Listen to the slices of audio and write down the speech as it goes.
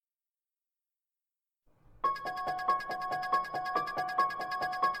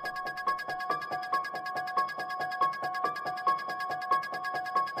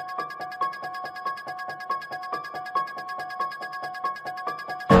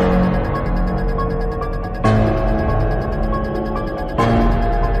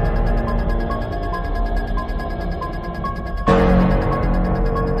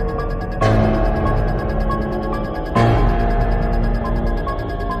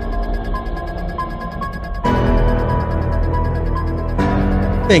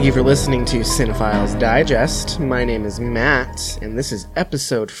Thank you for listening to Cinephiles Digest. My name is Matt, and this is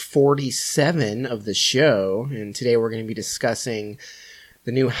episode 47 of the show. And today we're going to be discussing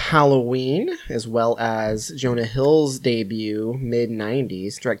the new Halloween, as well as Jonah Hill's debut,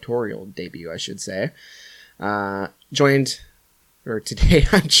 mid-90s, directorial debut, I should say. Today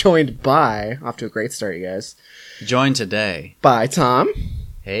I'm joined by, off to a great start, you guys, Joined today by Tom.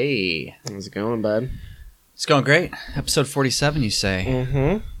 Hey. How's it going, bud? It's going great. Episode 47, you say.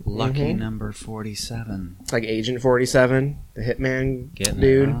 Mm-hmm. Lucky number 47. It's like Agent 47, the hitman Getting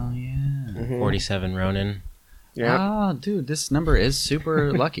dude. Oh, yeah. Mhm. 47 Ronin. Yeah, Oh, dude, this number is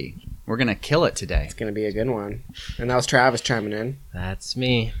super lucky. We're going to kill it today. it's going to be a good one. And that was Travis chiming in. That's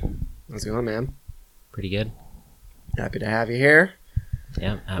me. How's it going, man? Pretty good. Happy to have you here.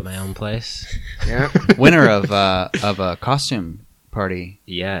 Yeah, at my own place. Yeah. Winner of a costume party.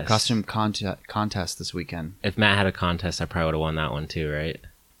 Yes. Costume contest this weekend. If Matt had a contest, I probably would have won that one too, right?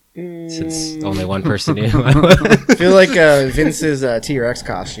 Since Mm, only one person knew. I feel like Vince's T-Rex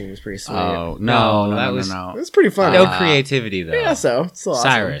costume was pretty sweet. Oh, No, no, that no, was- no. It was pretty fun. No creativity though. Yeah, so it's still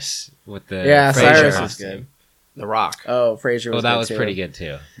awesome. Cyrus with the Yeah, Frasier Cyrus costume. was good. The Rock. Oh, Frasier was Oh, that good was too. pretty good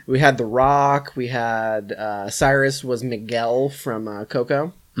too. We had The Rock. We had Cyrus was Miguel from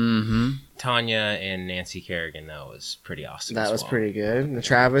Coco. Mm-hmm. Tanya and Nancy Kerrigan, that was pretty awesome. That as was well. pretty good. And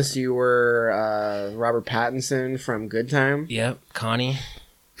Travis, you were Robert Pattinson from Good Time. Yep, Connie.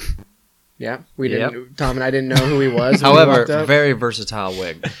 Yeah, we didn't. Tom and I didn't know who he was. when we However, walked up. very versatile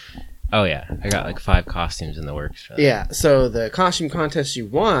wig. Oh yeah, I got like 5 costumes in the works for that. Yeah, so the costume contest you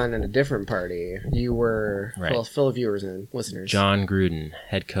won at a different party, you were, Right. well, fill viewers and listeners. John Gruden,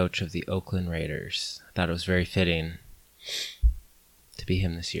 head coach of the Oakland Raiders. I thought it was very fitting to be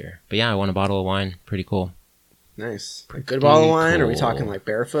him this year. But yeah, I won a bottle of wine. Pretty cool. Nice. A good bottle of wine? Are we cool. talking like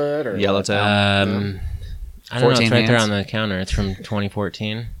barefoot? Or Yellowtail. I don't know. 14 It's right there hands. on the counter. It's from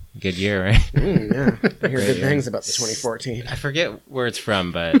 2014. Good year, right? Yeah, I hear Great good year. things about the 2014. I forget where it's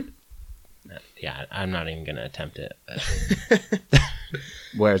from, but yeah, I'm not even going to attempt it. But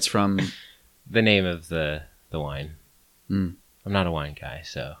Where it's from. the name of the wine. Mm. I'm not a wine guy,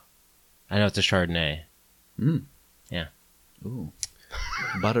 so I know it's a Chardonnay. Mm. Yeah. Ooh.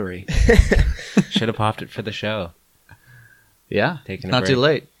 Buttery. Should have popped it for the show. Yeah. Taking a Not too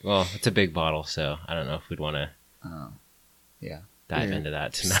break. late. Well, it's a big bottle, so I don't know if we'd want to Oh. Yeah. dive Yeah. into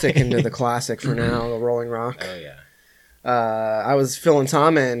that tonight. Sticking to the classic for now, the Rolling Rock. Oh yeah. I was filling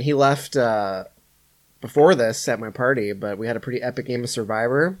Tom in. He left before this at my party, but we had a pretty epic game of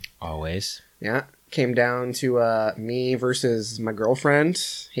Survivor. Always. Yeah. Came down to me versus my girlfriend,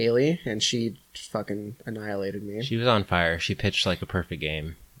 Haley, and she fucking annihilated me. She was on fire. She pitched like a perfect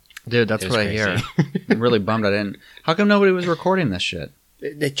game. Dude, that's It was what I hear. crazy. I'm really bummed I didn't. How come nobody was recording this shit?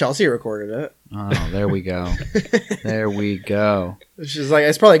 Chelsea recorded it. Oh, there we go. There we go. She's like,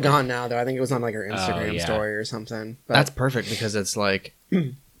 it's probably gone now, though. I think it was on like her Instagram yeah. story or something. But That's perfect because it's like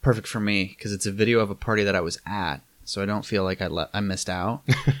perfect for me because it's a video of a party that I was at, so I don't feel like I missed out.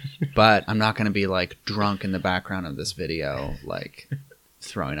 But I'm not going to be like drunk in the background of this video, like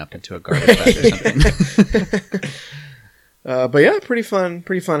throwing up into a garbage bag or something. but yeah, pretty fun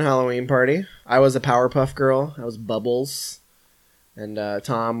Halloween party. I was a Powerpuff Girl. I was Bubbles, and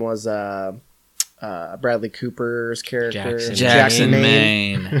Tom was Bradley Cooper's character, Jackson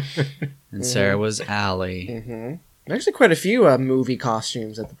Maine. And Sarah was Allie. Mm-hmm. Actually, quite a few movie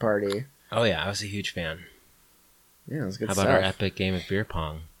costumes at the party. Oh yeah, I was a huge fan. Yeah, it was good How about stuff. our epic game of beer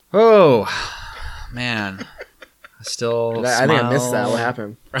pong? Oh, man. I still I think I missed smile that. What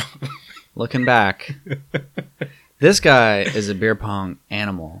happened? Looking back. This guy is a beer pong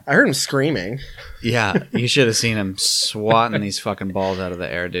animal. I heard him screaming. Yeah, you should have seen him swatting these fucking balls out of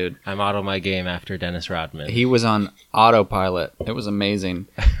the air, dude. I modeled my game after Dennis Rodman. He was on autopilot. It was amazing.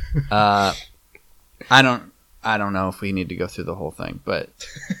 I don't know if we need to go through the whole thing, but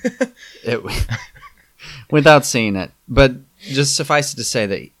it without seeing it. But just suffice it to say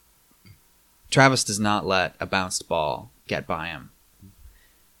that Travis does not let a bounced ball get by him,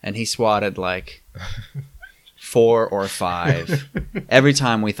 and he swatted like 4 or 5. Every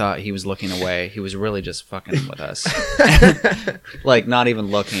time we thought he was looking away, he was really just fucking with us. Like, not even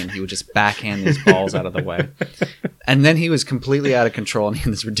looking. He would just backhand these balls out of the way. And then he was completely out of control, and he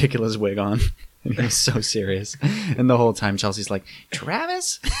had this ridiculous wig on. And he was so serious. And the whole time, Chelsea's like,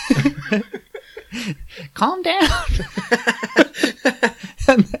 Travis? Calm down.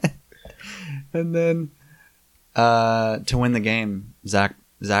 and then to win the game, Zach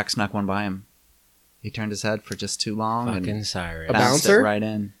snuck one by him. He turned his head for just too long Fucking and Cyrus. A bounced bouncer? it right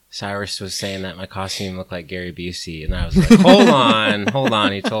in. Cyrus was saying that my costume looked like Gary Busey, and I was like, hold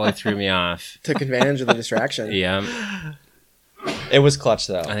on. He totally threw me off. Took advantage of the distraction. Yeah. It was clutch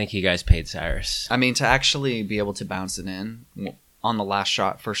though. I think you guys paid Cyrus. I mean, to actually be able to bounce it in on the last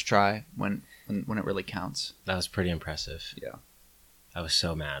shot, first try, when it really counts. That was pretty impressive. Yeah. I was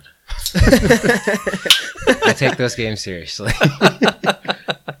so mad. I take those games seriously.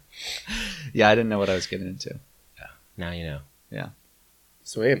 Yeah, I didn't know what I was getting into. Now you know.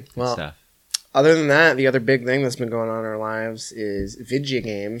 Sweet. Good Well, stuff. other than that, the other big thing that's been going on in our lives is video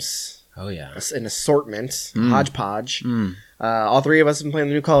games. Oh yeah. An assortment, Mm. hodgepodge. Mm. All three of us have been playing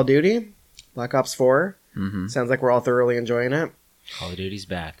the new Call of Duty, Black Ops 4. Mm-hmm. Sounds like we're all thoroughly enjoying it. Call of Duty's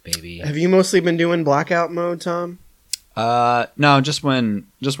back, baby. Have you mostly been doing blackout mode, Tom? No, just when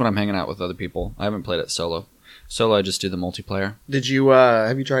I'm hanging out with other people. I haven't played it solo. Solo, I just do the multiplayer. Did you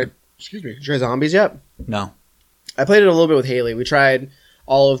have you tried? Excuse me. Did you try zombies yet? No. I played it a little bit with Haley. We tried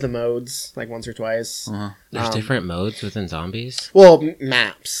all of the modes like once or twice. Uh-huh. There's Um, different modes within zombies. Well,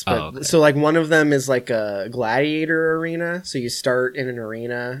 maps. But, Oh, okay. So, like, one of them is like a gladiator arena. So you start in an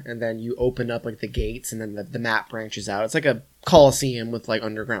arena, and then you open up like the gates, and then the map branches out. It's like a coliseum with like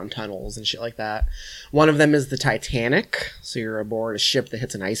underground tunnels and shit like that. One of them is the Titanic. So you're aboard a ship that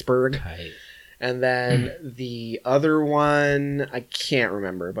hits an iceberg, Kite. and then the other one I can't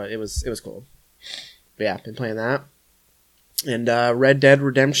remember, but it was cool. But yeah, been playing that, and Red Dead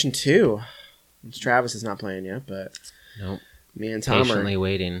Redemption 2. Which Travis is not playing yet, but Nope. me and Tom Patiently are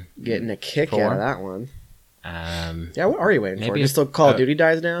waiting. getting a kick For? out of that one. Yeah, what are you waiting for? Maybe Just till Call of uh, Duty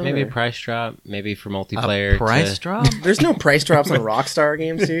dies down? Maybe a or- price drop. Maybe for multiplayer. A price to- drop? There's no price drops on Rockstar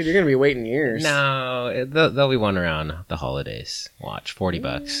games, dude. You're gonna be waiting years. No, there'll be one around the holidays. Watch,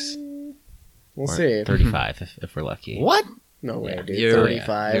 $40. We'll Or see. 35 if we're lucky. What? No way, Yeah. dude. You're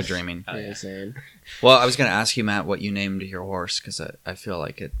 35. You're dreaming. Oh, You're yeah. insane. Well, I was going to ask you, Matt, what you named your horse, because I feel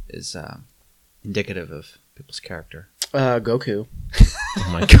like it is indicative of people's character. Goku. Oh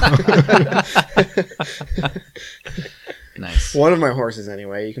my god. Nice. One of my horses,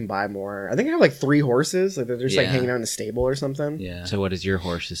 anyway. You can buy more. I think I have like 3 horses. Like they're just like Yeah. hanging out in the stable or something. Yeah. So what is your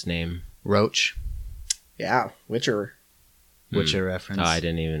horse's name? Roach, Yeah, Witcher. Witcher reference. Oh, I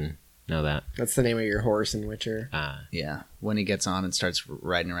didn't even know that. That's the name of your horse in Witcher. Yeah. When he gets on and starts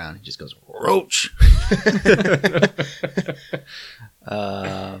riding around, he just goes, Roach.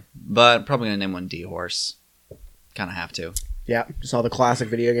 But probably going to name one D-Horse. Kind of have to. Yeah, just all the classic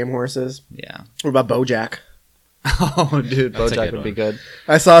video game horses. Yeah. What about BoJack? Oh, dude, That's a Bojack good would be one. good.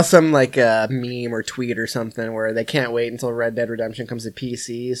 I saw some like meme or tweet or something where they can't wait until Red Dead Redemption comes to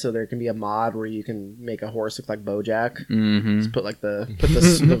PC, so there can be a mod where you can make a horse look like BoJack. Mm-hmm. Just put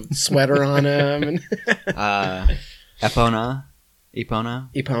the sweater on him and Epona?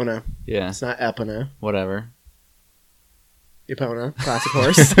 Epona. Yeah, It's not Epona. whatever. Epona, classic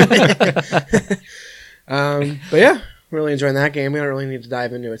horse. But yeah, really enjoying that game. We don't really need to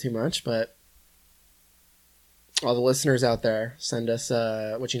dive into it too much, but all the listeners out there, send us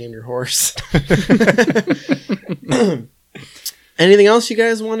what you named your horse. Anything else you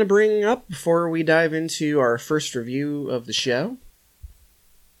guys want to bring up before we dive into our first review of the show?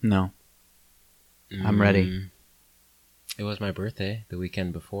 No. I'm ready. It was my birthday the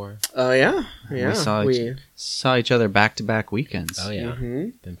weekend before. Oh yeah, We yeah. saw each other back-to-back weekends. Oh yeah,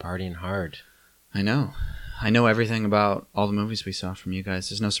 Mhm. been partying hard. I know. I know everything about all the movies we saw from you guys.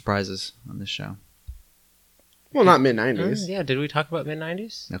 There's no surprises on this show. Well, not mid '90s. Yeah, did we talk about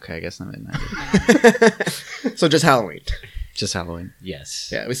mid-90s? Okay, I guess not midnight. So just Halloween. Just Halloween. Yes.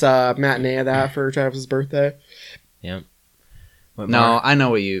 Yeah, we saw a matinee of that for Travis's birthday. Yep. What No, more? I know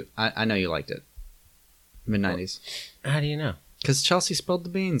what you. I know you liked it. Mid-90s. How do you know? Because Chelsea spilled the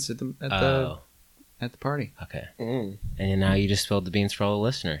beans at the Oh, party. okay. Mm. And now you just spilled the beans for all the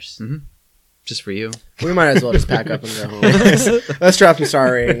listeners. Just for you. We might as well just pack up and go home. Let's drop some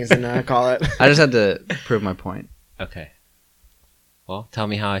star ratings and call it. I just had to prove my point. Okay. Well, tell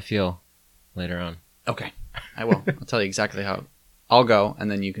me how I feel later on. Okay, I will. I'll tell you exactly how. I'll go, and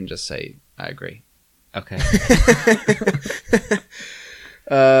then you can just say I agree. Okay.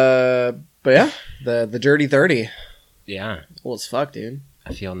 But yeah, the Dirty 30. Yeah, Well, as fuck, dude.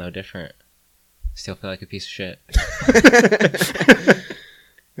 I feel no different. Still feel like a piece of shit.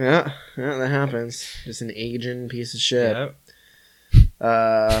 Yeah, that happens. Just an aging piece of shit. Yep.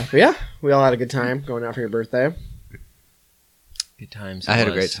 But yeah, we all had a good time going out for your birthday. Good times. I it had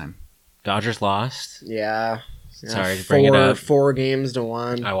a was. great time. Dodgers lost. Yeah. Sorry to bring it up. 4 games to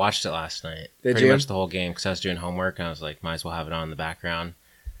 1. I watched it last night. Did Pretty you? much the whole game because I was doing homework and I was like, might as well have it on in the background.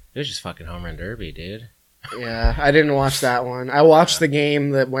 It was just fucking home run derby, dude. Yeah, I didn't watch that one. I watched the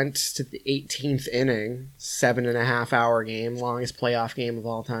game that went to the 18th inning, 7.5 hour game, longest playoff game of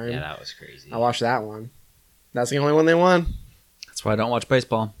all time. Yeah, that was crazy. I watched that one. That's the only one they won. That's why I don't watch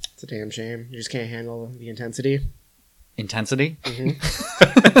baseball. It's a damn shame. You just can't handle the intensity. intensity.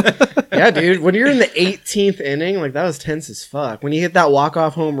 Yeah, dude. When you're in the 18th inning, like that was tense as fuck. When you hit that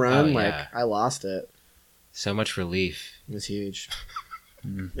walk-off home run, Oh, like yeah. I lost it. So much relief. It was huge.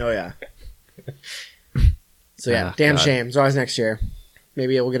 Oh yeah. So yeah, Oh, damn God. shame. It's always next year.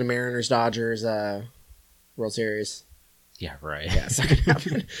 Maybe we'll get a Mariners Dodgers World Series. Yeah, right. Yeah, it's not gonna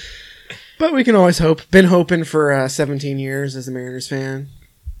happen. But we can always hope. Been hoping for 17 years as a Mariners fan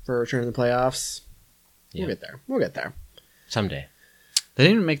for a return to the playoffs. Yeah. We'll get there. We'll get there. Someday. They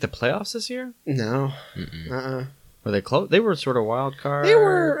didn't even make the playoffs this year. No. Mm-mm. Were they close? They were sort of wild card. They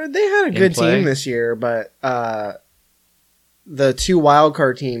had a in good play. team this year, but the two wild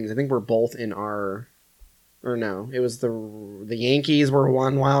card teams, I think, were both in our. Or no, it was the Yankees were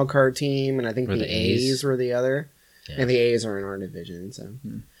one wild card team, and I think Were the the A's? A's were the other, Yeah. and the A's are in our division. So,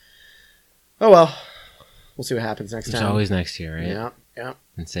 oh well, we'll see what happens next It's time. always next year, right? Yeah,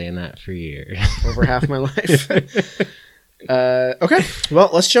 Been saying that for years. over half my life. Okay,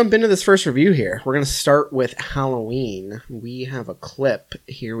 well, let's jump into this first review here. We're gonna start with Halloween. We have a clip.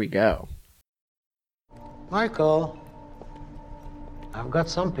 Here we go. Michael, I've got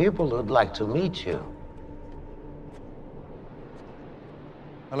some people who'd like to meet you.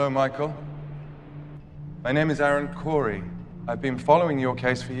 Hello, Michael. My name is Aaron Corey. I've been following your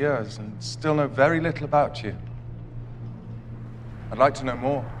case for years and still know very little about you. I'd like to know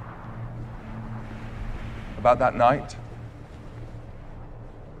more. About that night.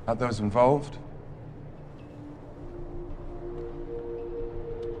 About those involved.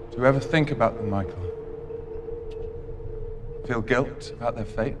 Do you ever think about them, Michael? Feel guilt about their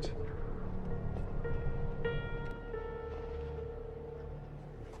fate?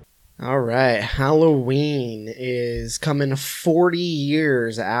 All right, Halloween is coming 40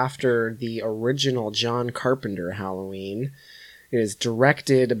 years after the original John Carpenter Halloween. It is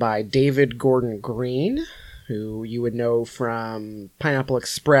directed by David Gordon Green, who you would know from Pineapple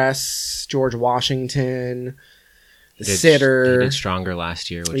Express, George Washington, The He Sitter. did Stronger last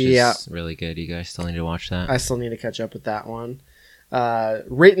year, which Yeah. is really good. You guys still need to watch that. I still need to catch up with that one.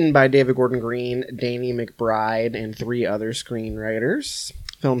 Written by David Gordon Green, Danny McBride, and 3 other screenwriters.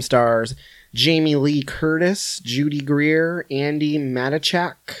 Film stars Jamie Lee Curtis, Judy Greer, Andy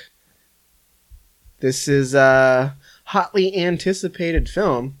Matichak. This is a hotly anticipated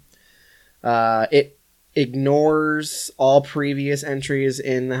film. It ignores all previous entries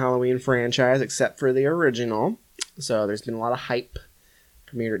in the Halloween franchise except for the original. So there's been a lot of hype.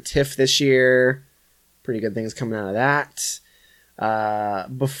 Premiered at TIFF this year. Pretty good things coming out of that.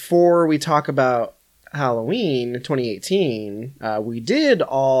 Before we talk about Halloween 2018, we did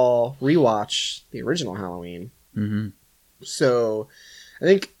all rewatch the original Halloween. Mm-hmm. So I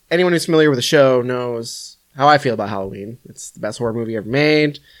think anyone who's familiar with the show knows how I feel about Halloween. It's the best horror movie ever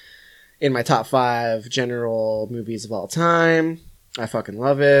made. In my top 5 general movies of all time. I fucking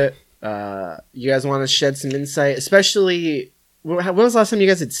love it. You guys want to shed some insight? Especially, when was the last time you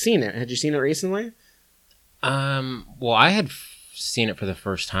guys had seen it? Had you seen it recently? Well, I had seen it for the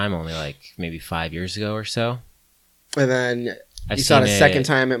first time only like maybe 5 years ago or so. And then I've you saw it a seen second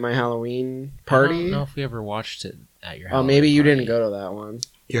time at my Halloween party? I don't know if we ever watched it at your Oh, Halloween maybe you party. didn't go to that one.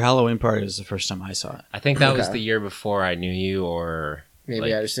 Your Halloween party was the first time I saw it. I think that was Okay. the year before I knew you, or Maybe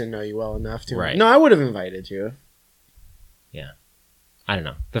like, I just didn't know you well enough to. Right. No, I would have invited you. I don't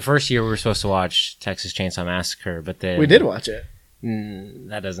know. The first year we were supposed to watch Texas Chainsaw Massacre, but then We did watch it.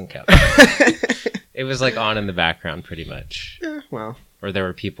 That doesn't count. It was like on in the background pretty much. Yeah, well, Or there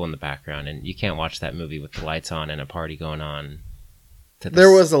were people in the background, and you can't watch that movie with the lights on and a party going on.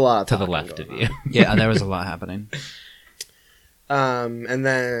 there was a lot to the talking left of going you. Yeah, there was a lot happening. on. And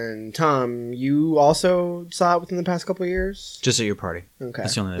then Tom, you also saw it within the past couple of years. Just at your party. Okay,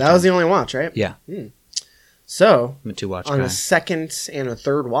 That's the only other that was time. the only watch, right? Yeah. So I'm a 2-watch on guy. a second and a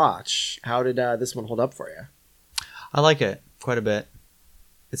third watch, how did this one hold up for you? I like it quite a bit.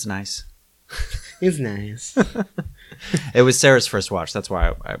 It's nice. It's nice. It was Sarah's first watch. That's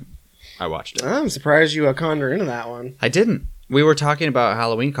why I watched it. I'm surprised you conned her into that one. I didn't. We were talking about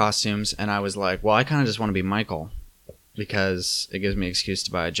Halloween costumes, and I was like, well, I kind of just want to be Michael because it gives me an excuse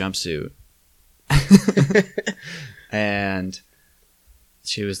to buy a jumpsuit. And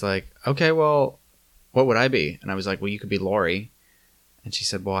she was like, okay, well, what would I be? And I was like, well, you could be Laurie. And she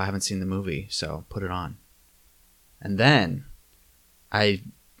said, well, I haven't seen the movie, so put it on. And then I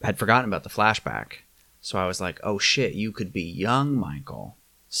had forgotten about the flashback. So I was like, oh shit, you could be young Michael,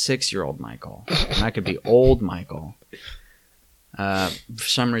 6-year-old Michael, and I could be old Michael. For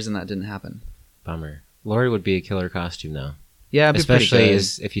some reason that didn't happen. Bummer. Lori would be a killer costume though, Yeah, it'd be pretty especially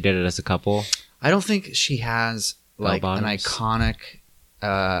good. if you did it as a couple. I don't think she has like an Bell-bottoms.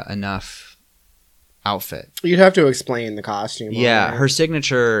 iconic enough outfit. You'd have to explain the costume. Yeah, on there. her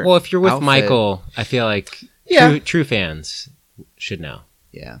signature. Well, if you're with outfit- Michael, I feel like Yeah. true fans should know.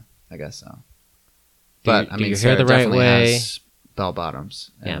 Yeah, I guess so. Do But you- I do mean, your hair Sarah the right definitely way. has bell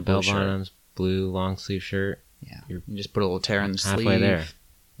bottoms. Yeah, and bell blue shirt. bottoms, blue long sleeve shirt. Yeah, You're you just put a little tear in the Halfway sleeve. there.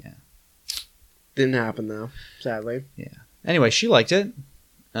 Didn't happen though, sadly. Anyway, she liked it.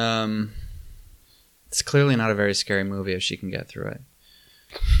 It's clearly not a very scary movie if she can get through it.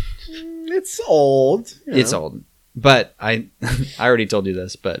 It's old. you It's know. old, but I already told you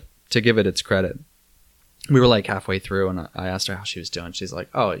this, but to give it its credit, we were like halfway through, and I asked her how she was doing. She's like,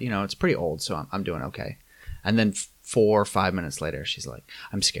 "Oh, it's pretty old, so I'm doing okay." And then 4 or 5 minutes later, she's like,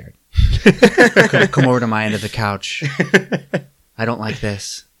 "I'm scared. Come over to my end of the couch. I don't like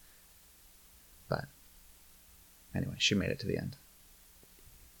this." But anyway, she made it to the end.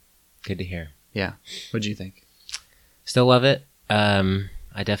 Good to hear. Yeah. What'd you think? Still love it.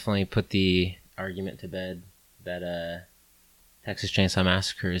 I definitely put the argument to bed that Texas Chainsaw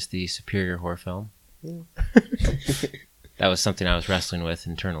Massacre is the superior horror film. That was something I was wrestling with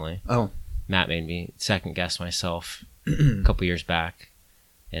internally. Oh, Matt made me second guess myself a couple years back,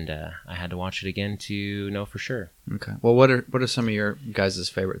 and I had to watch it again to know for sure. okay. Well, what are some of your guys'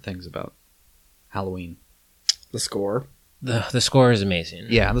 favorite things about Halloween? The score. The score is amazing.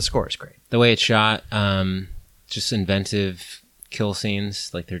 Yeah, the score is great. The way it's shot, just inventive kill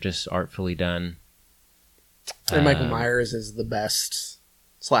scenes, like they're just artfully done. And Michael Um, Myers is the best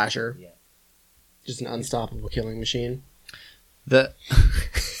slasher. Yeah. Just an unstoppable killing machine. The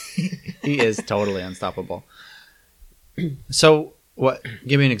he is totally unstoppable. So, what?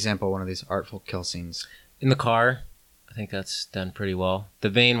 Give me an example of one of these artful kill scenes In the car, I think that's done pretty well. The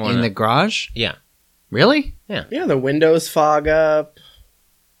vein one, in the garage. yeah, Really? Yeah, the windows fog up.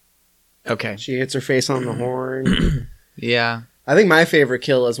 Okay. She hits her face on the horn. Yeah. I think my favorite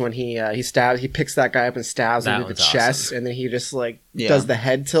kill is when he picks that guy up and stabs That him to the one's chest, awesome. and then he just Yeah. does the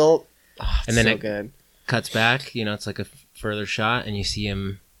head tilt. Oh, it's And then so it- good. cuts back. It's like a further shot, and you see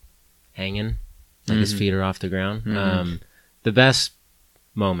him hanging, like his feet are off the ground. Mhm. The best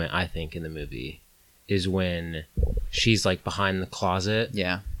moment I think in the movie is when she's like behind the closet,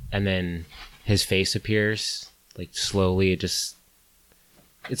 Yeah. and then his face appears like slowly.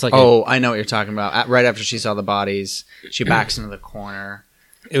 It's like Oh, I know what you're talking about. Right after she saw the bodies, she backs into the corner.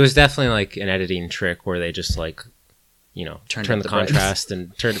 it was definitely like an editing trick where they just like Turned turn up the the brightness. contrast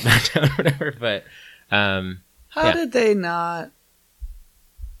and turn it back down, whatever. But How Yeah. did they not?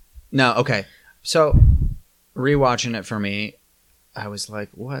 No, okay. So, rewatching it for me, I was like,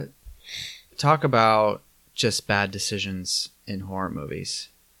 what? Talk about just bad decisions in horror movies.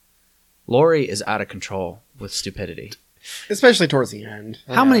 Laurie is out of control with stupidity. Especially towards the end.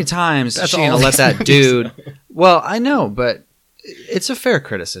 How many times is That's she going all to let these that dude... Well, I know, but it's a fair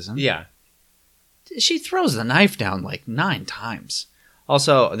criticism. yeah, She throws the knife down like 9 times.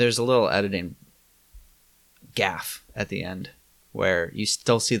 Also, there's a little editing gaff at the end where you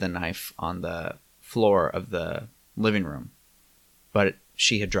still see the knife on the floor of the living room, but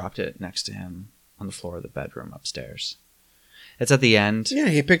she had dropped it next to him on the floor of the bedroom upstairs. It's at the end. Yeah,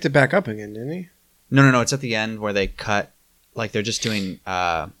 he picked it back up again, didn't he? No. It's at the end where they cut, like they're just doing.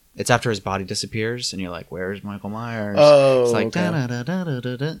 It's after his body disappears, and you're like, "Where's Michael Myers?" Oh, it's like okay.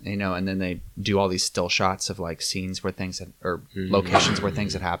 da-da-da-da-da-da, and then they do all these still shots of like scenes where things had, or locations where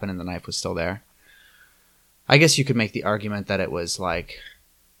things had happened, and the knife was still there. I guess you could make the argument that it was like,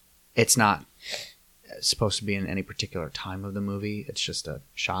 it's not supposed to be in any particular time of the movie. It's just a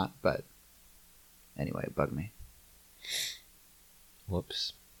shot, but anyway, it bugged me.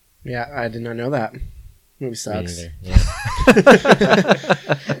 whoops. Yeah, I did not know that. Movie Me sucks. neither. Yeah.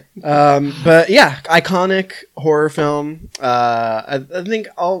 But yeah, iconic horror film. I think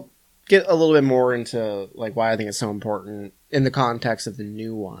I'll get a little bit more into like why I think it's so important in the context of the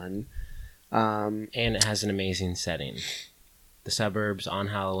new one. And it has an amazing setting. The suburbs on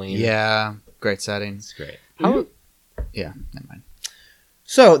Halloween. Yeah, great setting. It's great. How? Yeah, never mind.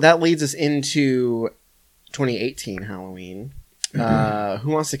 So that leads us into 2018 Halloween. Who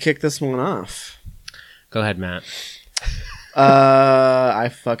wants to kick this one off? Go ahead, Matt. I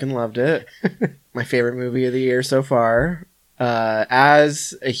fucking loved it. My favorite movie of the year so far.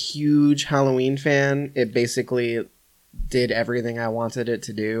 As a huge Halloween fan, it basically did everything I wanted it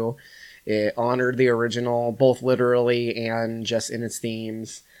to do. It honored the original, both literally and just in its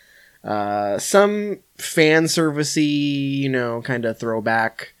themes. Some fan servicey, kind of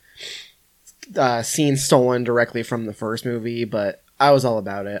throwback scenes stolen directly from the first movie, but I was all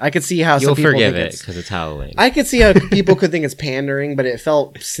about it. I could see how You'll some people forgive think it it's- because it's Halloween. I could see how people could think it's pandering, but it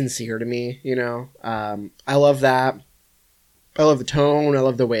felt sincere to me, I love that. I love the tone. I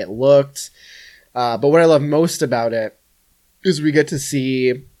love the way it looked. But what I love most about it is we get to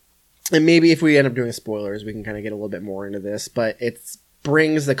see, and maybe if we end up doing spoilers, we can kind of get a little bit more into this, but it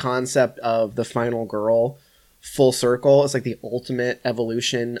brings the concept of the final girl full circle. It's like the ultimate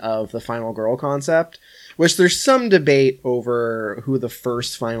evolution of the final girl concept, which there's some debate over who the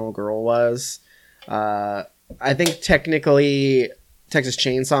first final girl was. I think technically Texas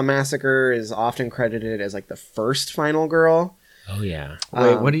Chainsaw Massacre is often credited as like the first final girl. Oh yeah.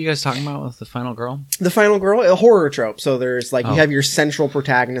 Wait, what are you guys talking about with the final girl? The final girl, a horror trope. So there's like, you have your central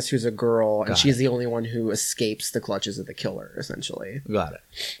protagonist who's a girl, and Got she's the only one who escapes the clutches of the killer, essentially. Got it.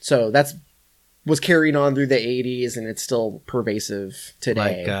 So that's was carried on through the 80s, and it's still pervasive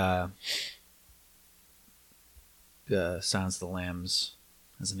today. Like Silence of the Lambs,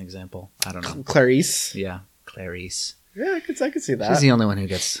 as an example. I don't know. Clarice. Yeah, Clarice. Yeah, I could see that. She's the only one who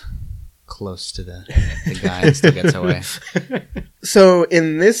gets close to the guy and still gets away. So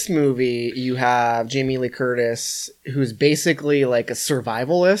in this movie, you have Jamie Lee Curtis, who's basically like a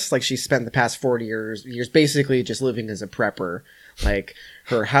survivalist. Like, she spent the past 40 years basically just living as a prepper. Like,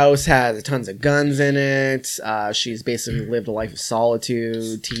 her house has tons of guns in it. She's basically lived a life of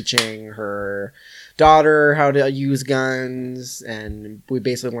solitude, teaching her daughter how to use guns. And we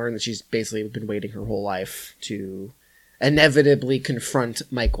basically learned that she's basically been waiting her whole life to inevitably confront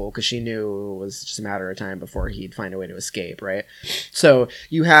Michael, because she knew it was just a matter of time before he'd find a way to escape, right? So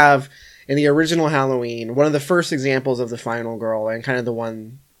you have, in the original Halloween, one of the first examples of the final girl, and kind of the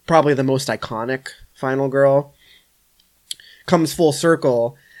one, probably the most iconic final girl, comes full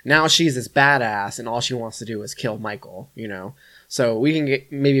circle. Now she's this badass, and all she wants to do is kill Michael, you know? So we can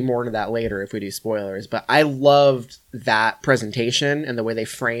get maybe more into that later if we do spoilers, but I loved that presentation and the way they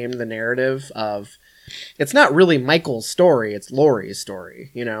framed the narrative of, it's not really Michael's story, it's Laurie's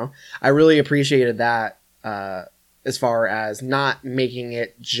story, you know? I really appreciated that, as far as not making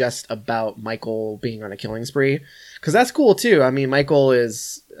it just about Michael being on a killing spree. Because that's cool, too. I mean, Michael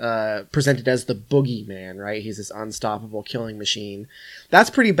is presented as the boogeyman, right? He's this unstoppable killing machine. That's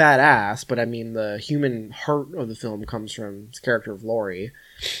pretty badass, but I mean, the human heart of the film comes from the character of Laurie.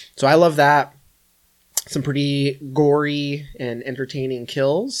 So I love that. Some pretty gory and entertaining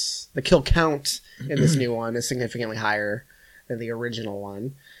kills. The kill count in this new one is significantly higher than the original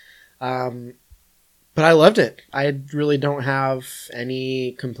one. But I loved it. I really don't have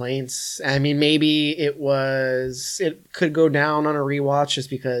any complaints. I mean, maybe it could go down on a rewatch just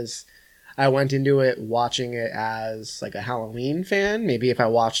because I went into it watching it as like a Halloween fan. Maybe if I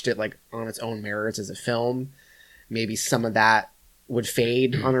watched it like on its own merits as a film, maybe some of that would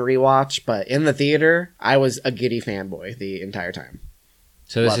fade on a rewatch. But in the theater, I was a giddy fanboy the entire time.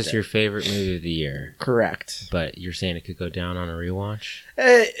 So this Loved is it. your favorite movie of the year, Correct. but you're saying it could go down on a rewatch?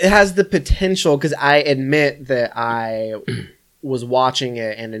 It has the potential, because I admit that I was watching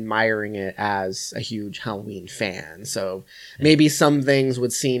it and admiring it as a huge Halloween fan. So maybe some things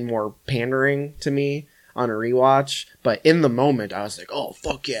would seem more pandering to me on a rewatch, but in the moment I was like, oh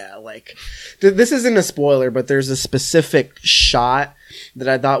fuck yeah. Like, this isn't a spoiler, but there's a specific shot that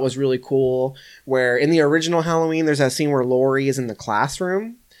I thought was really cool, where in the original Halloween there's that scene where Laurie is in the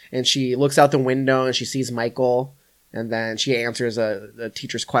classroom and she looks out the window and she sees Michael, and then she answers a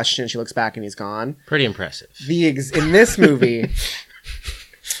teacher's question. She looks back and he's gone. Pretty impressive. In this movie,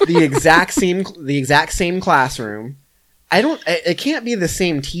 the exact same classroom. It can't be the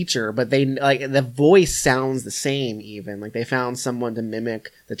same teacher, but they, like, the voice sounds the same even. Like, they found someone to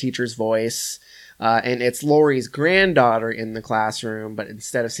mimic the teacher's voice. And it's Laurie's granddaughter in the classroom, but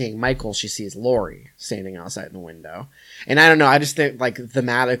instead of seeing Michael, she sees Laurie standing outside in the window. And I don't know, I just think, like,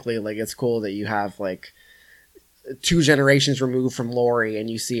 thematically, like, it's cool that you have, like, 2 generations removed from Laurie, and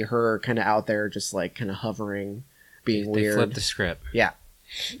you see her kind of out there just, like, kind of hovering, being They weird. flipped the script. Yeah.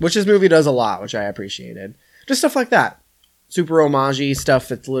 Which this movie does a lot, which I appreciated. Just stuff like that. Super homage-y stuff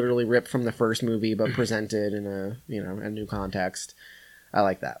that's literally ripped from the first movie, but presented in a new context. I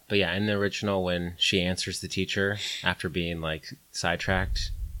like that. But yeah, in the original, when she answers the teacher after being like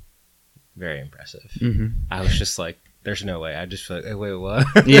sidetracked, very impressive. Mm-hmm. I was just like, there's no way. I just feel like, hey, wait, what?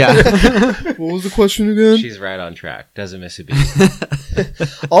 Yeah. What was the question again? She's right on track. Doesn't miss a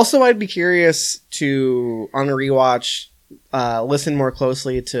beat. Also, I'd be curious to, on a rewatch, listen more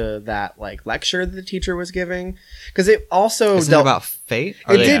closely to that like lecture that the teacher was giving, because it also Isn't it about fate?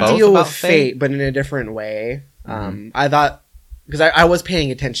 Are it they did both deal about with fate, but in a different way. I thought, because I was paying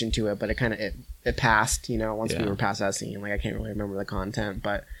attention to it, but it kind of it passed, once we Yeah. were past that scene. Like, I can't really remember the content,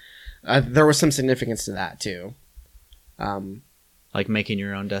 but there was some significance to that too. Like making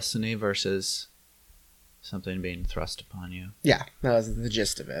your own destiny versus something being thrust upon you. Yeah, that was the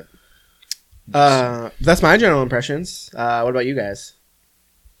gist of it. That's my general impressions. What about you guys?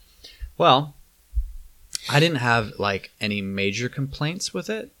 Well, I didn't have like any major complaints with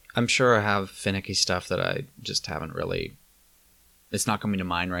it. I'm sure I have finicky stuff that I just haven't really. It's not coming to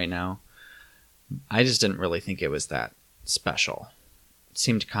mind right now. I just didn't really think it was that special. It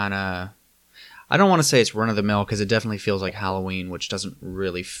seemed kind of. I don't want to say it's run of the mill because it definitely feels like Halloween, which doesn't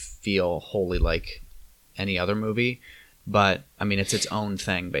really feel wholly like any other movie. But I mean, it's its own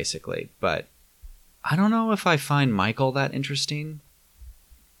thing basically. But I don't know if I find Michael that interesting,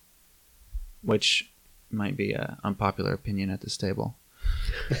 which might be an unpopular opinion at this table.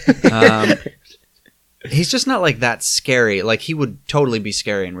 He's just not like that scary. Like he would totally be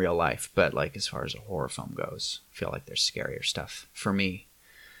scary in real life, but like as far as a horror film goes, I feel like there's scarier stuff for me.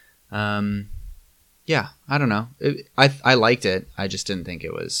 Yeah, I don't know. I liked it. I just didn't think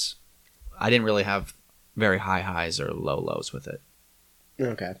it was. I didn't really have very high highs or low lows with it.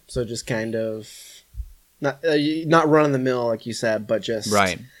 Okay, so just kind of not run of the mill like you said, but just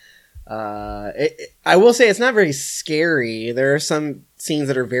right. I will say it's not very scary. There are some scenes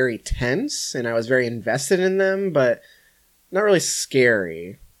that are very tense, and I was very invested in them, but not really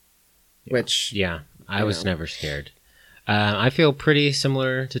scary. Yeah. Which I was never scared. I feel pretty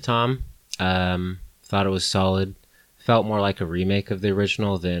similar to Tom. Thought it was solid. Felt more like a remake of the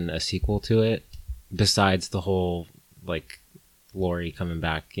original than a sequel to it. Besides the whole like Laurie coming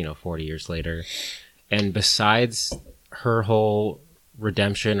back, 40 years later, and besides her whole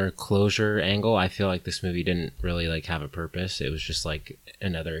redemption or closure angle, I feel like this movie didn't really like have a purpose. It was just like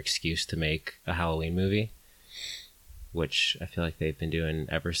another excuse to make a Halloween movie, which I feel like they've been doing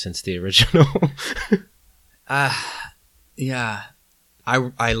ever since the original. Yeah,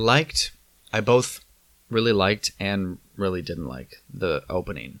 I both really liked and really didn't like the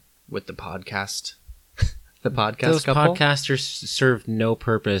opening with the podcast. The podcast Those couple? podcasters served no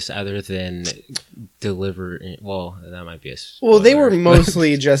purpose other than deliver. Well, that might be a spoiler. well, they were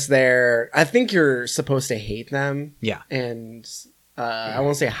mostly just there. I think you're supposed to hate them. Yeah. And I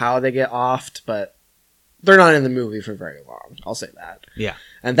won't say how they get offed, but they're not in the movie for very long. I'll say that. Yeah.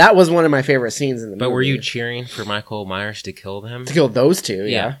 And that was one of my favorite scenes in the movie. But were you cheering for Michael Myers to kill them? to kill those two?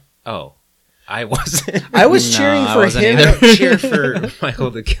 Yeah. Oh, I wasn't. I was No, cheering I for wasn't him. either. cheer for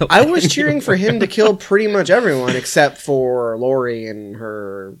Michael to kill. I was cheering for him to kill pretty much everyone except for Laurie and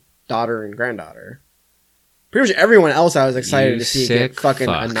her daughter and granddaughter. Pretty much everyone else I was excited You to see sick get fucking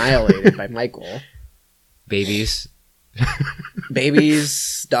fuck. annihilated by Michael. Babies.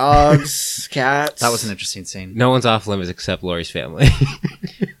 Babies, dogs, cats. That was an interesting scene. No one's off limits except Laurie's family.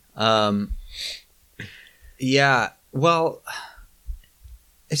 Yeah, well,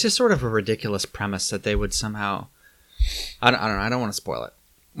 it's just sort of a ridiculous premise that they would somehow. I don't know. I don't want to spoil it.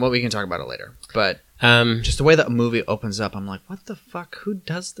 Well, we can talk about it later. But just the way that movie opens up, I'm like, what the fuck? Who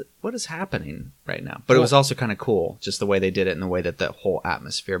does that? What is happening right now? But it was also kind of cool, just the way they did it and the way that the whole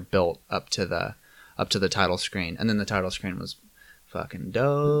atmosphere built up to the title screen, and then the title screen was fucking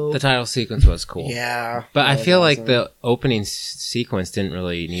dope. The title sequence was cool. Yeah. But I that was feel like awesome. the opening sequence didn't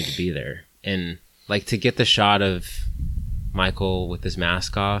really need to be there. And like to get the shot of Michael with his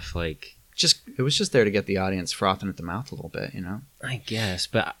mask off, like It was just there to get the audience frothing at the mouth a little bit, I guess.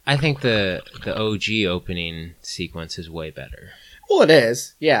 But I think the OG opening sequence is way better. Well, it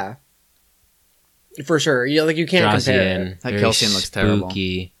is. Yeah. For sure. You can't Draws you compare in. it. That Very kill scene looks terrible.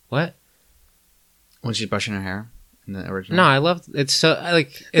 spooky. What? When she's brushing her hair in the original. No, I love it's so I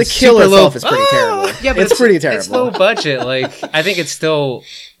like The it's kill super itself low. is pretty terrible. Yeah, but it's pretty terrible. It's low budget. Like I think it's still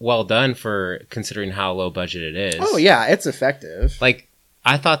well done for considering how low budget it is. Oh, yeah. It's effective. Like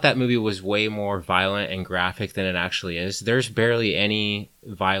I thought that movie was way more violent and graphic than it actually is. There's barely any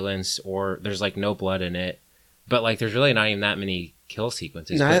violence or there's like no blood in it. But like there's really not even that many kill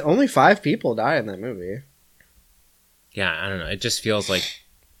sequences. But, Only 5 people die in that movie. yeah, I don't know. It just feels like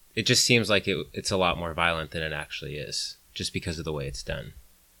it just seems like it's a lot more violent than it actually is, just because of the way it's done.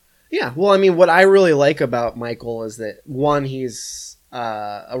 Yeah, well, I mean, what I really like about Michael is that, one, he's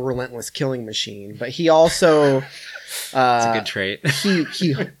a relentless killing machine, but he also It's a good trait.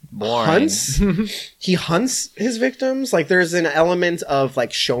 he Boring. hunts he hunts his victims. Like there's an element of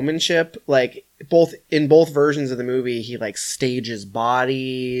like showmanship, like in both versions of the movie. He like stages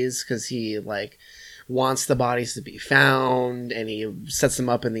bodies because he like wants the bodies to be found, and he sets them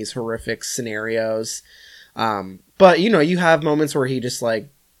up in these horrific scenarios. But you have moments where he just like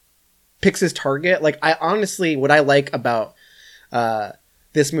picks his target. Like I honestly, what I like about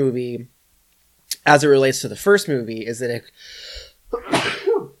this movie as it relates to the first movie is that it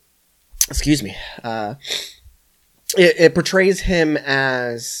excuse me, it portrays him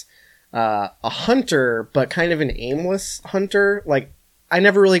as a hunter, but kind of an aimless hunter. Like I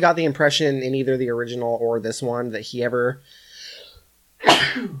never really got the impression in either the original or this one that he ever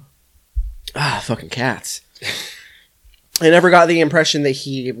Fucking cats. I never got the impression that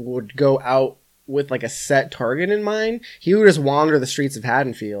he would go out with like a set target in mind. He would just wander the streets of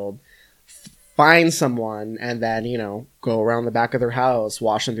Haddonfield, find someone, and then, you know, go around the back of their house,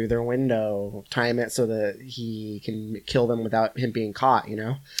 watch them through their window, time it so that he can kill them without him being caught, you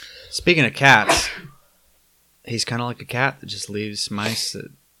know? Speaking of cats, he's kind of like a cat that just leaves mice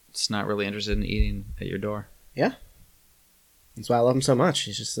that's not really interested in eating at your door. Yeah. That's why I love him so much.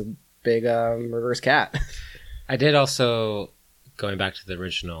 He's just a big murderous cat. I did also, going back to the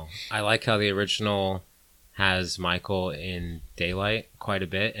original, I like how the original has Michael in daylight quite a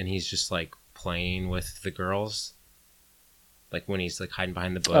bit, and he's just like playing with the girls, like when he's like hiding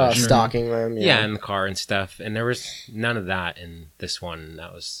behind the bush, Stalking them. yeah, in the car and stuff. And there was none of that in this one.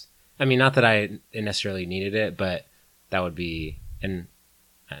 That was, I mean, not that I necessarily needed it, but that would be. And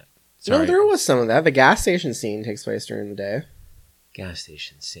sorry, No, there was some of that. The gas station scene takes place during the day. gas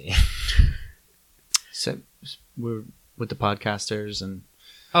station scene. So we're with the podcasters and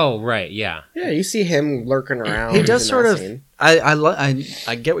Oh right, yeah. Yeah, you see him lurking around. he does in sort that of. scene.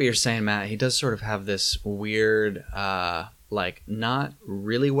 I get what you're saying, Matt. He does sort of have this weird, like not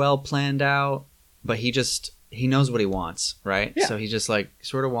really well planned out, but he knows what he wants, right? Yeah. So he just like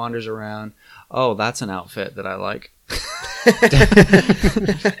sort of wanders around. Oh, that's an outfit that I like.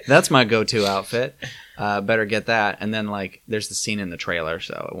 That's my go-to outfit. Better get that. And then like there's the scene in the trailer,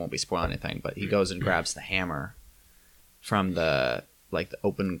 so it won't be spoiling anything, but he goes and grabs the hammer from the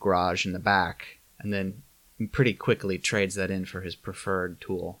open garage in the back, and then pretty quickly trades that in for his preferred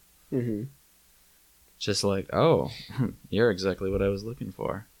tool. Mm-hmm. Just like, oh, you're exactly what I was looking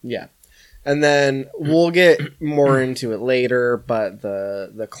for. Yeah. And then we'll get more into it later, but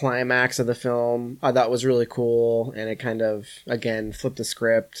the climax of the film I thought was really cool, and it kind of, again, flipped the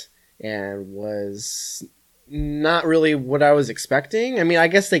script and was not really what I was expecting. I mean, I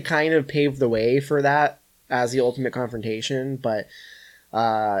guess they kind of paved the way for that as the ultimate confrontation, but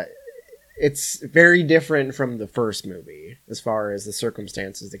it's very different from the first movie as far as the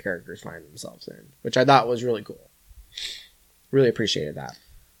circumstances the characters find themselves in, which I thought was really cool. Really appreciated that.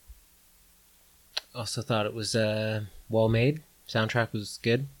 Also thought it was well made. Soundtrack was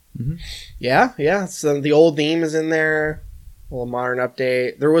good. Yeah. So the old theme is in there. A little modern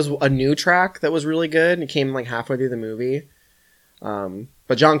update. There was a new track that was really good. It came like halfway through the movie.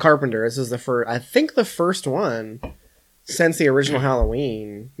 But John Carpenter, this is I think the first one since the original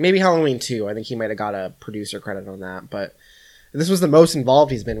Halloween. Maybe Halloween 2. I think he might have got a producer credit on that. But this was the most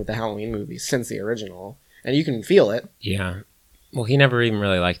involved he's been with the Halloween movies since the original. And you can feel it. Yeah. Well, he never even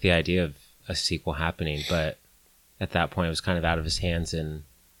really liked the idea of a sequel happening, but at that point it was kind of out of his hands, and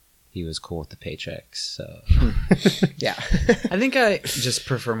he was cool with the paychecks. So Yeah. I think I just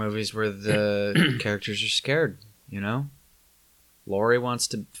prefer movies where the characters are scared, you know? Laurie wants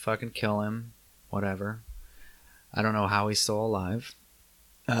to fucking kill him. Whatever. I don't know how he's still alive.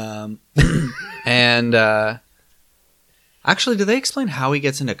 And actually, do they explain how he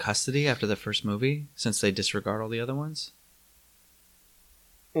gets into custody after the first movie, since they disregard all the other ones?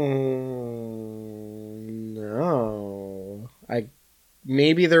 No.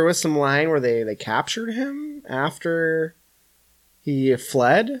 Maybe there was some line where they captured him after he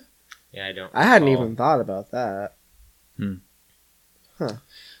fled. yeah, I don't. I hadn't recall. even thought about that.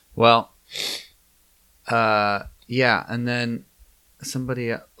 Well, yeah, and then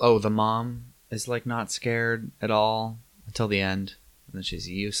the mom is like not scared at all until the end, and then she's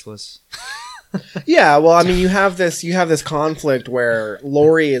useless. Yeah, well, I mean, you have this conflict where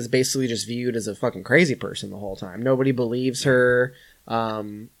Laurie is basically just viewed as a fucking crazy person the whole time. Nobody believes her.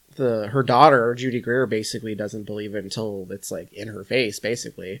 Her daughter, Judy Greer, basically doesn't believe it until it's like in her face,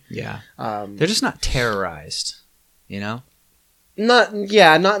 basically. Yeah. They're just not terrorized, you know? Not in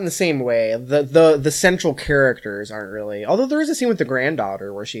the same way. The central characters aren't really. Although there is a scene with the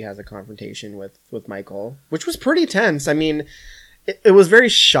granddaughter where she has a confrontation with Michael, which was pretty tense. I mean, it was very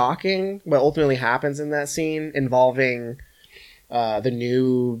shocking what ultimately happens in that scene involving the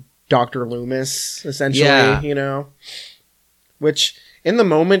new Dr. Loomis, essentially, Yeah. you know? Which, in the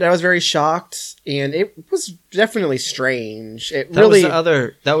moment, I was very shocked, and it was definitely strange. That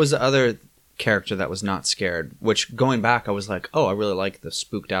Was the other character that was not scared, which going back I was like, oh, I really like the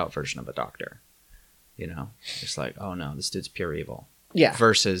spooked out version of a doctor, you know, just like, oh no, this dude's pure evil, Yeah.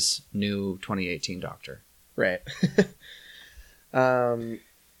 versus new 2018 doctor. Right. So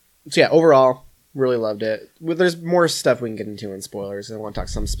yeah, overall, really loved it. There's more stuff we can get into in spoilers. I want to talk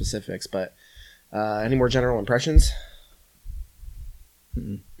some specifics, but any more general impressions?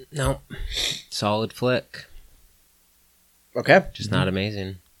 No. Solid flick. Okay, Just not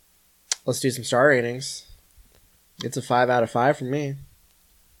amazing. let's do some star ratings. It's a 5 out of 5 from me.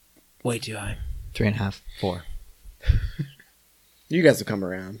 Way too high. 3.5. 4. You guys will come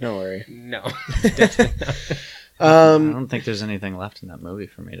around. Don't worry. No. I don't think there's anything left in that movie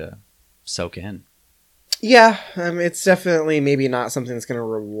for me to soak in. Yeah, it's definitely maybe not something that's going to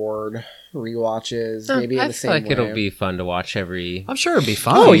reward rewatches. Maybe in I the feel same like way. it'll be fun to watch every I'm sure it'd be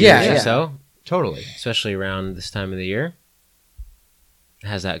fun. Oh, yeah, year or yeah. so, Totally. especially around this time of the year. It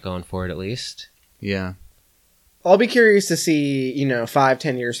has that going for it at least. Yeah. I'll be curious to see,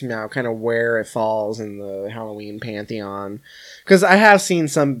 5-10 years from now, kind of where it falls in the Halloween pantheon. Because I have seen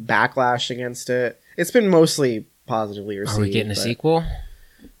some backlash against it. It's been mostly positively received. Are we getting a but sequel?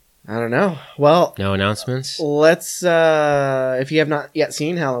 I don't know. Well, No announcements? let's, if you have not yet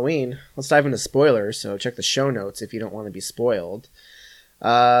seen Halloween, let's dive into spoilers. So check the show notes if you don't want to be spoiled.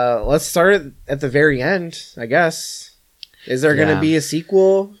 Let's start at the very end, I guess. Is there going Yeah. to be a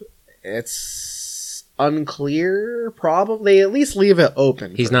sequel? It's unclear, probably. They at least leave it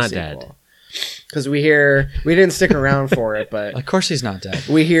open. He's for a not sequel. dead. Because we didn't stick around for it, but Of course he's not dead.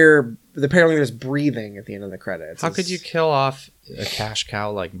 we hear apparently there's breathing at the end of the credits. How could you kill off a cash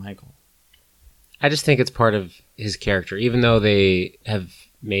cow like Michael? I just think it's part of his character. Even though they have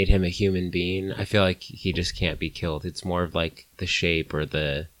made him a human being, I feel like he just can't be killed. It's more of like the shape or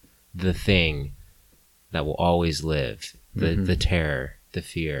the thing that will always live. The terror, the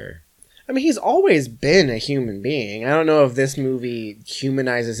fear. I mean, he's always been a human being. I don't know if this movie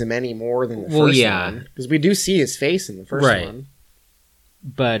humanizes him any more than the Well, first yeah. one. Because we do see his face in the first Right. one.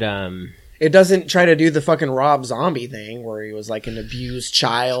 But It doesn't try to do the fucking Rob Zombie thing where he was like an abused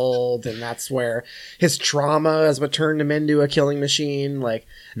child and that's where his trauma is what turned him into a killing machine. Like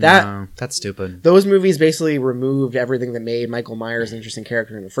that. No, that's stupid. Those movies basically removed everything that made Michael Myers an interesting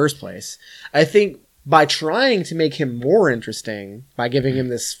character in the first place. I think by trying to make him more interesting, by giving him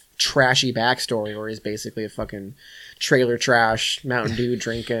this trashy backstory where he's basically a fucking trailer trash, Mountain Dew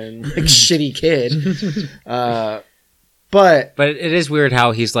drinking, like shitty kid. But it is weird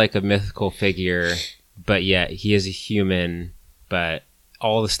how he's like a mythical figure, but yet he is a human. But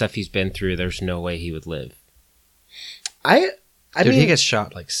all the stuff he's been through, there's no way he would live. I Dude, mean, he gets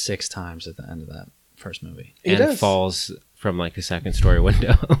shot like 6 times at the end of that first movie. He And does. falls from like a second story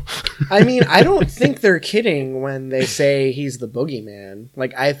window. I mean, I don't think they're kidding when they say he's the boogeyman.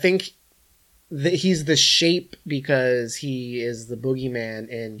 Like, I think that he's the shape because he is the boogeyman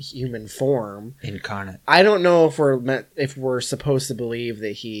in human form. Incarnate. I don't know if we're supposed to believe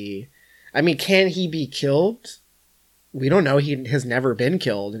that he. I mean, can he be killed? We don't know. He has never been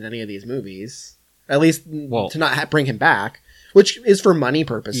killed in any of these movies. At least to not bring him back, which is for money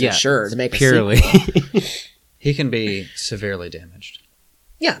purposes, sure, to make purely. a sequel. He can be severely damaged.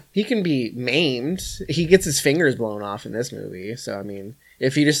 Yeah, he can be maimed. He gets his fingers blown off in this movie. So, I mean,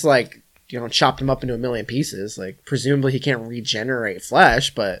 if he just, like, chopped him up into a million pieces, like, presumably he can't regenerate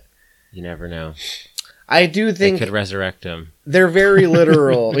flesh, but You never know. I do They think could resurrect him. they're very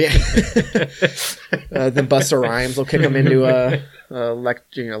literal. Yeah. Then Busta Rhymes will kick him into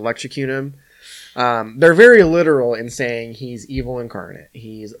electrocute him. They're very literal in saying he's evil incarnate.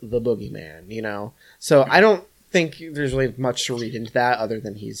 He's the boogeyman, So I don't think there's really much to read into that other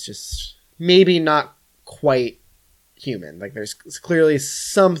than he's just maybe not quite human. Like there's clearly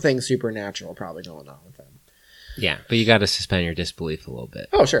something supernatural probably going on with him. Yeah, but you got to suspend your disbelief a little bit.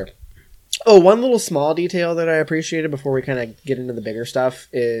 Oh, sure. Oh, one little small detail that I appreciated before we kind of get into the bigger stuff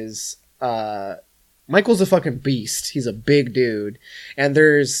is Michael's a fucking beast. He's a big dude. And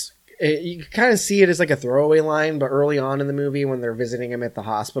you kind of see it as like a throwaway line, but early on in the movie when they're visiting him at the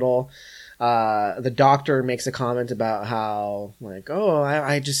hospital, the doctor makes a comment about how, like, oh,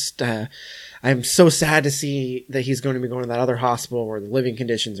 I'm so sad to see that he's going to be going to that other hospital where the living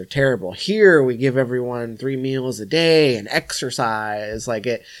conditions are terrible. Here, we give everyone 3 meals a day and exercise. Like,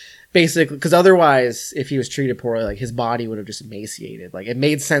 it basically, because otherwise, if he was treated poorly, like, his body would have just emaciated. Like, it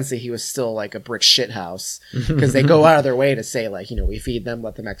made sense that he was still, like, a brick shit house. Because they go out of their way to say, like, we feed them,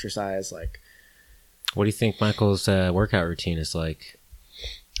 let them exercise. Like, What do you think Michael's workout routine is like?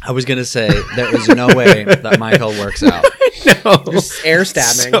 I was going to say, there is no way that Michael works out. No, just air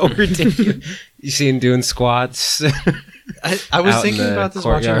stabbing. so ridiculous. You see him doing squats. I was Out in thinking the about this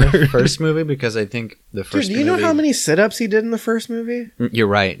courtyard. watching the first movie because I think the first Dude, do you know movie- how many sit-ups he did in the first movie? You're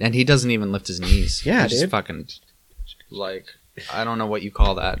right. And he doesn't even lift his knees. Yeah, He's just dude. fucking, like, I don't know what you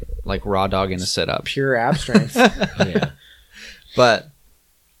call that. Like, raw dog in a sit-up. Pure ab strength. Yeah. But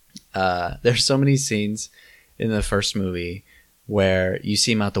there's so many scenes in the first movie where you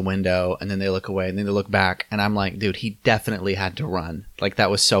see him out the window and then they look away and then they look back. And I'm like, dude, he definitely had to run. Like, that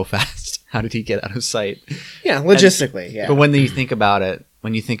was so fast. How did he get out of sight? Yeah, logistically, yeah. But when you think about it,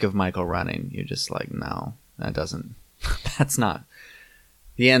 when you think of Michael running, you're just like, no, that doesn't, that's not.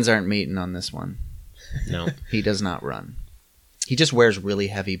 The ends aren't meeting on this one. No. He does not run. He just wears really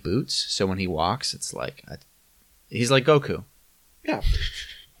heavy boots, so when he walks, it's like he's like Goku. Yeah.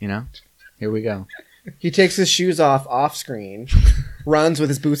 You know? Here we go. He takes his shoes off screen, runs with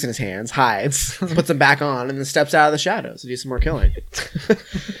his boots in his hands, hides, puts them back on, and then steps out of the shadows to do some more killing.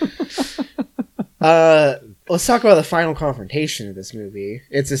 Let's talk about the final confrontation of this movie.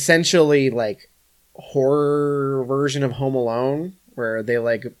 It's essentially like horror version of Home Alone, where they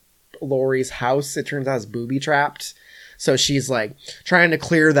like Laurie's house, it turns out, is booby trapped. So she's like trying to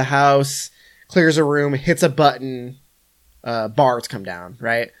clear the house, clears a room, hits a button, bars come down,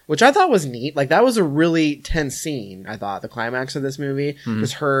 right? Which I thought was neat. Like, that was a really tense scene, I thought. The climax of this movie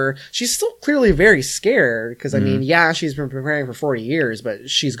was her. She's still clearly very scared because, I mean, yeah, she's been preparing for 40 years, but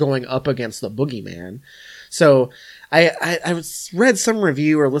she's going up against the boogeyman. So I read some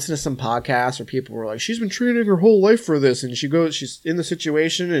review or listened to some podcast where people were like, she's been training her whole life for this, and she's in the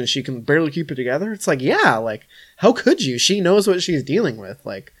situation and she can barely keep it together. It's like, yeah, like, how could you? She knows what she's dealing with.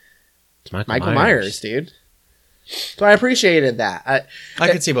 Like, It's Michael Myers, dude. So I appreciated that. I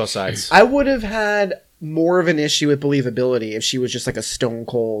could see both sides. I would have had more of an issue with believability if she was just like a stone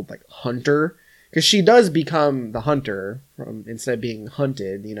cold like hunter, because she does become the hunter instead of being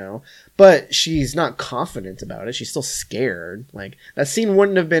hunted, you know. But she's not confident about it. She's still scared. Like, that scene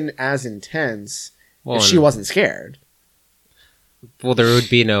wouldn't have been as intense if she wasn't scared. Well, there would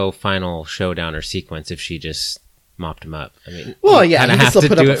be no final showdown or sequence if she just mopped him up. I mean, well, yeah, you can still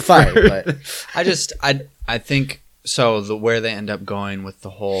put up a fight, but I think so. Where they end up going with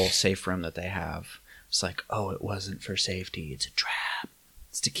the whole safe room that they have, it's like, oh, it wasn't for safety. It's a trap.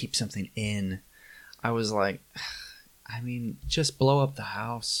 It's to keep something in. I was like, I mean, just blow up the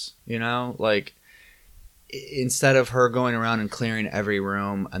house, you know? Like, instead of her going around and clearing every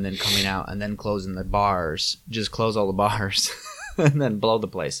room and then coming out and then closing the bars, just close all the bars and then blow the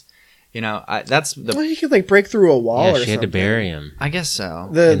place. You know, that's the. Well, you could like break through a wall. Yeah, or she had to something. bury him. I guess so.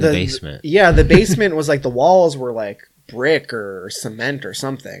 In the basement. Yeah, the basement was like the walls were like brick or cement or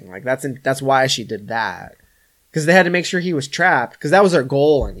something. Like that's why she did that, because they had to make sure he was trapped. Because that was their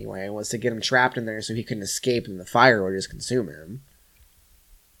goal anyway, was to get him trapped in there so he couldn't escape and the fire would just consume him.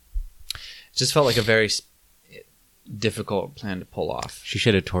 It just felt like a very difficult plan to pull off. She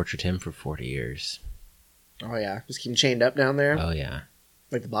should have tortured him for 40 years. Oh yeah, just keep him chained up down there. Oh yeah.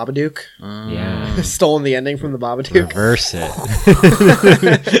 Like the Babadook. Yeah. Stolen the ending from the Babadook. Reverse it.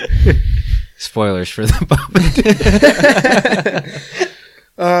 Spoilers for the Babadook.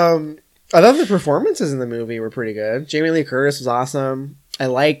 I thought the performances in the movie were pretty good. Jamie Lee Curtis was awesome. I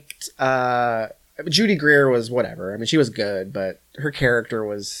liked Judy Greer was whatever. I mean, she was good, but her character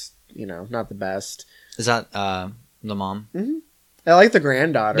was, you know, not the best. Is that the mom? Mm-hmm. I like the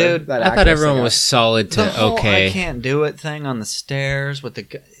granddaughter. Dude, that I thought actress, everyone I was guess. solid to The whole okay. I can't do it thing on the stairs with the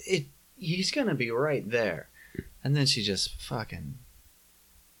he's gonna be right there, and then she just fucking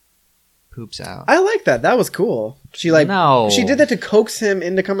poops out. I like that. That was cool. She she did that to coax him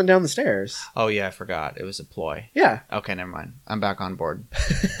into coming down the stairs. Oh yeah, I forgot it was a ploy. Yeah. Okay, never mind. I'm back on board.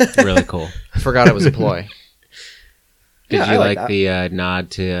 Really cool. I forgot it was a ploy. Did Yeah, I you like like the nod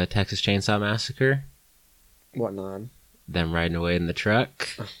to Texas Chainsaw Massacre? What not? Them riding away in the truck?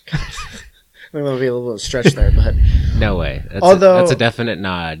 I think that'll be a little stretch there, but No way. That's a definite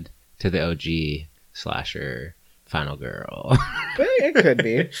nod to the OG slasher Final Girl. it could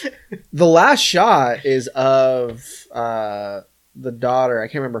be. The last shot is of the daughter. I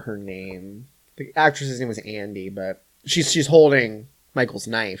can't remember her name. The actress's name was Andy, but she's holding Michael's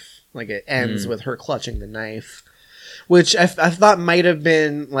knife. Like, it ends with her clutching the knife, which I thought might have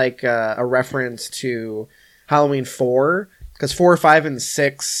been like a reference to Halloween 4, because 4, 5, and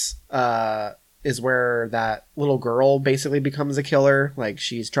 6 is where that little girl basically becomes a killer. Like,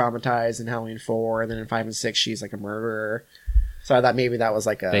 she's traumatized in Halloween 4, and then in 5 and 6 she's like a murderer. So I thought maybe that was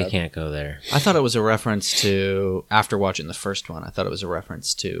like They can't go there. I thought it was a reference to, after watching the first one, I thought it was a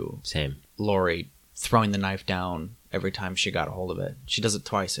reference to Same. Laurie throwing the knife down every time she got a hold of it. She does it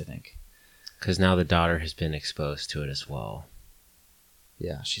twice, I think. Because now the daughter has been exposed to it as well.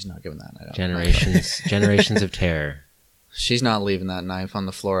 Yeah, she's not giving that knife. Generations of terror. She's not leaving that knife on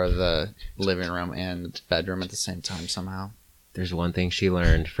the floor of the living room and the bedroom at the same time somehow. There's one thing she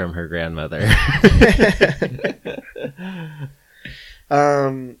learned from her grandmother.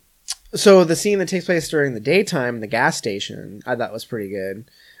 So the scene that takes place during the daytime, the gas station, I thought was pretty good.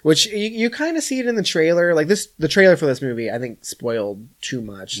 Which you kind of see it in the trailer. Like, the trailer for this movie, I think, spoiled too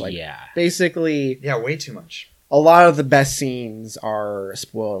much. Like, Yeah. basically, Yeah, way too much. a lot of the best scenes are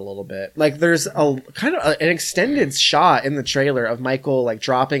spoiled a little bit. Like there's a kind of an extended shot in the trailer of Michael like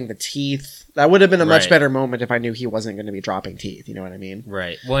dropping the teeth. That would have been a much Right. better moment if I knew he wasn't going to be dropping teeth. You know what I mean?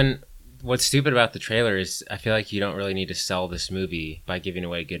 Right. What's stupid about the trailer is I feel like you don't really need to sell this movie by giving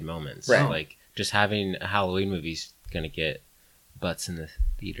away good moments. Right. Like just having a Halloween movie's gonna get butts in the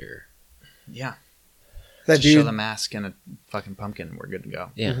theater. Yeah. That Just show dude. the mask and a fucking pumpkin. We're good to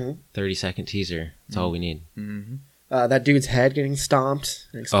go. Yeah. Mhm. 30-second teaser. That's all we need. Mm-hmm. That dude's head getting stomped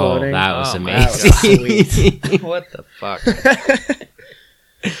and Oh, exploding. that was Oh, my amazing. What the fuck?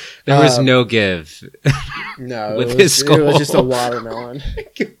 There was no give. No, with it his was, it was skull. just a watermelon.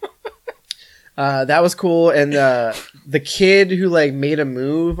 That was cool, and the kid who like made a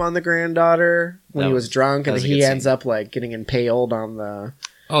move on the granddaughter when That he was was- drunk, that and was a he good ends scene. up like getting impaled on the.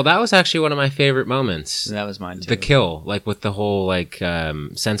 Oh, that was actually one of my favorite moments. That was mine too. The kill, like with the whole like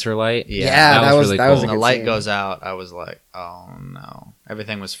sensor light. Yeah, that was really that was cool. a When the good light scene. goes out, I was like, oh no.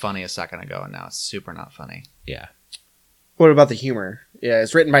 Everything was funny a second ago, and now it's super not funny. Yeah. What about the humor? Yeah,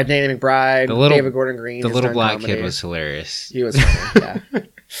 it's written by Danny McBride, The little- David Gordon Green. The has little done black comedy. kid was hilarious. He was funny. Yeah,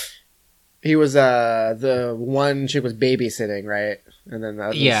 he was the one chick was babysitting, right? And then that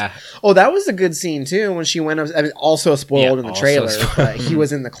was, Yeah. Oh, that was a good scene too when she went up. I mean, also spoiled Yeah, in the also trailer, spoiled. but he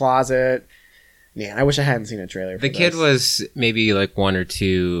was in the closet. Man, I wish I hadn't seen a trailer. For The kid this. was maybe like one or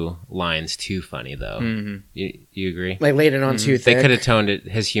two lines too funny though. Mm-hmm. You agree? like laid it on too thick. They could have toned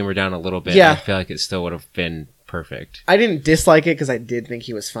his humor down a little bit. Yeah. I feel like it still would have been perfect. I didn't dislike it because I did think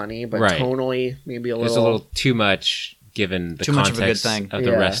he was funny, but Right. tonally maybe a It little. was a little too much given the Too much of a good context thing. of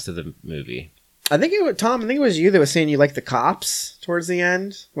the Yeah. rest of the movie. I think it was Tom. I think it was you that was saying you like the cops towards the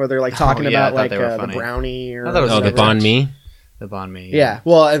end, where they're like talking Oh, yeah, I about thought like they were the funny. brownie or I thought it was Oh, the whatever. Bon Mi? The Bon Mi. Yeah,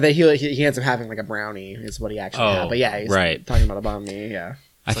 well, he ends up having like a brownie. Is what he actually Oh, had. But yeah, he's right. talking about a banh mi. Yeah,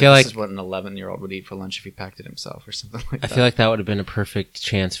 I It's feel like this is what an 11-year-old would eat for lunch if he packed it himself or something like I that. feel like that would have been a perfect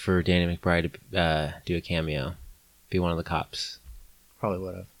chance for Danny McBride to do a cameo, be one of the cops. Probably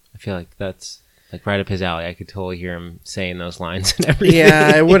would have. I feel like that's like right up his alley. I could totally hear him saying those lines and everything.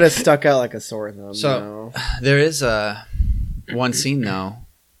 yeah, it would have stuck out like a sore thumb. So- you know? There is one scene though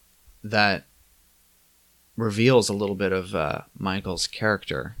that reveals a little bit of Michael's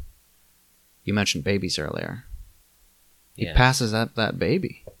character. You mentioned babies earlier. He Yeah. passes that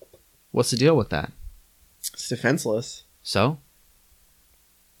baby. What's the deal with that? It's defenseless. So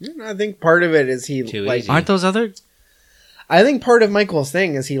I think part of it is he Too like. easy. aren't those other? I think part of Michael's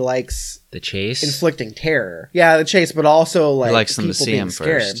thing is he likes The chase. inflicting terror. Yeah, the chase, but also like He likes them to people see being him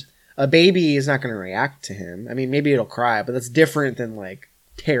scared. first. A baby is not going to react to him. I mean, maybe it'll cry, but that's different than like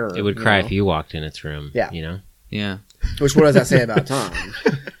terror. It would you cry know? if you walked in its room. Yeah. You know? Yeah. Which what does that say about Tom?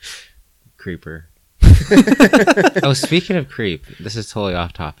 Creeper. Oh, speaking of creep, this is totally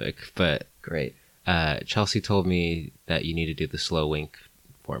off topic, but Great. Chelsea told me that you need to do the slow wink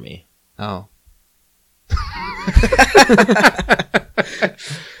for me. Oh.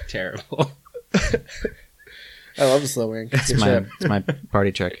 Terrible. I love the slow wink. It's Good my shit. it's my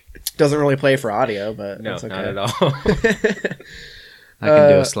party trick. Doesn't really play for audio, but No, that's okay. not at all. I can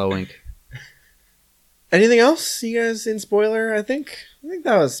do Uh, a slow wink. Anything else, you guys, in spoiler? I think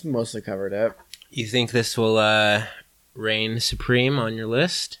that was mostly covered up. You think this will reign supreme on your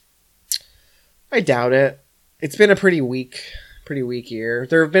list? I doubt it. It's been a pretty weak year.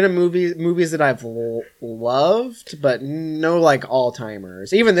 There have been movies that I've loved, but no like all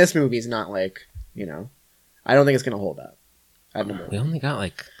timers. Even this movie's not like, you know, I don't think it's gonna hold up. At number We one. only got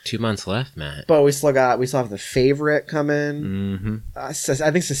like 2 months left, Matt. But we still have The Favorite coming. Mm-hmm. I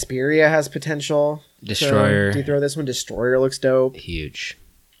think Suspiria has potential. Destroyer. Do you throw this one? Destroyer looks dope. Huge.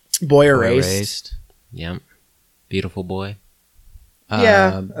 Boy Erased. Yep. Beautiful boy.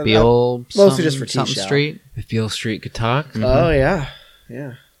 Yeah, Beale. mostly just for something T-Shell. Street. If Beale Street could talk. Oh yeah.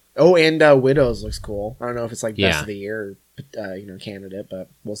 Oh, and Widows looks cool. I don't know if it's like best Yeah. of the year, candidate, but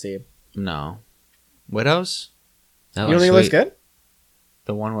we'll see. No. Widows. That You don't think it looks good?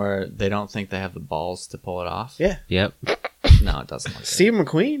 The one where they don't think they have the balls to pull it off. Yeah. Yep. No, it doesn't. Look good. Steve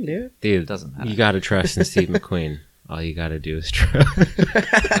McQueen, dude. Dude, It doesn't matter. you got to trust in Steve McQueen. All you got to do is trust.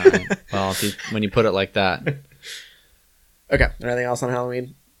 All right. Well, when you put it like that, Okay. Anything else on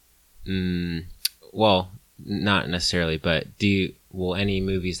Halloween? Well, not necessarily, but will any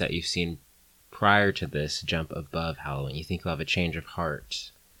movies that you've seen prior to this jump above Halloween? You think you'll have a change of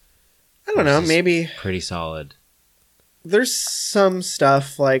heart? I don't know. Versus- Maybe Pretty solid. there's some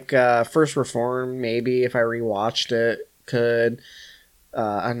stuff like First Reform. Maybe if I rewatched it, could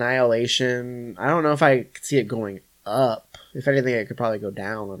Annihilation. I don't know if I could see it going up. If anything, it could probably go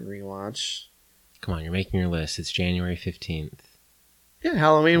down on rewatch. Come on, you're making your list. It's January 15th. Yeah,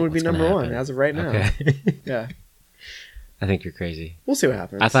 Halloween would be What's gonna number one happen? as of right now. Okay. Yeah. I think you're crazy. We'll see what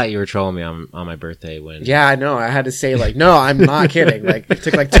happens. I thought you were trolling me on my birthday when. Yeah, I know. I had to say like, no, I'm not kidding. Like, it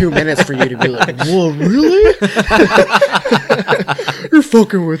took like 2 minutes for you to be like, whoa, really? You're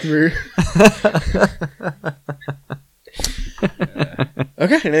fucking with me.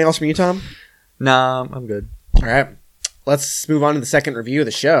 Okay, anything else from you, Tom? Nah, I'm good. All right. Let's move on to the second review of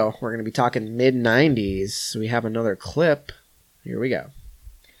the show. We're going to be talking mid-90s. We have another clip. Here we go.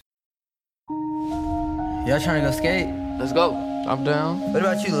 Y'all trying to go skate? Let's go. I'm down. What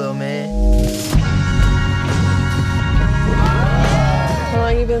about you, little man? How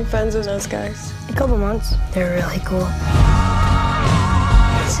long you been friends with those guys? A couple months. They're really cool.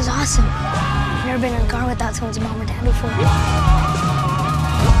 This is awesome. I've never been in a car without someone's mom or dad before.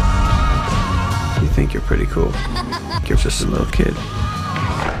 You think you're pretty cool. You're just a little kid.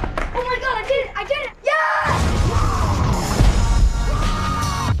 Oh my god, I did it! I did it! Yeah!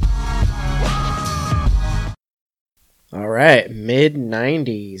 All right,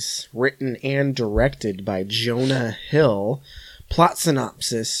 mid-90s, written and directed by Jonah Hill. Plot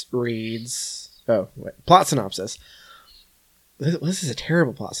synopsis reads... plot synopsis. This is a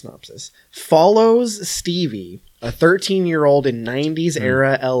terrible plot synopsis. Follows Stevie, a 13-year-old in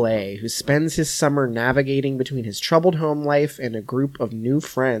 90s-era LA who spends his summer navigating between his troubled home life and a group of new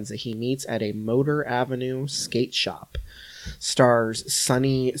friends that he meets at a Motor Avenue skate shop. Stars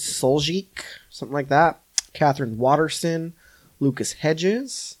Sonny Suljic, something like that. Catherine Waterston, Lucas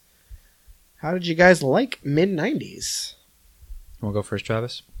Hedges. How did you guys like mid-90s? Want to go first,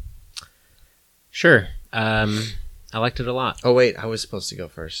 Travis? Sure. I liked it a lot. Oh, wait. I was supposed to go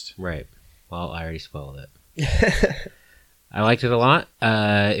first. Right. Well, I already spoiled it. I liked it a lot.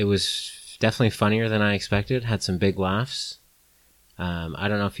 It was definitely funnier than I expected. Had some big laughs. I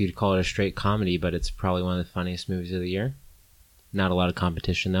don't know if you'd call it a straight comedy, but it's probably one of the funniest movies of the year. Not a lot of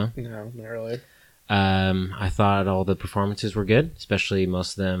competition, though. No, not really. I thought all the performances were good, especially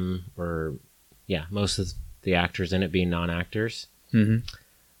most of them were, most of the actors in it being non-actors.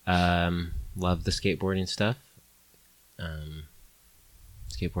 Mm-hmm. Love the skateboarding stuff.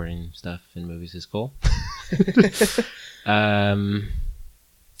 Skateboarding stuff in movies is cool. I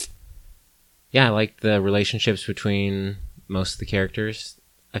like the relationships between most of the characters.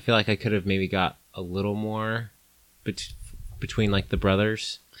 I feel like I could have maybe got a little more between like the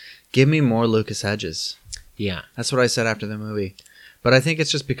brothers. Give me more Lucas Hedges. Yeah. That's what I said after the movie. But I think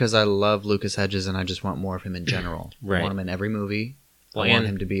it's just because I love Lucas Hedges and I just want more of him in general. Right. I want him in every movie. Well, I want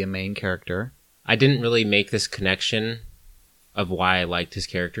him to be a main character. I didn't really make this connection of why I liked his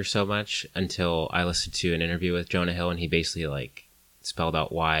character so much until I listened to an interview with Jonah Hill, and he basically like spelled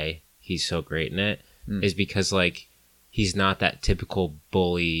out why he's so great in it. Is because like he's not that typical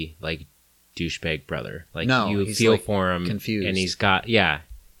bully like douchebag brother. Like no, you he's, feel like, for him, confused, and he's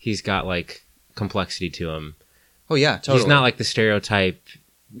got like complexity to him. Oh yeah, totally. He's not like the stereotype.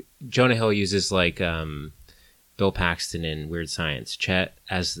 Jonah Hill uses like Bill Paxton in Weird Science, Chet,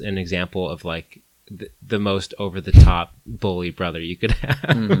 as an example of like the most over the top bully brother you could have.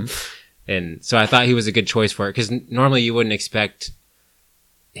 Mm-hmm. And so I thought he was a good choice for it, because normally you wouldn't expect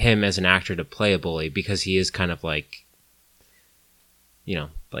him as an actor to play a bully, because he is kind of like,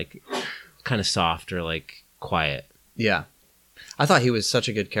 like kind of soft or like quiet. Yeah. I thought he was such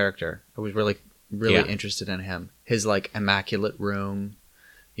a good character. I was really interested in him. His like immaculate room,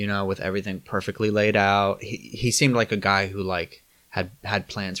 with everything perfectly laid out. He seemed like a guy who like had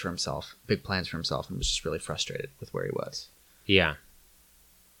plans for himself, big plans for himself, and was just really frustrated with where he was. Yeah.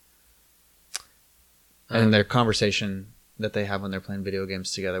 And their conversation that they have when they're playing video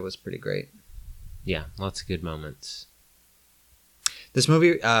games together was pretty great. Yeah, lots of good moments. This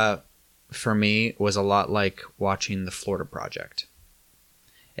movie, for me, was a lot like watching The Florida Project.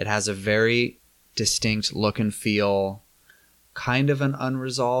 It has a very distinct look and feel, kind of an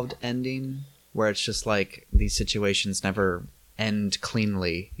unresolved ending, where it's just like these situations never end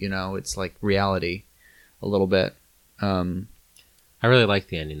cleanly, It's like reality a little bit. I really like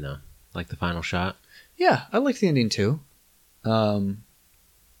the ending, though. Like the final shot. Yeah, I like the ending, too. It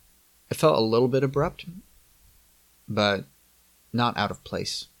felt a little bit abrupt, but not out of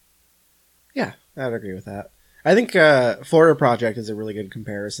place. Yeah, I'd agree with that. I think Florida Project is a really good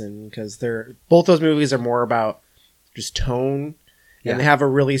comparison, because both those movies are more about just tone, and they have a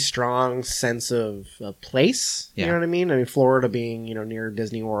really strong sense of a place. You know what I mean? I mean, Florida being near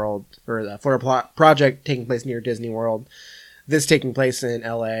Disney World, or the Florida Project taking place near Disney World. This taking place in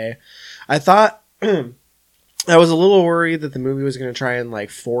LA. I thought I was a little worried that the movie was going to try and like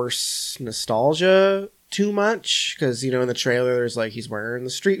force nostalgia too much, because in the trailer there's like he's wearing the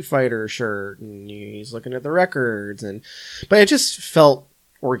Street Fighter shirt and he's looking at the records, but it just felt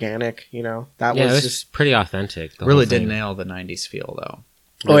organic. That Yeah, it was was just pretty authentic. The Really whole did thing. nail the 90s feel, though.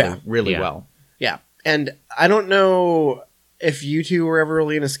 Oh, Really, yeah. Really Yeah. well. yeah. And I don't know if you two were ever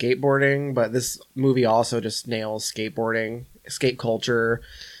really into skateboarding, but this movie also just nails skateboarding, skate culture.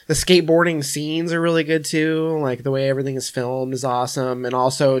 The skateboarding scenes are really good too. Like the way everything is filmed is awesome, and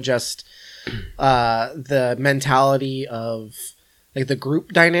also just the mentality of like the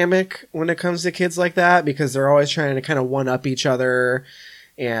group dynamic when it comes to kids like that, because they're always trying to kind of one up each other,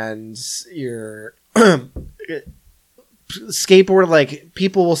 and you're skateboard, like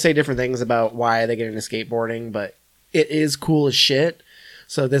people will say different things about why they get into skateboarding, but it is cool as shit.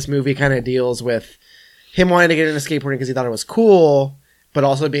 So this movie kind of deals with him wanting to get into skateboarding because he thought it was cool, but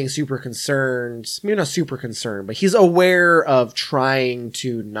also being super concerned. Maybe not super concerned, but he's aware of trying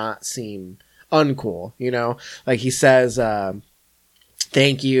to not seem uncool, Like he says,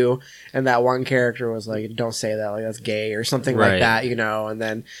 thank you, and that one character was like, don't say that, like that's gay or something like Right. that, and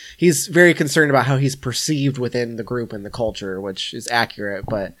then he's very concerned about how he's perceived within the group and the culture, which is accurate,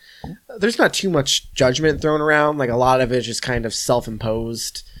 but there's not too much judgment thrown around. Like a lot of it is just kind of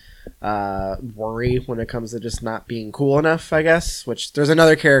self-imposed worry when it comes to just not being cool enough, I guess, which there's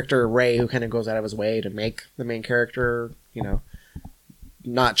another character, Ray, who kind of goes out of his way to make the main character,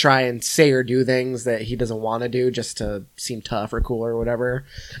 not try and say or do things that he doesn't want to do just to seem tough or cool or whatever.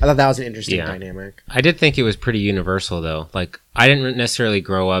 I thought that was an interesting dynamic. I did think it was pretty universal though. Like I didn't necessarily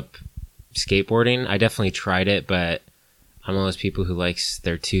grow up skateboarding. I definitely tried it, but I'm one of those people who likes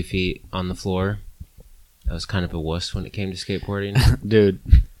their 2 feet on the floor. I was kind of a wuss when it came to skateboarding. Dude,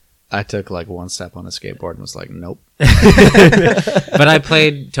 I took like one step on a skateboard and was like, nope. But I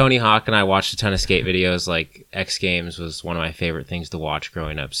played Tony Hawk and I watched a ton of skate videos. Like X Games was one of my favorite things to watch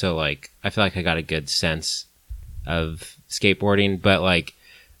growing up. So like I feel like I got a good sense of skateboarding. But like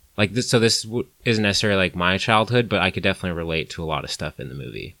this, so this isn't necessarily like my childhood, but I could definitely relate to a lot of stuff in the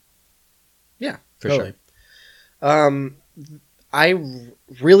movie. Yeah, For totally. I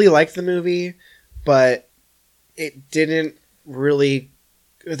really liked the movie, but it didn't really.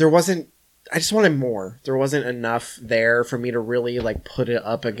 I just wanted more. There wasn't enough there for me to really like put it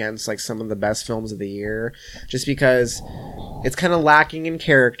up against like some of the best films of the year, just because it's kind of lacking in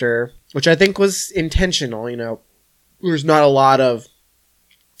character, which I think was intentional. There's not a lot of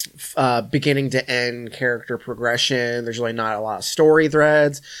beginning to end character progression. There's really not a lot of story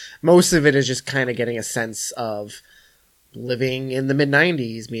threads. Most of it is just kind of getting a sense of living in the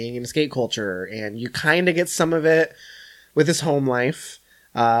mid-90s, being in skate culture, and you kind of get some of it with his home life.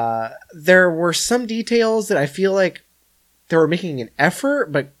 There were some details that I feel like they were making an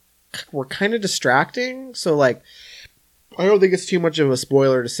effort, but were kind of distracting. So, like, I don't think it's too much of a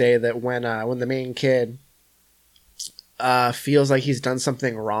spoiler to say that when the main kid feels like he's done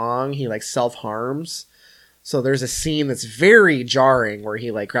something wrong, he like self-harms. So there's a scene that's very jarring where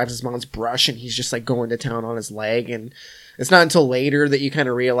he like grabs his mom's brush and he's just like going to town on his leg, and it's not until later that you kind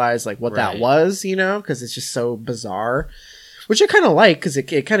of realize like what that was, because it's just so bizarre. Which I kind of like, because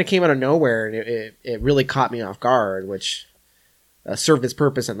it kind of came out of nowhere, and it really caught me off guard, which served its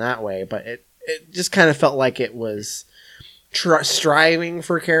purpose in that way. But it just kind of felt like it was striving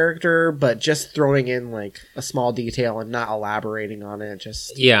for character, but just throwing in like a small detail and not elaborating on it.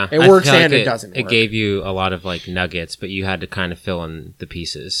 It works and it doesn't work. It gave you a lot of like nuggets, but you had to kind of fill in the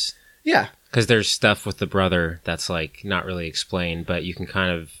pieces. Yeah. Because there's stuff with the brother that's like not really explained, but you can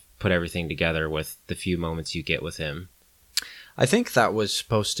kind of put everything together with the few moments you get with him. I think that was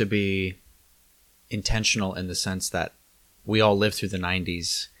supposed to be intentional in the sense that we all lived through the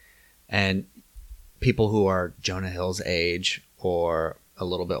 90s, and people who are Jonah Hill's age or a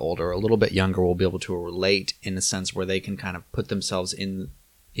little bit older or a little bit younger will be able to relate in a sense where they can kind of put themselves in,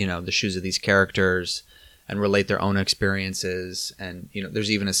 the shoes of these characters and relate their own experiences. And, there's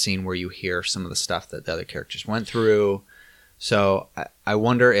even a scene where you hear some of the stuff that the other characters went through. So I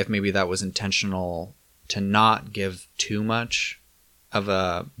wonder if maybe that was intentional to not give too much of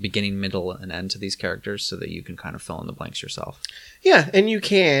a beginning, middle, and end to these characters so that you can kind of fill in the blanks yourself. Yeah, and you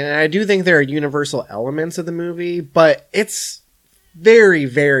can. And I do think there are universal elements of the movie, but it's very,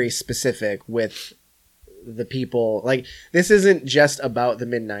 very specific with the people. Like, this isn't just about the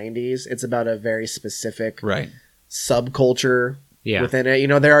mid-90s. It's about a very specific subculture within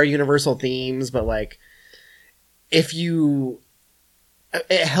it. There are universal themes, but, like, it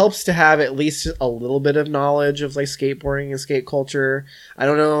helps to have at least a little bit of knowledge of like skateboarding and skate culture. I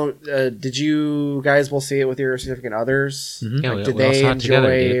don't know. Did you guys both see it with your significant others? Mm-hmm. Yeah, like, did we all they saw it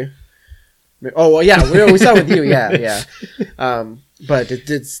together, enjoy? Oh well, yeah, we saw it with you. Yeah. But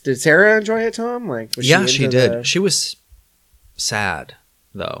did Sarah enjoy it, Tom? Like, was she did. She was sad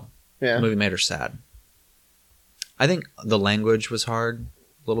though. Yeah, the movie made her sad. I think the language was hard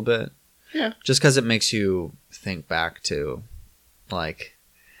a little bit. Yeah. Just because it makes you think back to, like...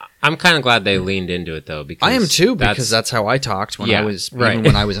 I'm kind of glad they leaned into it, though. Because I am too, because that's how I talked when I was even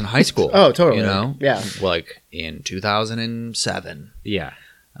when I was in high school. Oh, totally. You know? Yeah. Like, in 2007. Yeah.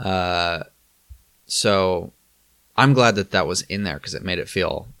 So, I'm glad that was in there, because it made it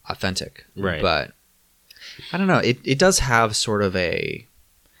feel authentic. Right. But, I don't know. It does have sort of a...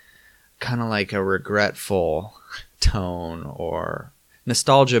 kind of like a regretful tone, or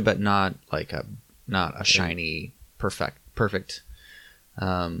nostalgia, but not like not a shiny perfect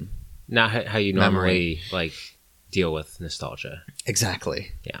not how you normally like deal with nostalgia.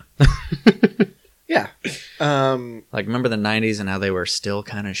 Exactly. Yeah. Yeah. Like, remember the 90s and how they were still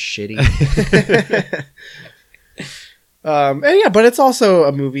kind of shitty. And yeah, but it's also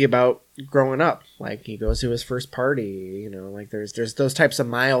a movie about growing up. Like, he goes to his first party, you know, like there's those types of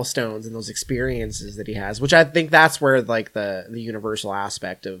milestones and those experiences that he has, which I think that's where like the universal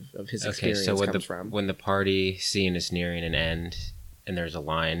aspect of his experience comes from. When the party scene is nearing an end and there's a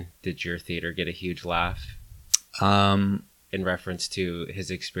line, did your theater get a huge laugh? In reference to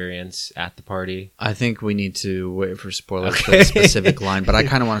his experience at the party? I think we need to wait for spoilers for the specific line, but I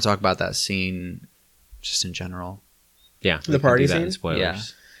kind of want to talk about that scene just in general. Yeah, the party scene.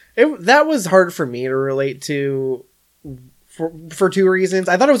 Spoilers. Yeah, that was hard for me to relate to for two reasons.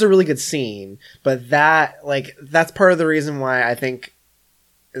 I thought it was a really good scene, but that's part of the reason why I think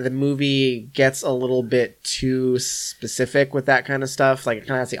the movie gets a little bit too specific with that kind of stuff. Like, it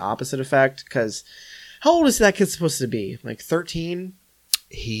kind of has the opposite effect. Because how old is that kid supposed to be? Like 13?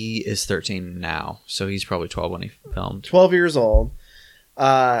 He is 13 now, so he's probably 12 when he filmed. 12 years old.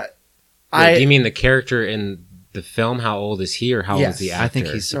 Do you mean the character in the film? How old is he, or how old is the actor? I think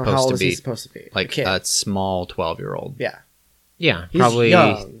he's supposed, how old to, is be he supposed to be like a small 12-year-old. Yeah. Yeah, He's probably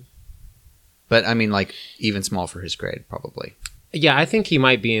young. But I mean, like, even small for his grade, probably. Yeah, I think he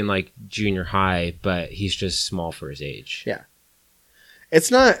might be in like junior high, but he's just small for his age. Yeah. It's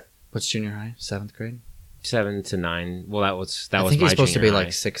not... What's junior high? 7th grade? 7 to 9. Well, that was I think my he's supposed to be junior high.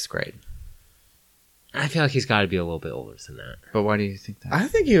 like 6th grade. I feel like he's got to be a little bit older than that. But why do you think that? I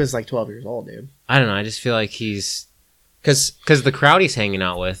think he was like 12 years old, dude. I don't know. I just feel like he's... Because the crowd he's hanging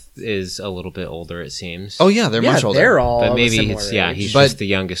out with is a little bit older, it seems. Oh, yeah, they're much older. They're all but maybe similar he's age. just the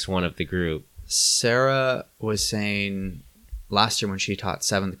youngest one of the group. Sarah was saying last year when she taught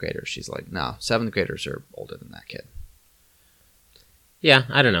 7th graders, she's like, no, 7th graders are older than that kid. Yeah,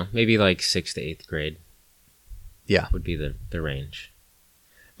 I don't know. Maybe like 6th to 8th grade. Yeah. Would be the range.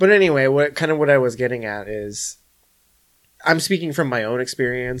 But anyway, what I was getting at is, I'm speaking from my own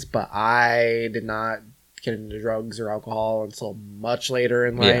experience, but I did not get into drugs or alcohol until much later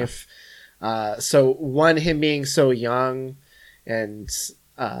in life. So one, him being so young and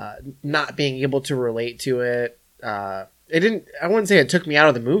not being able to relate to it, I wouldn't say it took me out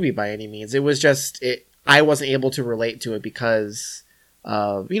of the movie by any means. It was just, I wasn't able to relate to it because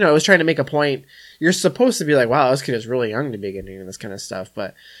of, I was trying to make a point. You're supposed to be like, wow, this kid is really young to be getting into this kind of stuff.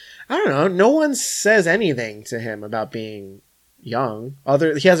 But I don't know. No one says anything to him about being young.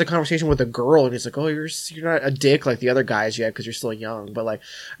 He has a conversation with a girl and he's like, oh, you're not a dick like the other guys yet because you're still young. But like,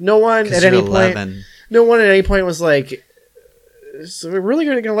 no one at any point was like, so we're really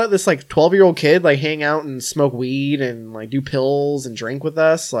going to let this like 12-year-old kid like hang out and smoke weed and like do pills and drink with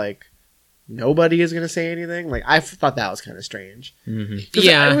us? Like, nobody is going to say anything. Like, I thought that was kind of strange. Mm-hmm.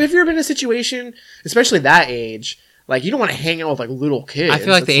 Yeah. If you're in a situation, especially that age, like, you don't want to hang out with like little kids. I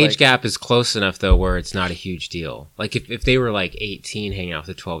feel like the age gap is close enough though where it's not a huge deal. Like if they were like 18 hanging out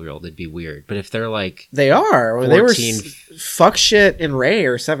with a 12-year-old, it'd be weird. But if they're like they are, 14, they were fuck shit and Ray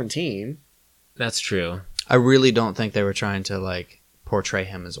are 17. That's true. I really don't think they were trying to like portray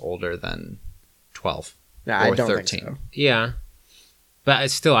him as older than 12 or I don't 13. Think so. Yeah.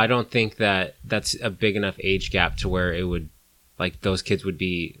 But still, I don't think that that's a big enough age gap to where it would, like, those kids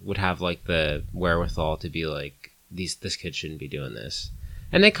would have like the wherewithal to be like, this kid shouldn't be doing this.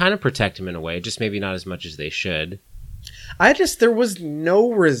 And they kind of protect him in a way, just maybe not as much as they should. There was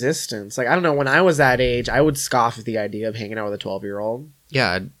no resistance. Like, I don't know, when I was that age, I would scoff at the idea of hanging out with a 12-year-old.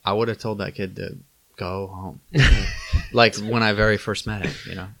 Yeah, I would have told that kid to go home. Like, when I very first met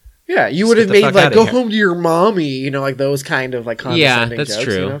him, Yeah, you would have made, like, go home to your mommy, like, those kind of, like, condescending jokes. Yeah,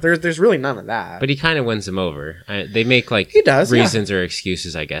 that's true. There's really none of that. But he kind of wins them over. They make, like, he does, reasons or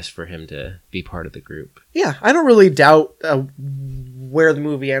excuses, I guess, for him to be part of the group. Yeah, I don't really doubt where the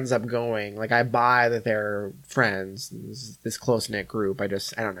movie ends up going. Like, I buy that they're friends, this close-knit group. I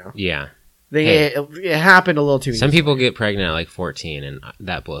don't know. Yeah. It happened a little too easy. Some people get pregnant at, like, 14, and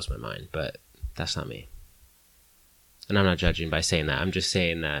that blows my mind, but that's not me. And I'm not judging by saying that. I'm just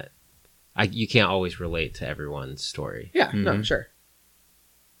saying that you can't always relate to everyone's story. Yeah, no, sure.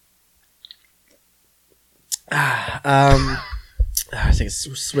 I think it's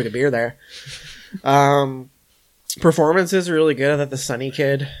a swig of beer there. Performances are really good. I thought the Sonny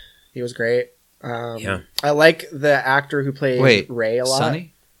kid, he was great. Yeah. I like the actor who plays Ray a lot.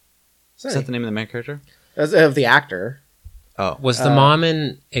 Sonny? Sonny. Is that the name of the main character? Of the actor. Oh. Was the mom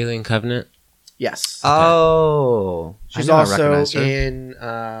in Alien Covenant? Yes. Oh. She's I also recognized her. in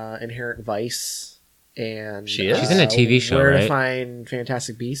Inherent Vice. And She is? She's in a TV show, Where to right? Find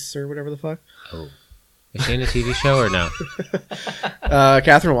Fantastic Beasts or whatever the fuck. Oh. Is she in a TV show or no?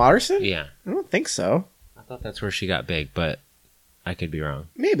 Catherine Watterson? Yeah. I don't think so. I thought that's where she got big, but I could be wrong.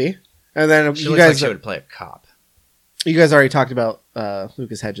 Maybe. And then She you looks like guys, she would play a cop. you guys already talked about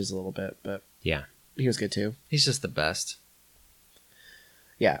Lucas Hedges a little bit, but Yeah. he was good too. He's just the best.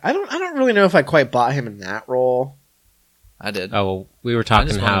 Yeah, I don't really know if I quite bought him in that role. I did. Oh, well, we were I talking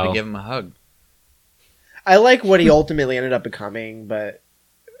just wanted how to give him a hug. I like what he ultimately ended up becoming, but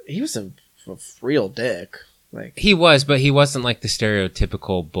he was a real dick. Like he was, but he wasn't like the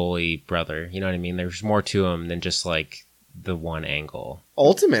stereotypical bully brother. You know what I mean? There's more to him than just like the one angle.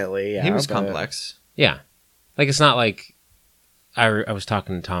 ultimately, yeah, he was but- complex. Yeah. Like, it's not like... I was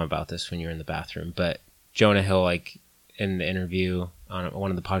talking to Tom about this when you were in the bathroom, but Jonah Hill, like, in the interview on one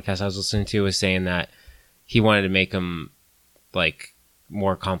of the podcasts I was listening to, was saying that he wanted to make him, like,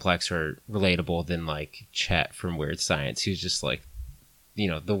 more complex or relatable than, like, Chet from Weird Science. He was just, like, you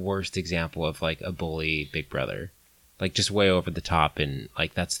know, the worst example of, like, a bully big brother. Like, just way over the top, and,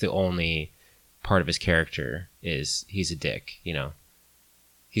 like, that's the only part of his character is he's a dick, you know?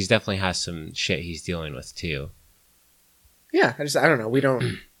 He's definitely has some shit he's dealing with too. Yeah, I don't know. We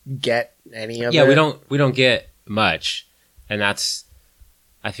don't get any of it. Yeah, we don't get much, and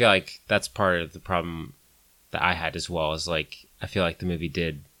I feel like that's part of the problem that I had as well. Is like I feel like the movie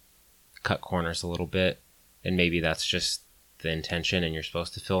did cut corners a little bit, and maybe that's just the intention, and you're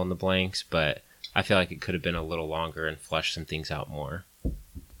supposed to fill in the blanks. But I feel like it could have been a little longer and flesh some things out more.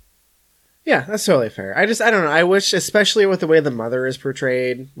 Yeah, that's totally fair. I don't know. I wish, especially with the way the mother is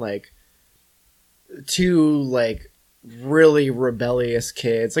portrayed, like two like really rebellious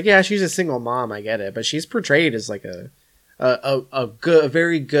kids. Like, yeah, she's a single mom. I get it, but she's portrayed as like a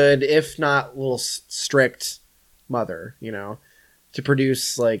very good, if not a little strict mother. You know, to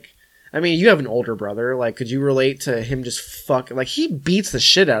produce like. I mean, you have an older brother. Like, could you relate to him just like, he beats the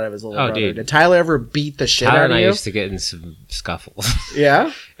shit out of his little brother. Dude. Did Tyler ever beat the shit Tyler out and of I you? used to get in some scuffles.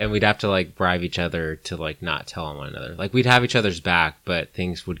 Yeah? And we'd have to, like, bribe each other to, like, not tell on one another. Like, we'd have each other's back, but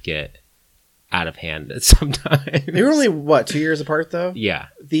things would get out of hand at some time. They were only, what, 2 years apart, though? Yeah.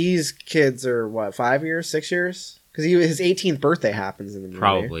 These kids are, what, 5 years, 6 years? Because his 18th birthday happens in the movie.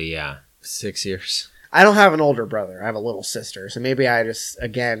 Probably, yeah. 6 years. I don't have an older brother. I have a little sister. So maybe I just,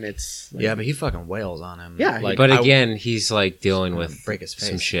 again, it's... Like, Yeah, but he fucking wails on him. Yeah, like, But again, he's, like, dealing with break his face.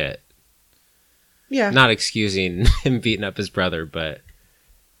 some shit. yeah. Not excusing him beating up his brother, but...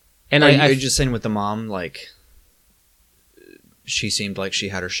 And are I you just saying with the mom, like, she seemed like she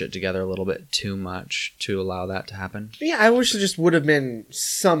had her shit together a little bit too much to allow that to happen? Yeah, I wish it just would have been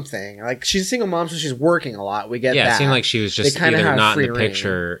something. Like, she's a single mom, so she's working a lot. We get yeah, that. it seemed like she was just They kinda either have not in free the reign.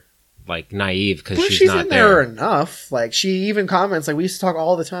 picture, like, naive because But she's she's not in there there. enough. Like, she even comments, like, we used to talk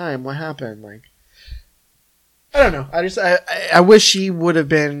all the time. What happened? Like, I don't know. I wish she would have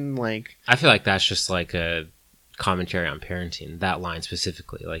been, like... I feel like that's just, like, a commentary on parenting. That line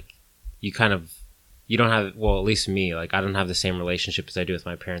specifically. Like, you don't have, well, at least me, like, I don't have the same relationship as I do with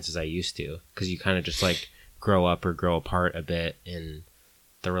my parents as I used to. Because you kind of just, like, grow up or grow apart a bit, and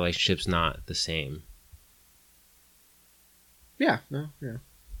the relationship's not the same. Yeah, no, yeah.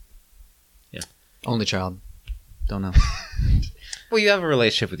 Only child. Don't know. Well, you have a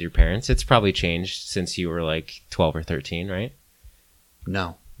relationship with your parents. It's probably changed since you were, like, 12 or 13, right?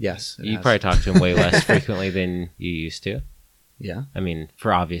 No. Yes. it You has. probably talk to them way less frequently than you used to. Yeah. I mean,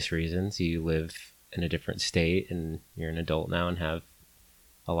 for obvious reasons. You live in a different state, and you're an adult now and have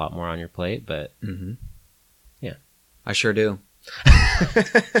a lot more on your plate, but... Mm-hmm. Yeah. I sure do.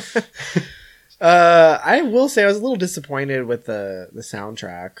 I will say I was a little disappointed with the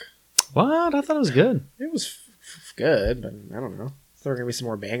soundtrack. What? I thought it was good. It was good, but I don't know. There were going to be some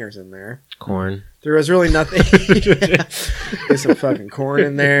more bangers in there. Corn. There was really nothing. There's some fucking Corn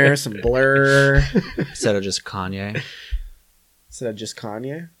in there, some Blur. Instead of just Kanye. Instead of just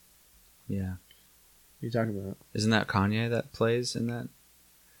Kanye? Yeah. What are you talking about? Isn't that Kanye that plays in that?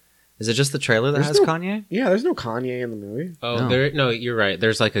 Is it just the trailer that There's has no- Kanye? Yeah, there's no Kanye in the movie. Oh, No. no, you're right.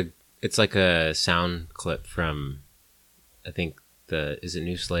 There's like it's like a sound clip from, I think is it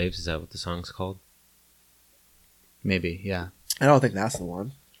New Slaves? Is that what the song's called? Maybe, yeah. I don't think that's the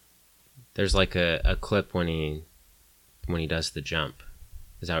one. There's like a clip when he does the jump.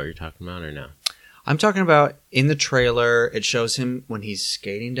 Is that what you're talking about or no? I'm talking about in the trailer. It shows him when he's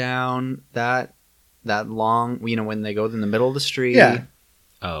skating down that long. When they go in the middle of the street. Yeah.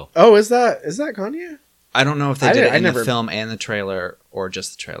 Oh, is that Kanye? I don't know if they I did didn't- it in I never- the film and the trailer or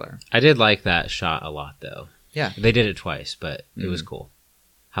just the trailer. I did like that shot a lot, though. Yeah. They did it twice, but it was Mhm. cool.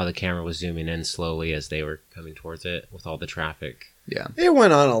 How the camera was zooming in slowly as they were coming towards it with all the traffic. Yeah. It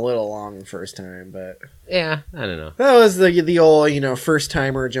went on a little long the first time, but Yeah, I don't know. that was the old first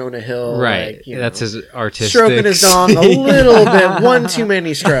timer Jonah Hill, Right. like, That's his artistic. stroking his dong a little bit, one too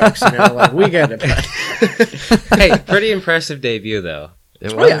many strokes. We get it. Hey, pretty impressive debut, though.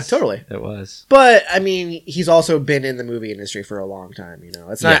 It Oh yeah, totally. It was. But I mean, he's also been in the movie industry for a long time.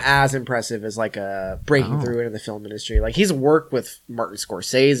 It's not as impressive as breaking through into the film industry. Like he's worked with Martin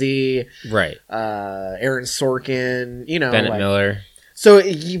Scorsese, Right. Aaron Sorkin, Bennett Miller. So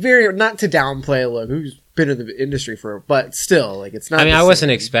he very not to downplay who's been in the industry but still it's not. I mean, the I wasn't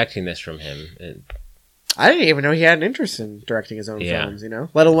same. expecting this from him. I didn't even know he had an interest in directing his own Yeah. films.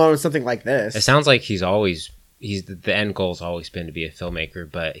 Let alone something like this. It sounds like the end goal's always been to be a filmmaker,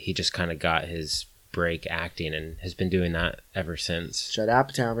 but he just kind of got his break acting and has been doing that ever since. Shut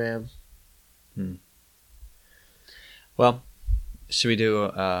up, town man. Well, should we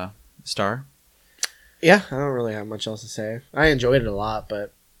do Star? Yeah, I don't really have much else to say. I enjoyed it a lot,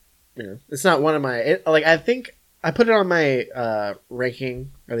 but it's not one of my. I think I put it on my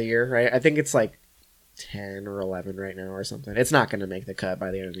ranking of the year. Right, I think it's 10 or 11 right now or something. It's not going to make the cut by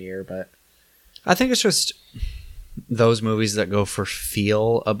the end of the year, but I think it's just those movies that go for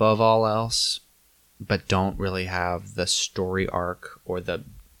feel above all else, but don't really have the story arc or the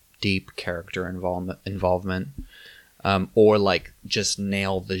deep character involvement, or just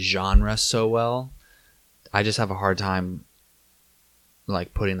nail the genre so well. I just have a hard time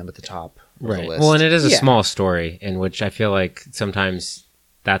putting them at the top of the list. Well, and it is a small story in which I feel like sometimes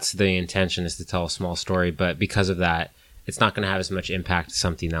that's the intention, is to tell a small story, but because of that, it's not going to have as much impact as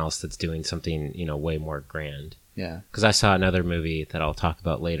something else that's doing something, way more grand. Yeah. Because I saw another movie that I'll talk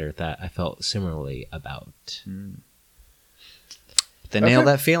about later that I felt similarly about. They nail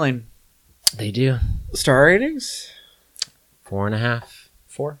that feeling. They do. star ratings 4.5.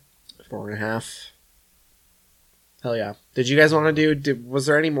 4. 4.5. Hell yeah! Did you guys want to do? Was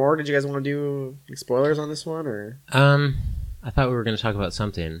there any more? Did you guys want to do spoilers on this one or? I thought we were going to talk about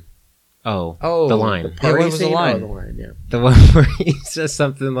something. Oh, Oh, the line. Yeah, what was the scene? line? Oh, the line, yeah. The one where he says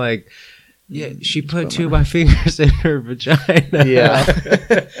something like, "Yeah, she put 2 of my fingers in her vagina."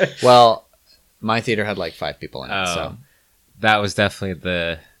 Yeah. Well, my theater had 5 people in it, Oh. so That was definitely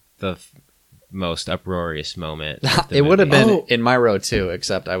the most uproarious moment. of the it would have movie. been Oh. in my row too.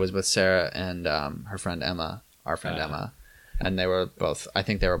 Except I was with Sarah and her friend Emma, our friend Emma, and they were both. I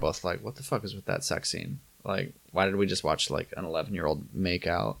think they were both like, "What the fuck is with that sex scene? Why did we just watch an 11-year-old make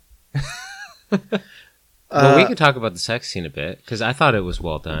out?" Well, we could talk about the sex scene a bit because I thought it was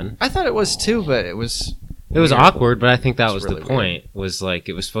well done. I thought it was too, but it was. It was weird. awkward, but I think that It's was really the point. Was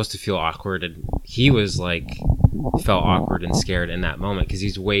it was supposed to feel awkward, and he was felt awkward and scared in that moment because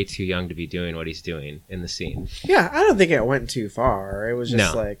he's way too young to be doing what he's doing in the scene. Yeah, I don't think it went too far. It was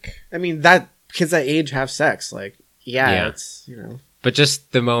just No. I mean, that kids that age have sex. Yeah. It's But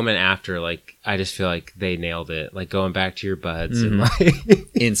just the moment after, I just feel like they nailed it. Going back to your buds and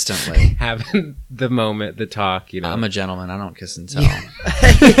Instantly. having the moment, the talk. I'm a gentleman. I don't kiss and tell.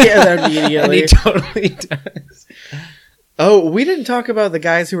 yeah, and immediately. he totally does. Oh, we didn't talk about the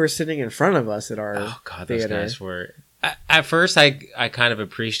guys who were sitting in front of us at our Oh god, those theater. guys were. At first, I kind of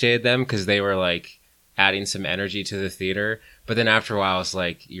appreciated them because they were adding some energy to the theater. But then after a while, I was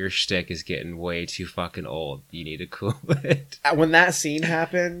like, your shtick is getting way too fucking old. You need to cool it. When that scene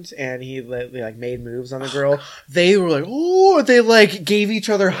happened and he made moves on the girl, they were they gave each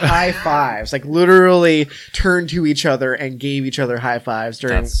other high fives, literally turned to each other and gave each other high fives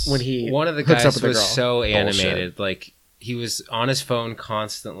during when he One of the hooks guys up with the was girl. so animated. He was on his phone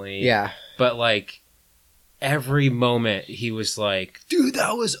constantly. Yeah. But every moment he was like, dude,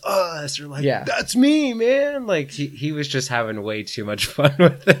 that was us, or Yeah. that's me, man. He was just having way too much fun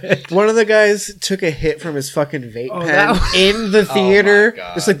with it. One of the guys took a hit from his fucking vape Oh, pen that was- in the theater.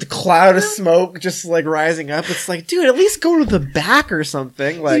 God. Just the cloud of smoke just rising up. It's dude, at least go to the back or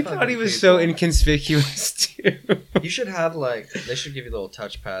something. I thought he was so inconspicuous too. You should have they should give you little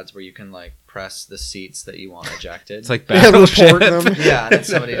touch pads where you can press the seats that you want ejected. It's like Yeah, report Battleship. them. Yeah, and then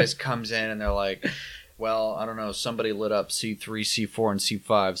somebody just comes in and they're like, well, I don't know, somebody lit up C3, C4, and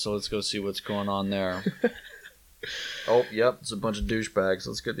C5, so let's go see what's going on there. Oh, yep, it's a bunch of douchebags.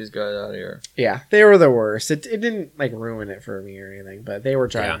 Let's get these guys out of here. Yeah, they were the worst. It didn't ruin it for me or anything, but they were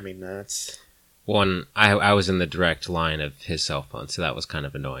driving me nuts. One, I was in the direct line of his cell phone, so that was kind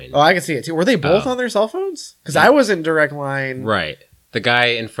of annoying. Oh, I can see it too. Were they both Oh. on their cell phones? Because I was in direct line Right. The guy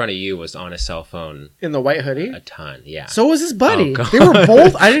in front of you was on his cell phone in the white hoodie. a ton. Yeah. So was his buddy. Oh, They were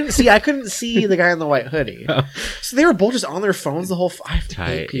both. I couldn't see the guy in the white hoodie. Oh. So they were both just on their phones the whole. I hate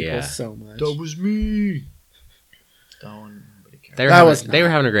Tight, people yeah. so much. was me. Don't nobody care. They were That having, was they not-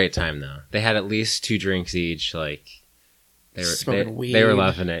 were having a great time though. They had at least 2 drinks each. Like they Smoking they were weed.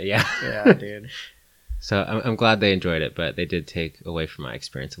 loving it. Yeah. Yeah, dude. So I'm glad they enjoyed it, but they did take away from my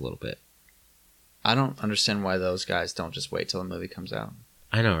experience a little bit. I don't understand why those guys don't just wait till the movie comes out.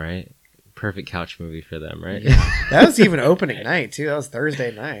 I know, right? Perfect couch movie for them, right? That was even opening night too. That was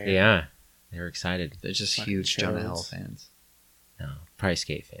Thursday night. Yeah. They were excited. They're just Fucking huge Jonah shows. Hill fans. No, probably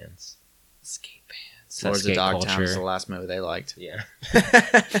skate fans. Skate fans. That Lords of skate Dogtown culture. was the last movie they liked. Yeah.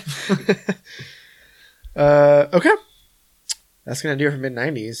 Okay. That's gonna do it for mid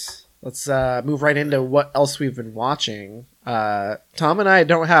 '90s. Let's move right into what else we've been watching. Tom and I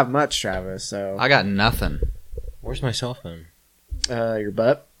don't have much, Travis. So I got nothing. Where's my cell phone? your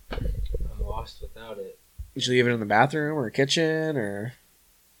butt. I'm lost without it. Did you leave it in the bathroom or kitchen or?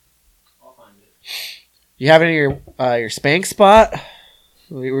 I'll find it. You have it in your spank spot?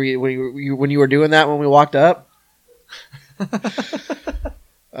 When you were doing that when we walked up?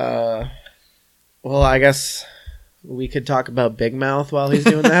 Well, I guess we could talk about Big Mouth while he's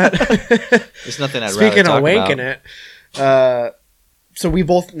doing that. There's nothing I'd Speaking rather of talk wanking about. it, so we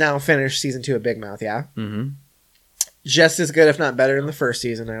both now finished season 2 of Big Mouth, yeah? Mm-hmm. Just as good, if not better, than the first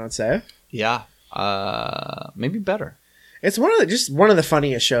season, I would say. Yeah. Maybe better. It's one of the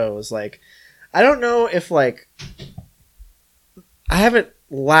funniest shows. Like, I don't know if like I haven't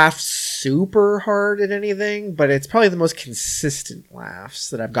laughed super hard at anything, but it's probably the most consistent laughs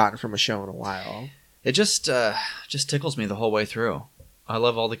that I've gotten from a show in a while. It just tickles me the whole way through. I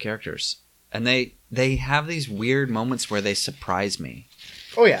love all the characters, and they have these weird moments where they surprise me.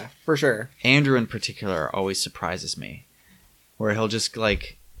 Oh yeah, for sure. Andrew in particular always surprises me, where he'll just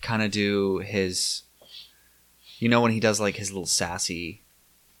like kind of do his, when he does like his little sassy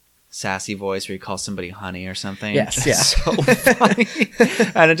voice where he calls somebody honey or something. Yes, It's yeah. so funny,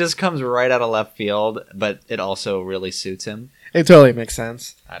 and it just comes right out of left field, but it also really suits him. It totally makes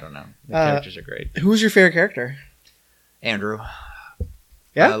sense. I don't know. The characters are great. Who's your favorite character? Andrew.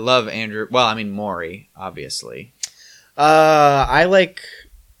 Yeah? I love Andrew. Well, I mean Maury, obviously. I like,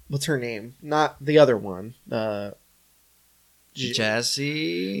 what's her name? Not the other one.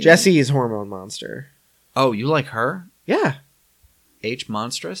 Jessie. Jessie is Hormone Monster. Oh, you like her? Yeah. H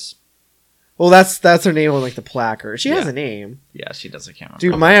Monstrous? Well, that's her name on like the placard. She has Yeah. a name. Yeah, she does. I can't remember.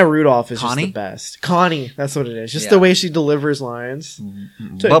 Dude, Maya Rudolph is Connie? just the best. Connie, that's what it is. Just Yeah. the way she delivers lines.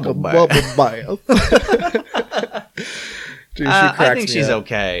 Take Bubble a bath. bubble bath. Dude, she I cracks think me she's up.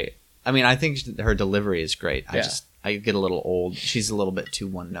 okay. I mean, I think her delivery is great. Yeah. I get a little old. She's a little bit too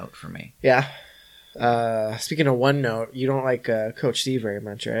one note for me. Yeah. Speaking of one note, you don't like Coach Steve very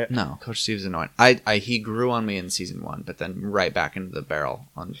much, right? No, Coach Steve's annoying. He grew on me in season 1, but then right back into the barrel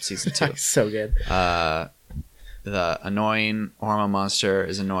on season 2. So good. The annoying hormone monster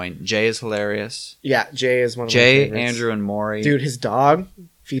is annoying. Jay is hilarious. Yeah, Jay is one of my Jay, favorites. Andrew, and Maury. Dude, his dog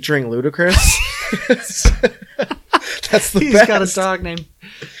featuring Ludacris. That's the He's best. got a dog named.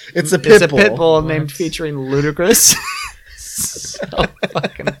 It's a pit bull. It's a pit bull named featuring Ludacris. So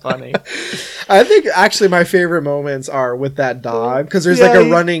fucking funny. I think actually my favorite moments are with that dog because there's like a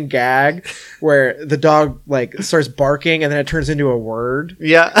running gag where the dog like starts barking and then it turns into a word.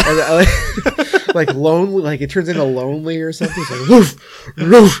 Yeah. And, like lonely, like it turns into lonely or something. It's like woof,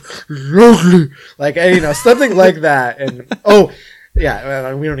 woof, lonely, like something like that. And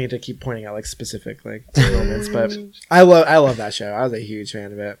yeah, we don't need to keep pointing out like specific like moments, but I love that show. I was a huge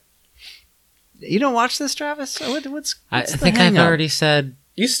fan of it. You don't watch this, Travis? What's I the think I've hang-up? already said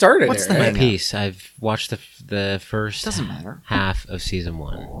You started What's it, the right? my hang-up? piece. I've watched the first Doesn't matter. half of season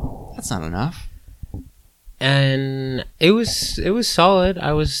 1. That's not enough. And it was solid.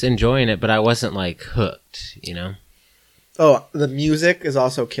 I was enjoying it, but I wasn't like hooked, Oh, the music is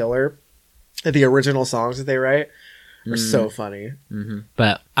also killer. The original songs that they write are so funny. Mm-hmm.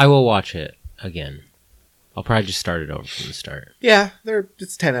 But I will watch it again. I'll probably just start it over from the start. Yeah,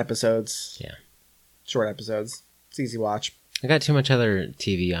 it's 10 episodes. Yeah. Short episodes. It's easy watch. I got too much other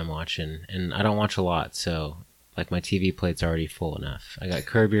TV I'm watching, and I don't watch a lot, so like my TV plate's already full enough. I got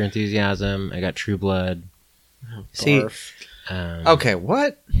Curb Your Enthusiasm. I got True Blood. See, Barf. okay,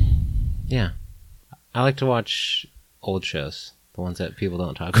 what? Yeah, I like to watch old shows, the ones that people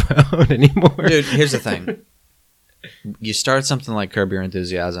don't talk about anymore. Dude, here's the thing. You start something like Curb Your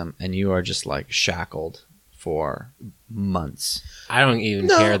Enthusiasm, and you are just like shackled for months. I don't even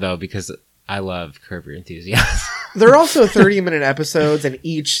No. care though because I love Curb Your Enthusiasm. They're also 30-minute episodes, and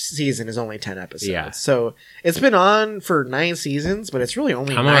each season is only 10 episodes. Yeah. So it's been on for 9 seasons, but it's really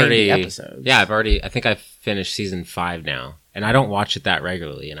only 90 episodes. Yeah, I think I've finished season 5 now. And I don't watch it that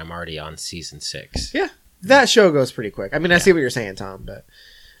regularly, and I'm already on season 6. Yeah. That show goes pretty quick. I mean, I see what you're saying, Tom, but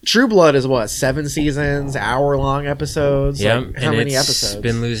True Blood is what, 7 seasons, hour-long episodes? Yeah, Like, how many episodes? It's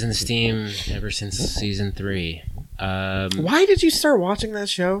been losing steam ever since season 3. Why did you start watching that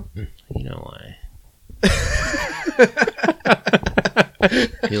show? You know why.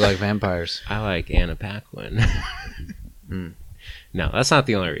 You like vampires. I like Anna Paquin. No, that's not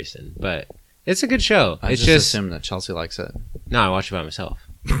the only reason, but it's a good show. I It's just assume that Chelsea likes it. No, I watch it by myself.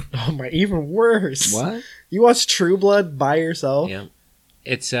 Oh my, even worse. What? You watch True Blood by yourself? Yeah.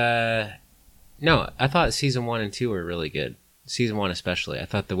 It's no, I thought season 1 and 2 were really good. Season 1 especially. I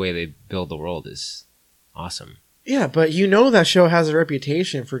thought the way they build the world is awesome. Yeah, but you know that show has a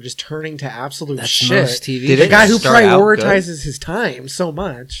reputation for just turning to absolute That's shit. most TV Did The it guy who start out prioritizes his time so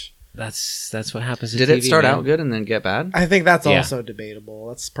much. That's what happens to Did TV, it start man. out good and then get bad? I think that's Yeah. also debatable.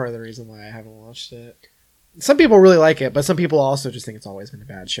 That's part of the reason why I haven't watched it. Some people really like it, but some people also just think it's always been a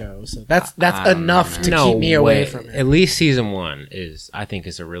bad show. So that's I don't enough know, to No keep me away way. from it. At least season 1 I think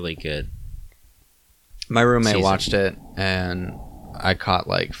is a really good. My roommate Season. watched it, and I caught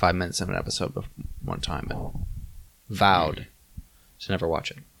like 5 minutes of an episode one time and vowed to never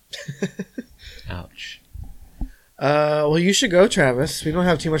watch it. Ouch. Well, you should go, Travis. We don't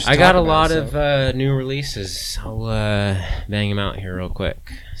have too much to I talk got a about, lot so. of new releases. I'll bang them out here real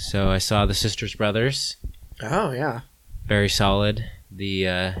quick. So I saw The Sisters Brothers. Oh, yeah. Very solid.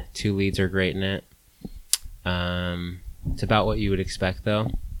 The 2 leads are great in it. It's about what you would expect, though.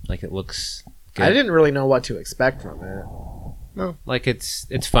 Like, it looks good. I didn't really know what to expect from it. No, like it's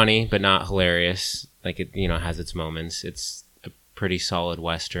funny but not hilarious. Like it, has its moments. It's a pretty solid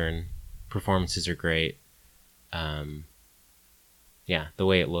Western. Performances are great. Yeah, the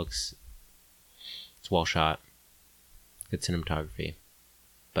way it looks, it's well shot. Good cinematography,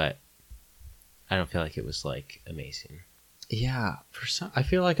 but I don't feel like it was like amazing. Yeah, I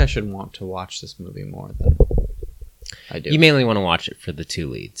feel like I should want to watch this movie more than I do. You mainly want to watch it for the 2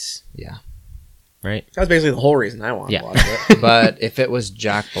 leads, Yeah. right? That's basically the whole reason I wanted Yeah. to watch it. But if it was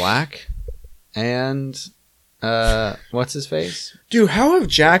Jack Black and what's his face? Dude, how have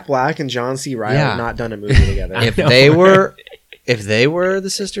Jack Black and John C. Reilly Yeah. not done a movie together? If know. they were the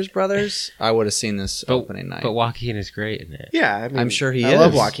Sisters Brothers, I would have seen this But, opening night. but Joaquin is great in it. Yeah, I mean, I'm sure he I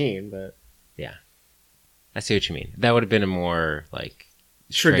love is. Joaquin, but I see what you mean. That would have been a more like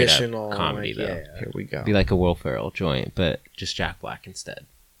straight up traditional comedy, like, though. yeah. Here we go. Be like a Will Ferrell joint, but just Jack Black instead.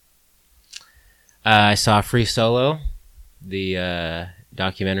 I saw Free Solo, the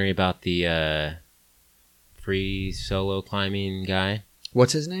documentary about the free solo climbing guy,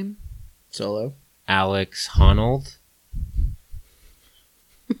 What's his name? Solo. Alex Honnold.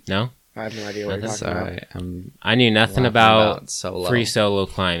 No, I have no idea what you're talking Sorry, about. I'm I knew nothing laughing about solo. free solo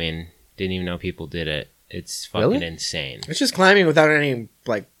climbing. Didn't even know people did it. It's fucking Really? insane. It's just climbing without any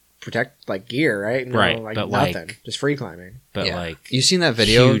gear, right? No, Right, like but, nothing. like- just free climbing. But Yeah. like, You seen that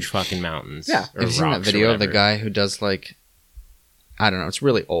video? huge fucking mountains. Yeah. or Have you seen that rocks or video of the whatever. guy who does like, I don't know, it's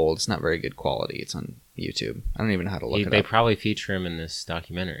really old. It's not very good quality. It's on YouTube. I don't even know how to look it They up. probably feature him in this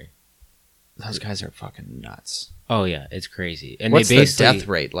documentary. Those guys are fucking nuts. Oh yeah, it's crazy. And What's they the basically, death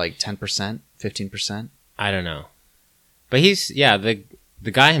rate? Like 10%? 15%? I don't know, but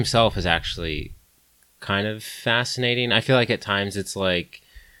the guy himself is actually kind of fascinating. I feel like at times it's like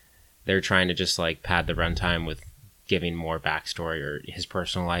they're trying to just like pad the runtime with giving more backstory or his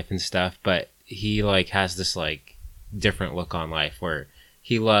personal life and stuff, but he like has this like different look on life where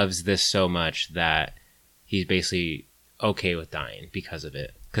he loves this so much that he's basically okay with dying because of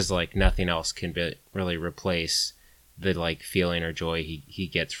it, because like nothing else can really replace the like feeling or joy he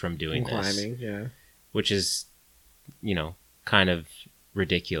gets from doing this, Climbing, yeah. which is kind of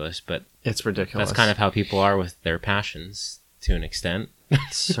ridiculous, but It's ridiculous. that's kind of how people are with their passions to an extent.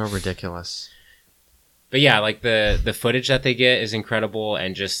 It's so ridiculous. But yeah, like the footage that they get is incredible,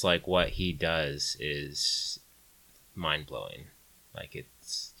 and just like what he does is mind blowing. Like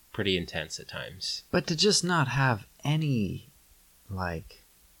it's pretty intense at times. But to just not have any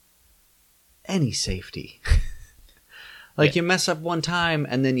safety. You mess up one time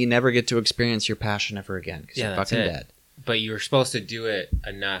and then you never get to experience your passion ever again because you're that's fucking it. dead. But you're supposed to do it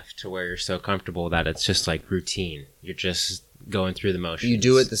enough to where you're so comfortable that it's just like routine. You're just going through the motions. You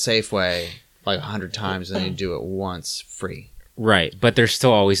do it the safe way like 100 times and then you do it once free. Right, but there's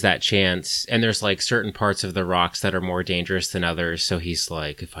still always that chance, and there's like certain parts of the rocks that are more dangerous than others, so he's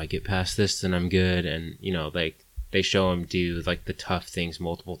like, if I get past this, then I'm good, and like they show him do like the tough things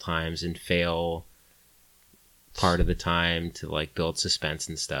multiple times and fail part of the time to like build suspense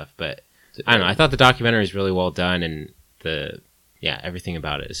and stuff. But I don't know. I thought the documentary is really well done, and everything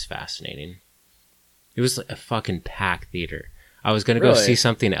about it is fascinating. It was like a fucking packed theater. I was gonna go see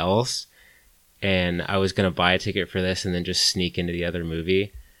something else, and I was gonna buy a ticket for this and then just sneak into the other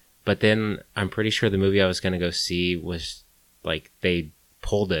movie. But then I'm pretty sure the movie I was gonna go see was like they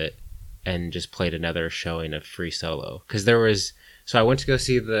pulled it and just played another showing of Free Solo. So I went to go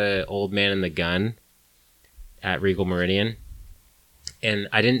see The Old Man and the Gun at Regal Meridian, and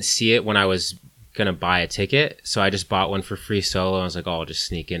I didn't see it when I was gonna buy a ticket, so I just bought one for Free Solo. I was like, I'll just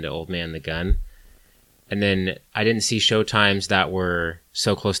sneak into Old Man and the Gun. And then I didn't see showtimes that were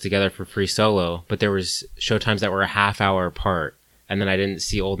so close together for Free Solo, but there was showtimes that were a half hour apart. And then I didn't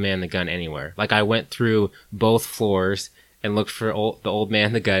see Old Man and the Gun anywhere. Like I went through both floors and looked for the Old Man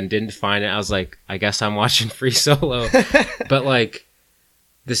and the Gun, didn't find it. I was like, I guess I'm watching Free Solo. But like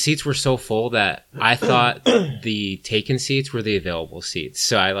the seats were so full that I thought the taken seats were the available seats.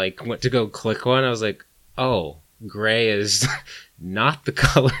 So I like went to go click one. I was like, oh, gray is not the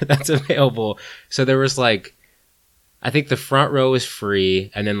color that's available. So there was like, I think the front row was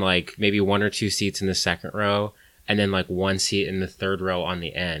free, and then like maybe one or two seats in the second row, and then like one seat in the third row on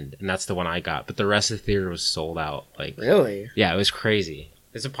the end, and that's the one I got. But the rest of the theater was sold out. Like really? Yeah, it was crazy.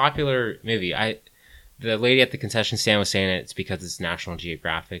 It's a popular movie. The lady at the concession stand was saying it's because it's National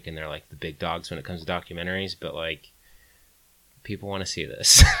Geographic and they're like the big dogs when it comes to documentaries, but like people want to see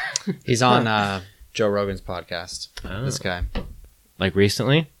this. He's on Joe Rogan's podcast. Oh. This guy. Like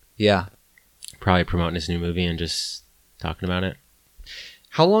recently? Yeah. Probably promoting his new movie and just talking about it.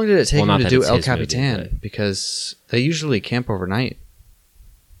 How long did it take him to do El his movie, Capitan? Because they usually camp overnight.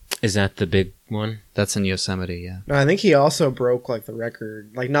 Is that the big one? That's in Yosemite, yeah. No, I think he also broke like the record.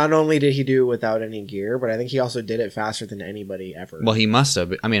 Like not only did he do it without any gear, but I think he also did it faster than anybody ever. Well, he must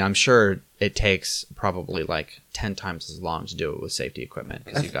have. I mean, I'm sure it takes probably like 10 times as long to do it with safety equipment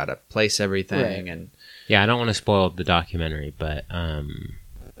because you got to place everything. Right. And yeah, I don't want to spoil the documentary, but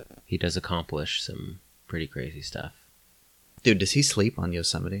he does accomplish some pretty crazy stuff. Dude, does he sleep on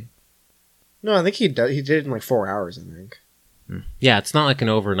Yosemite? No, I think he did it in like 4 hours, I think. Yeah, it's not like an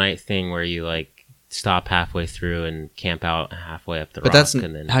overnight thing where you like stop halfway through and camp out halfway up the rock. But that's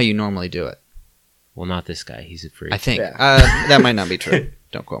and then, how you normally do it. Well, not this guy. He's a freak. I think. Yeah. That might not be true.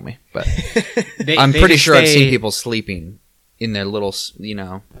 Don't quote me. But I'm pretty sure I've seen people sleeping in their little,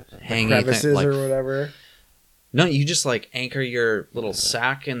 hanging crevices thing, or whatever. No, you just like anchor your little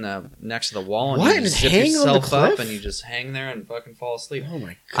sack in the next to the wall and What? you just Just zip hang on the yourself up cliff? and you just hang there and fucking fall asleep. Oh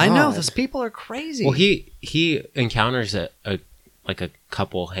my god! I know those people are crazy. Well, he encounters a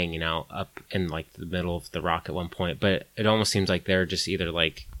couple hanging out up in like the middle of the rock at one point, but it almost seems like they're just either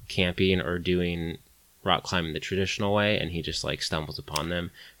like camping or doing rock climbing the traditional way, and he just like stumbles upon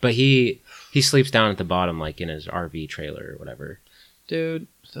them. But he sleeps down at the bottom, like in his RV trailer or whatever. Dude,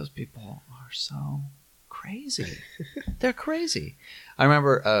 those people are so crazy. They're crazy. I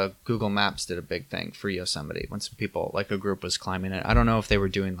remember Google Maps did a big thing for Yosemite when some people, like a group, was climbing it. I don't know if they were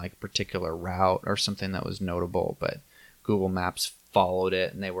doing like a particular route or something that was notable, but Google Maps followed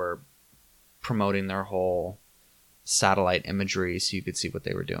it and they were promoting their whole satellite imagery so you could see what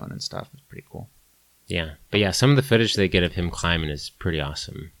they were doing and stuff. It was pretty cool. Yeah, but yeah, some of the footage they get of him climbing is pretty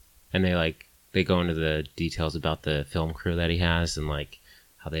awesome, and they go into the details about the film crew that he has and like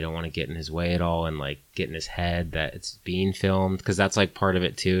how they don't want to get in his way at all and like get in his head that it's being filmed, because that's like part of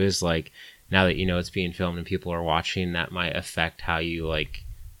it too, is like now that you know it's being filmed and people are watching, that might affect how you like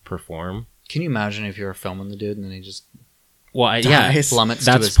perform. Can you imagine if you were filming the dude and then he just plummets to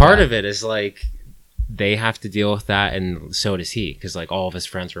that's his part death? of it, is like they have to deal with that, and so does he, because like all of his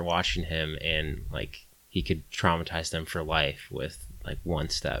friends were watching him and like he could traumatize them for life with like one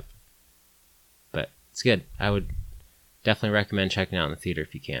step. But it's good. I would definitely recommend checking it out in the theater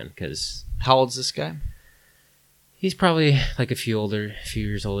if you can, because How old's this guy? he's probably like a few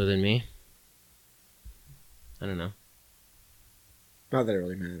years older than me. I don't know. Not that it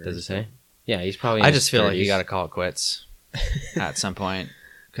really matters. Does it say? Yeah, he's probably in I his just feel like you 30s. got to call it quits at some point,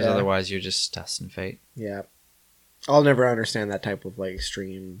 because Yeah. otherwise you're just testing fate. Yeah, I'll never understand that type of like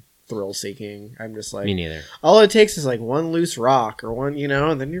extreme thrill seeking. I'm just like, Me neither. all it takes is like one loose rock or one,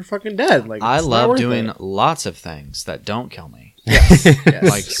 and then you're fucking dead. Like I it's not love worth doing it. lots of things that don't kill me, Yes.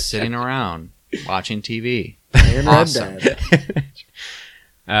 like sitting around watching TV. And Red Awesome. Dead.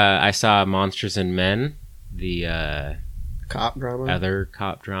 I saw Monsters and Men, the Cop drama. other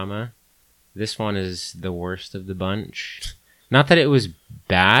cop drama. This one is the worst of the bunch. Not that it was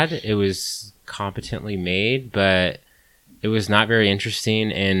bad, it was competently made, but it was not very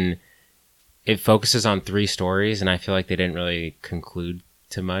interesting, and it focuses on 3 stories, and I feel like they didn't really conclude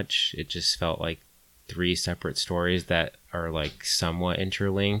to much. It just felt like 3 separate stories that are like somewhat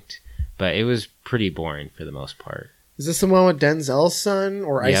interlinked, but it was pretty boring for the most part. Is this the one with Denzel's son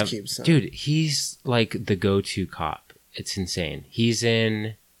or Ice Yep. Cube's son? Dude, he's like the go-to cop. It's insane. He's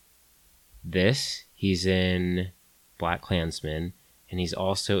in this. He's in Black Klansman, and he's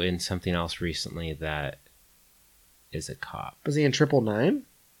also in something else recently that is a cop. Was he in 999?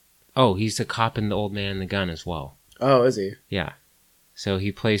 Oh, he's a cop in The Old Man and the Gun as well. Oh, is he? Yeah. So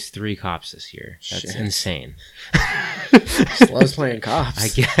he plays 3 cops this year. That's Shit. insane. Just loves playing cops. I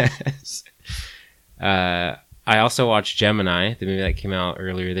guess. I also watched Gemini, the movie that came out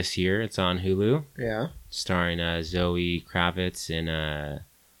earlier this year. It's on Hulu, Yeah. starring Zoe Kravitz and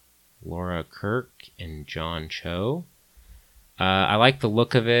Laura Kirk and John Cho. I like the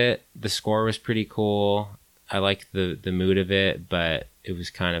look of it. The score was pretty cool. I like the mood of it, but it was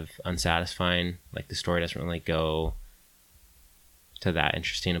kind of unsatisfying. Like, the story doesn't really go to that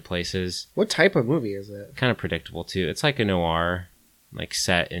interesting of places. What type of movie is it? Kind of predictable too. It's like a noir, like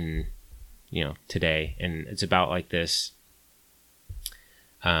set in, today, and it's about like this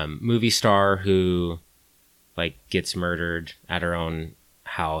movie star who like gets murdered at her own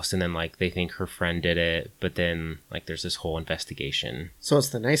house, and then like they think her friend did it, but then like there's this whole investigation. So it's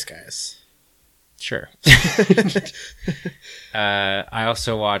The Nice Guys. Sure. I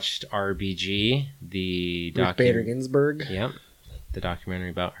also watched RBG, the Ruth Bader Ginsburg. Yep, the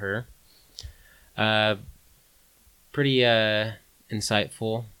documentary about her. Pretty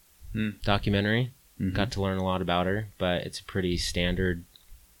insightful documentary. Mm-hmm. Got to learn a lot about her, but it's a pretty standard,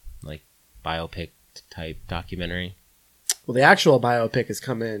 like, biopic type documentary. Well, the actual biopic has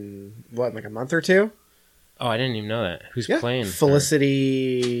come in, what, like a month or two? Oh, I didn't even know that. Who's playing her?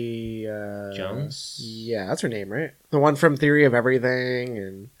 Felicity Jones? Yeah, that's her name, right? The one from Theory of Everything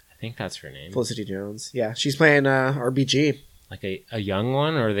and I think that's her name. Felicity Jones. Yeah, she's playing RBG. Like a young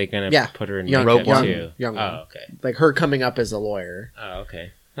one, or are they going to put her in young, makeup young, too? young one. Oh, okay. Like her coming up as a lawyer. Oh,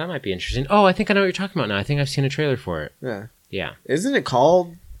 okay. That might be interesting. Oh, I think I know what you're talking about now. I think I've seen a trailer for it. Yeah. Yeah. Isn't it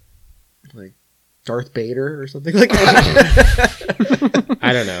called like Darth Bader or something like that?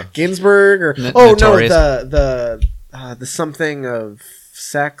 I don't know. Ginsburg or Notorious. the something of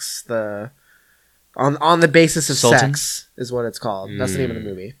sex, the on the basis of Sultan? sex is what it's called. That's the name of the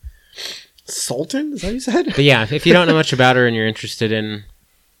movie. Sultan? Is that what you said? But yeah, if you don't know much about her and you're interested in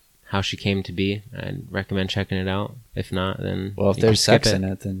how she came to be, I'd recommend checking it out. If not, then Well, if you can there's skip sex in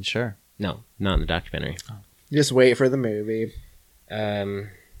it, then sure. No, not in the documentary. Just wait for the movie.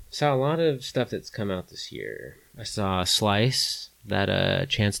 Saw a lot of stuff that's come out this year. I saw Slice, that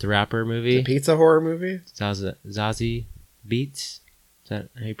Chance the Rapper movie. The pizza horror movie? Zazie Beats. Is that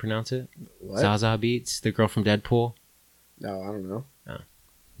how you pronounce it? What? Zaza Beats, the girl from Deadpool. No, I don't know.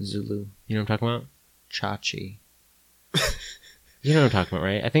 Zulu. You know what I'm talking about? Chachi. You know what I'm talking about,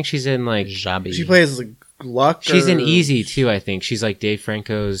 right? I think she's in like Jabi. She plays like Luck. She's in or- Easy too, I think. She's like Dave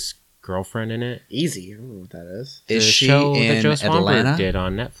Franco's girlfriend in it. Easy. I don't know what that is. Is The she show that in Joe Swanberg Atlanta? did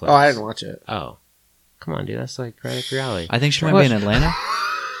on Netflix. Oh, I didn't watch it. Oh. Come on, dude. That's like right up your alley. I think she might be in Atlanta.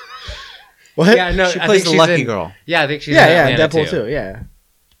 What? Yeah, no, She I plays think the she's lucky in- girl. Yeah, I think she's in Yeah, Atlanta Deadpool too. Yeah.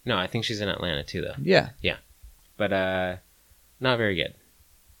 No, I think she's in Atlanta too, though. Yeah. But not very good.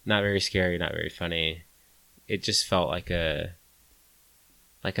 Not very scary. Not very funny. It just felt like an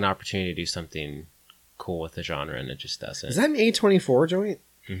opportunity to do something cool with the genre, and it just doesn't. Is that an A24 joint?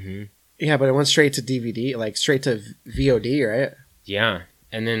 Mm-hmm. Yeah, but it went straight to DVD, like straight to VOD, right? Yeah,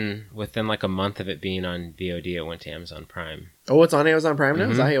 and then within like a month of it being on VOD, it went to Amazon Prime. Oh, it's on Amazon Prime now?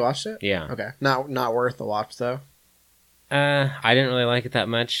 Is Mhm. that how you watched it? Yeah. Okay. Not worth the watch, though. I didn't really like it that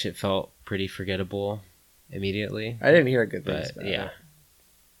much. It felt pretty forgettable immediately. I didn't hear good things But about yeah. it.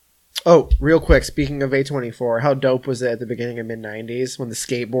 Oh, real quick, speaking of A24, how dope was it at the beginning of mid-90s when the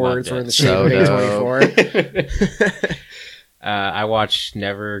skateboards Loved were in the it. shape So of dope. A24? I watched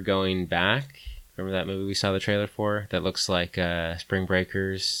Never Going Back. Remember that movie we saw the trailer for? That looks like Spring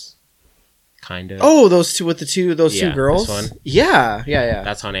Breakers, kind of. Oh, those two those Yeah, two girls? this one. Yeah.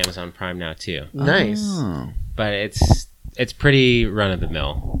 That's on Amazon Prime now too. Nice. Oh. But it's pretty run of the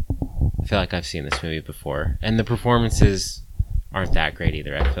mill. I feel like I've seen this movie before, and the performances aren't that great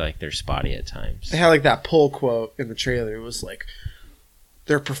either. I feel like they're spotty at times. They had like that pull quote in the trailer. It was like,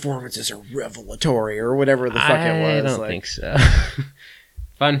 their performances are revelatory or whatever the fuck it was. I don't like, think so.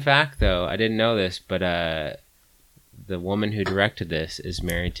 Fun fact, though, I didn't know this, but the woman who directed this is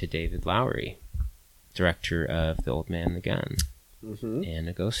married to David Lowery, director of The Old Man and the Gun, and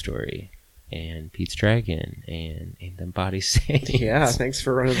A Ghost Story, and Pete's Dragon, and Ain't Them Bodies Saints. Yeah, thanks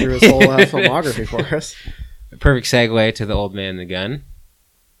for running through his whole filmography for us. Perfect segue to The Old Man and the Gun.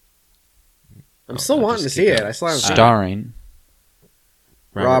 I'm still wanting to just see keep it. going. I still haven't seen it. Starring.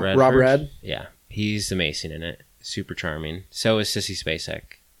 Rob Redford? Red. Yeah, he's amazing in it. Super charming. So is Sissy Spacek.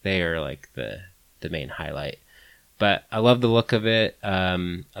 They are like the main highlight. But I love the look of it. I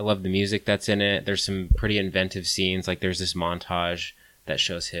love the music that's in it. There's some pretty inventive scenes. Like there's this montage that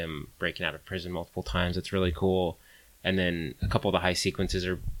shows him breaking out of prison multiple times. It's really cool. And then a couple of the high sequences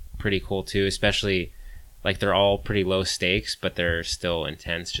are pretty cool too, especially like they're all pretty low stakes, but they're still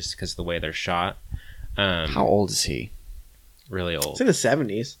intense just because of the way they're shot. How old is he? Really old. It's in the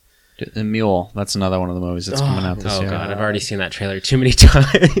 70s. The Mule. That's another one of the movies that's coming out this Oh year. god, I've already seen that trailer too many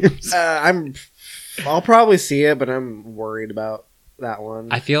times. I'll probably see it, but I'm worried about that one.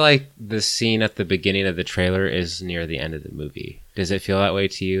 I feel like the scene at the beginning of the trailer is near the end of the movie. Does it feel that way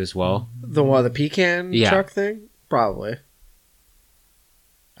to you as well? The pecan Yeah. truck thing? Probably.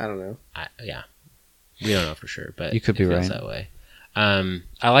 I don't know. Yeah. We don't know for sure, but You could be it feels right. that way.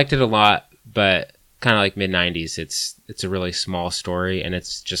 I liked it a lot, but kind of like mid-90s, it's a really small story, and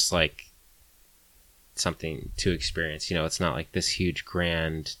it's just like something to experience. You know, it's not like this huge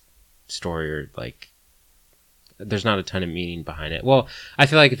grand story, or like there's not a ton of meaning behind it. Well, I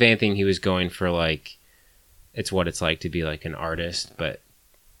feel like if anything, he was going for like it's what it's like to be like an artist, but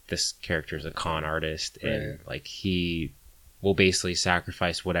this character is a con artist, and like he will basically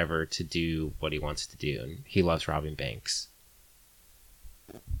sacrifice whatever to do what he wants to do, and he loves robbing banks.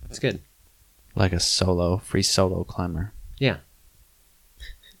 It's good. Like a free solo climber. Yeah.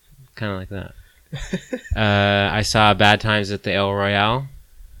 Kind of like that. I saw Bad Times at the El Royale.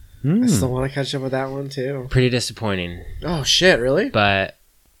 I still want to catch up with that one too. Pretty disappointing, Oh shit, really? but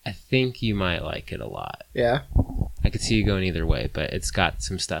I think you might like it a lot. Yeah. I could see you going either way, but it's got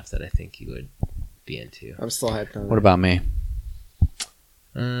some stuff that I think you would be into. I'm still hyped on it. What about me?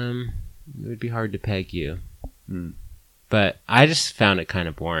 It would be hard to peg you. But I just found it kind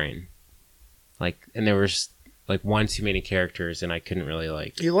of boring. Like, and there was like one too many characters, and I couldn't really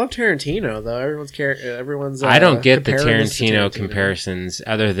like. You love Tarantino though. Everyone's I don't get the comparing this to Tarantino comparisons,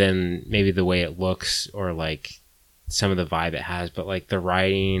 other than maybe the way it looks or like some of the vibe it has. But like the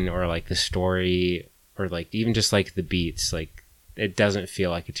writing or like the story or like even just like the beats, like it doesn't feel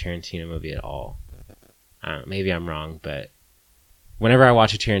like a Tarantino movie at all. I don't know, maybe I'm wrong, but whenever I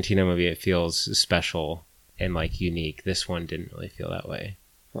watch a Tarantino movie, it feels special and like unique. This one didn't really feel that way.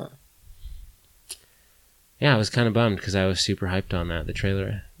 Huh. Yeah, I was kind of bummed because I was super hyped on that. The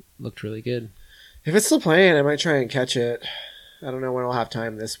trailer looked really good. If it's still playing, I might try and catch it. I don't know when I'll have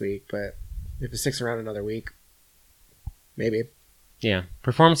time this week, but if it sticks around another week, maybe. Yeah,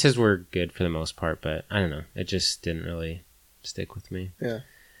 performances were good for the most part, but I don't know. It just didn't really stick with me. Yeah.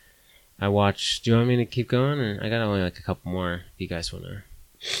 I watched. Do you want me to keep going? Or I got only like a couple more. If you guys want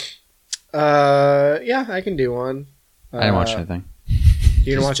to. Yeah, I can do one. I didn't watch anything. You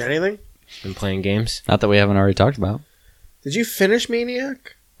didn't watch anything? Been playing games. Not that we haven't already talked about. Did you finish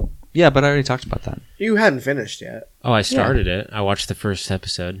Maniac? Yeah, but I already talked about that. You hadn't finished yet. Oh, I started it. I watched the first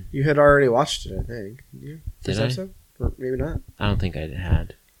episode. You had already watched it, I think. Did you? Did First I? episode? Or maybe not. I don't think I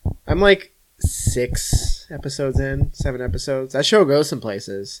had. I'm like 6 episodes in, 7 episodes. That show goes some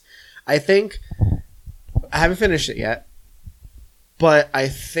places. I think I haven't finished it yet, but I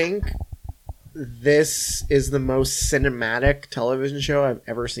think this is the most cinematic television show I've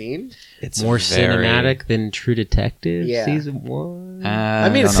ever seen. It's More cinematic than True Detective Yeah. season 1. I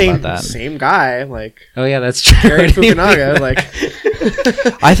mean, don't know about that. same guy, like Oh yeah, that's true. Gary Fukunaga. Like,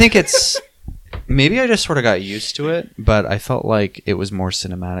 I think it's maybe I just sort of got used to it, but I felt like it was more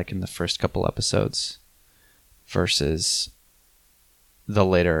cinematic in the first couple episodes versus the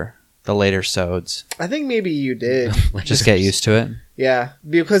later sods. I think maybe you did. Just get used to it. Yeah,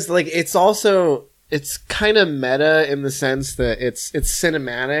 because like it's kind of meta in the sense that it's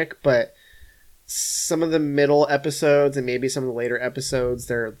cinematic, but some of the middle episodes and maybe some of the later episodes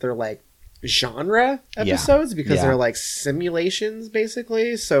they're like genre episodes because Yeah. they're like simulations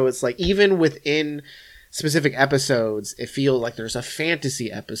basically. So it's like even within specific episodes, it feels like there's a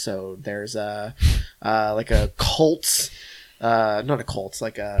fantasy episode. There's a like a cult, not a cult,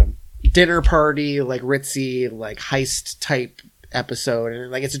 like a dinner party, like ritzy, like heist type episode,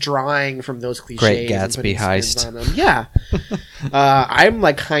 and like it's drawing from those cliches. Great and putting Gatsby spins heist. on them. Yeah. I'm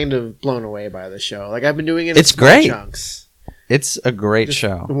like kind of blown away by the show. Like I've been doing it in It's small great. chunks. It's a great Just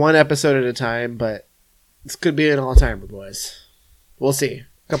show. one episode at a time, but this could be an all-timer, boys. We'll see.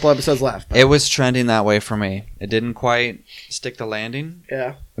 A couple episodes left. But It was trending that way for me. It didn't quite stick the landing.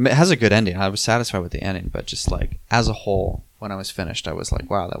 yeah. I mean, it has a good ending. I was satisfied with the ending, but just like as a whole, when I was finished, I was like,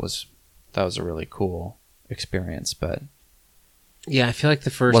 wow, that was a really cool experience. But Yeah, I feel like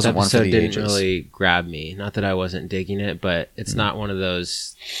the first Wasn't one for episode the didn't ages. really grab me. Not that I wasn't digging it, but it's not one of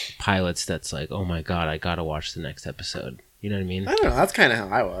those pilots that's like, oh my god, I gotta watch the next episode. You know what I mean? I don't know. That's kind of how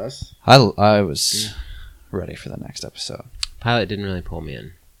I was. I was ready for the next episode. Pilot didn't really pull me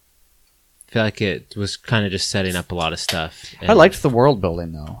in. I feel like it was kind of just setting up a lot of stuff. I liked the world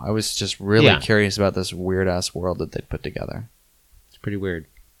building though. I was just really Yeah. curious about this weird ass world that they put together. It's pretty weird.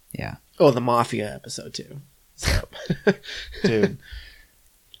 Yeah, Oh, the Mafia episode too. So. dude.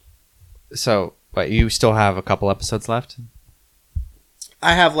 So, but you still have a couple episodes left?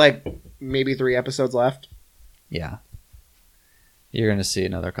 I have like maybe 3 episodes left. Yeah. You're gonna see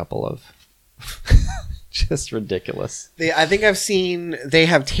another couple of just ridiculous. I think I've seen they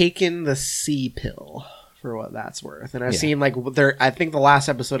have taken the sea pill for what that's worth, and I've Yeah. seen like I think the last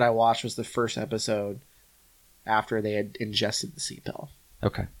episode I watched was the first episode after they had ingested the sea pill.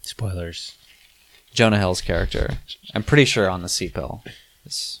 Okay. Spoilers. Jonah Hill's character, I'm pretty sure on the sea pill.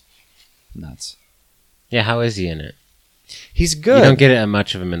 It's nuts. Yeah, how is he in it? He's good. You don't get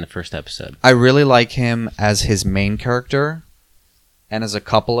much of him in the first episode. I really like him as his main character, and as a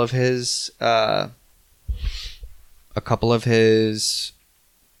couple of his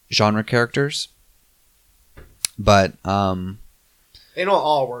genre characters. But They don't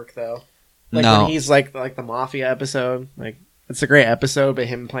all work though. Like no, when he's like the Mafia episode, like it's a great episode, but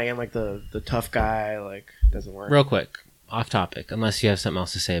him playing like the tough guy like doesn't work. Real quick, off topic, unless you have something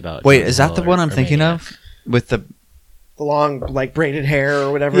else to say about. wait, Jonah is that Hill the one or I'm thinking Maniac. of with the? The long like braided hair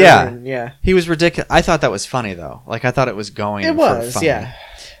or whatever. Yeah. and yeah. He was ridiculous. I thought that was funny though. Like I thought it was going. It for was, funny. yeah.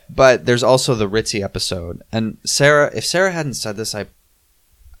 But there's also the Ritzy episode, and Sarah. If Sarah hadn't said this,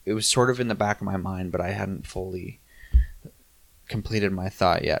 it was sort of in the back of my mind, but I hadn't fully completed my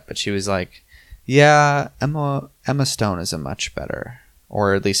thought yet. But she was like, "Yeah, Emma Stone is a much better,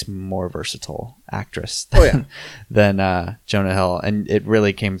 or at least more versatile actress than, Oh, yeah. than Jonah Hill," and it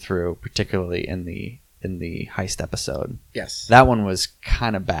really came through, particularly in the heist episode. Yes. That one was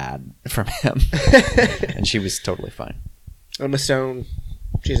kind of bad from him, and she was totally fine. Emma Stone,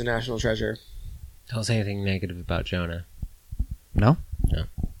 she's a national treasure. Don't say anything negative about Jonah. No, No.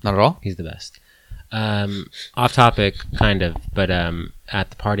 not at all. He's the best. Off topic, kind of, but at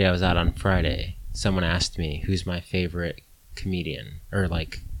the party I was at on Friday, someone asked me who's my favorite comedian or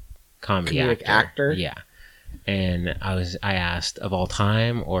like comedy Comedic actor. actor? Yeah, and I asked of all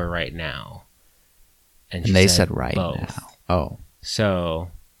time or right now, and she And they said right both. now. Oh,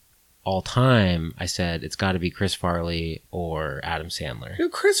 So all time, I said it's got to be Chris Farley or Adam Sandler.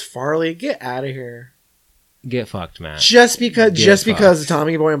 Dude, Chris Farley, get out of here. Get fucked, Matt. Just because Get of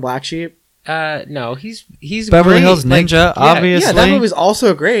Tommy Boy and Black Sheep. No, he's Beverly great. Hills Like, Ninja, obviously. Yeah, that movie's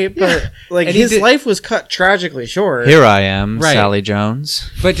also great, but like And he his did- life was cut tragically short. Here I am, Right. Sally Jones.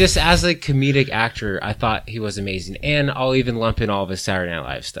 But just as a comedic actor, I thought he was amazing. And I'll even lump in all of his Saturday Night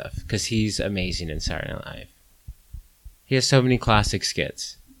Live stuff because he's amazing in Saturday Night Live. He has so many classic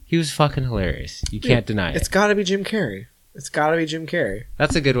skits. He was fucking hilarious. You can't deny It's it. got to be Jim Carrey. It's got to be Jim Carrey.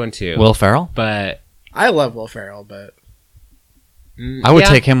 That's a good one too. Will Ferrell? But I love Will Ferrell, but I would yeah.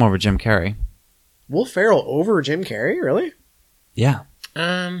 take him over Jim Carrey. Will Ferrell over Jim Carrey, really? Yeah.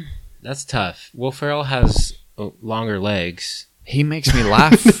 That's tough. Will Ferrell has longer legs, He makes me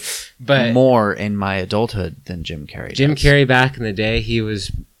laugh but more in my adulthood than Jim Carrey Jim does. Carrey back in the day, he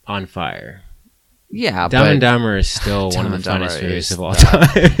was on fire. Yeah, Dumb and but Dumber is still one Dumb of and the Dumber funniest movies is of all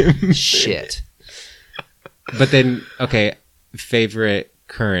time. shit. But then, okay, favorite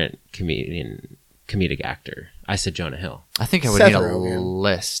current comedic actor. I said Jonah Hill. I think I would Seth need a Rogen.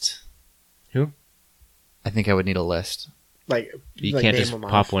 list. Who? I think I would need a list. Like You like can't name just them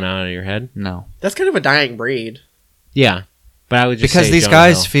pop off. one out of your head. No. That's kind of a dying breed. Yeah, but I would just Because say these Jonah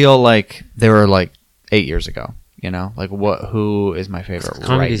guys Hill. feel like they were like 8 years ago. You know? Like who is my favorite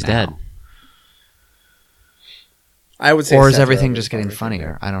Comedy's right now? dead. I would say, Or is Seth everything Rogen's just getting probably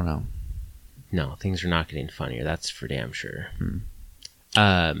funnier? I don't know. No, things are not getting funnier. That's for damn sure.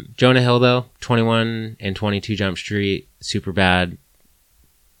 Hmm. Jonah Hill though, 21 and 22 Jump Street, super bad.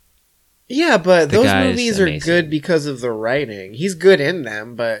 Yeah, but The those guy's movies are amazing. good because of the writing. He's good in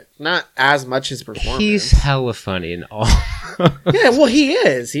them, but not as much his performance. He's hella funny in all. Yeah, well, he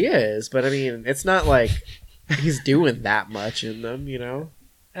is. But I mean, it's not like he's doing that much in them, you know?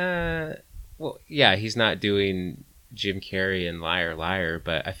 Well, yeah, he's not doing Jim Carrey and Liar Liar,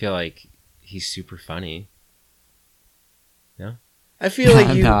 but I feel like he's super funny. I feel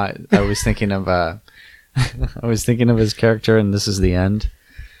like you... No, I was thinking of I was thinking of his character, and this is the end,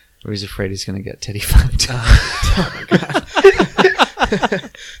 where he's afraid he's going to get titty fucked.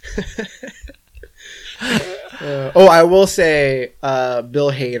 I will say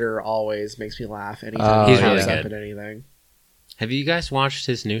Bill Hader always makes me laugh anytime Oh, he He's shows really up good. in anything. Have you guys watched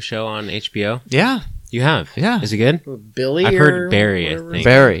his new show on HBO? Yeah. You have? Yeah. Is it good? Billy? I've or heard Barry, I whatever? think.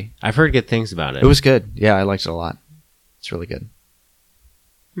 Very. I've heard good things about it. It was good. Yeah, I liked it a lot. It's really good.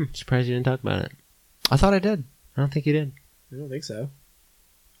 Surprised you didn't talk about it. I thought I did. I don't think you did. I don't think so.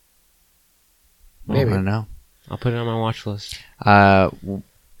 Well, Maybe. I don't know. I'll put it on my watch list. I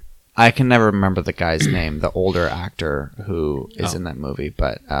can never remember the guy's name, the older actor who is in that movie,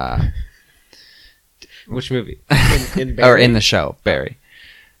 but Which movie? In or Barry? in the show, Barry.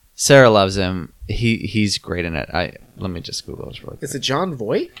 Sarah loves him. He's great in it. Let me just Google this really quick. Is it John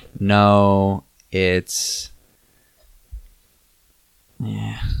Voight? No, it's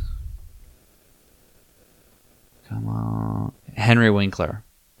Come on, Henry Winkler.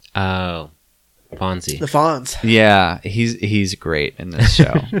 Oh, Fonzie. The Fonz. Yeah, he's great in this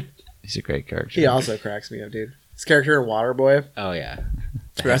show. He's a great character. He also cracks me up, dude. His character in Waterboy, Oh yeah.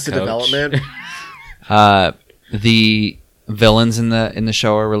 Arrested Coach. Development. The villains in the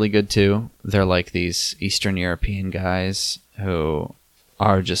show are really good too. They're like these Eastern European guys who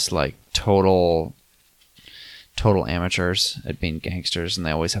are just like total amateurs at being gangsters, and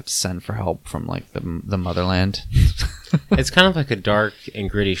they always have to send for help from like the motherland. It's kind of like a dark and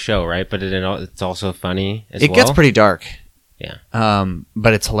gritty show, right? But it's also funny as It well. gets pretty dark. Yeah.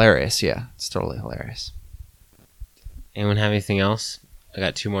 But it's hilarious. Yeah, it's totally hilarious. Anyone have anything else? I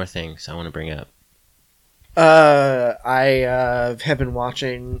got 2 more things I want to bring up. I have been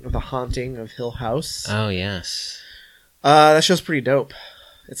watching The Haunting of Hill House. Oh yes. That show's pretty dope.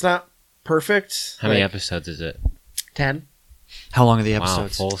 It's not perfect. How many like, episodes is it? 10. How long are the Wow,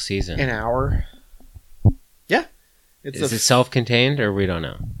 episodes? full season. An hour. Yeah. Is it self-contained or we don't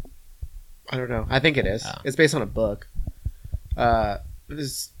know? I don't know. I think it is. Oh. It's based on a book. It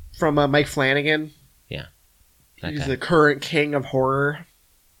is from Mike Flanagan. That He's guy. the current king of horror.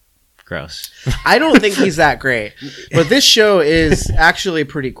 Gross. I don't think he's that great, but this show is actually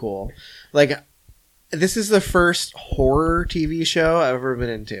pretty cool. Like, this is the first horror TV show I've ever been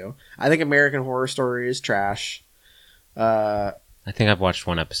into. I think American Horror Story is trash. I think I've watched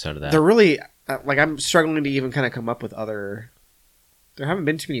 1 episode of that. They're really like, I'm struggling to even kind of come up with other. There haven't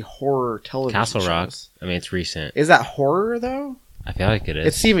been too many horror television Castle Rock. shows. I mean, it's recent. Is that horror though? I feel like it is.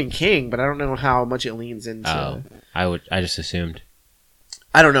 It's Stephen King, but I don't know how much it leans into. Oh, I just assumed.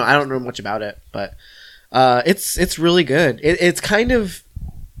 I don't know. I don't know much about it, but it's really good. It's kind of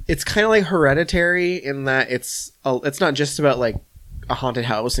like Hereditary in that it's not just about like a haunted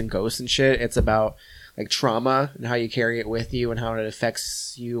house and ghosts and shit. It's about like trauma and how you carry it with you and how it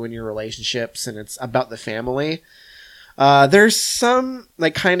affects you and your relationships, and it's about the family. There's some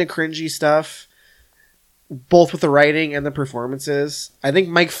like kind of cringy stuff, both with the writing and the performances. I think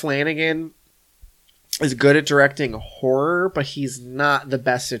Mike Flanagan is good at directing horror, but he's not the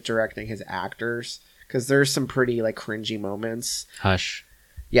best at directing his actors, because there's some pretty like cringy moments. Hush.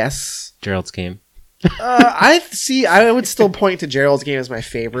 Yes. Gerald's Game. I would still point to Gerald's Game as my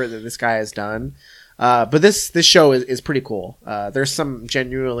favorite that this guy has done. But this show is pretty cool. There's some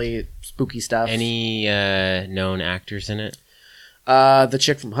genuinely spooky stuff. Any known actors in it? The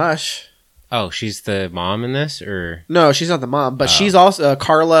chick from Hush. Oh, she's the mom in this, or No, she's not the mom, but she's also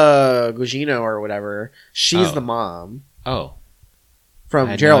Carla Gugino or whatever. She's the mom I from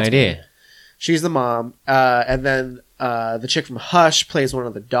had Gerald's no idea. Game. She's the mom, and then the chick from Hush plays one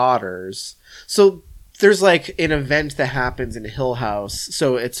of the daughters. So there's like an event that happens in Hill House.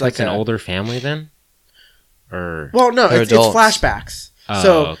 So it's So like it's an older family then, or Well, no, They're it's adults. flashbacks. Oh,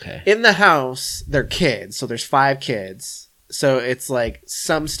 So okay. in the house, they're kids. So there's 5 kids. So it's like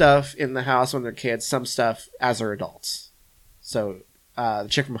some stuff in the house when they're kids, some stuff as they're adults. So the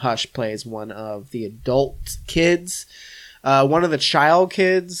chick from Hush plays one of the adult kids. One of the child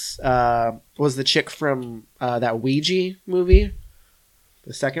kids was the chick from that Ouija movie,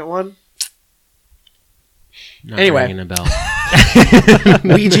 the second one. Not Anyway. ringing a bell.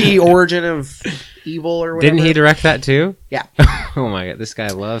 Ouija Origin of Evil or whatever. Didn't he direct that too? Yeah. Oh my god, this guy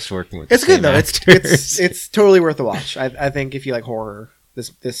loves working with. It's the good same though. actors. It's totally worth a watch. I think if you like horror,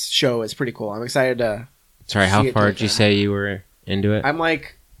 this show is pretty cool. I'm excited to. Sorry, see how it far go did you down. say you were into it? I've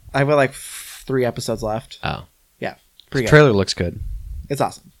got like 3 episodes left. Oh, Pretty The good. trailer looks good, It's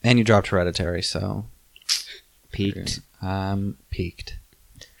awesome. and you dropped Hereditary, so peaked. I'm peaked,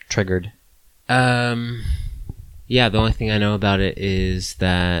 triggered. Yeah, the only thing I know about it is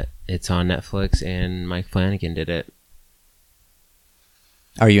that it's on Netflix and Mike Flanagan did it.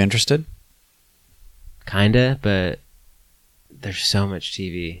 Are you interested? Kinda, but there's so much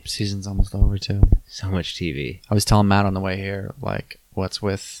TV. Season's almost over too. So much TV. I was telling Matt on the way here, like, what's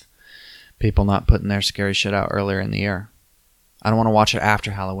with people not putting their scary shit out earlier in the year? I don't want to watch it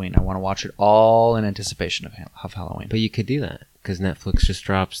after Halloween. I want to watch it all in anticipation of Halloween. But you could do that. because Netflix just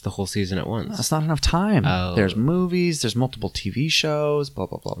drops the whole season at once. That's not enough time. Oh. There's movies, there's multiple TV shows, blah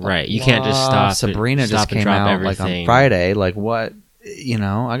blah blah. blah Right, you can't just stop. Sabrina stop just and came drop out like on everything. Friday. Like what?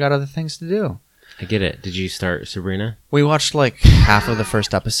 I got other things to do. I get it. Did you start Sabrina? We watched like half of the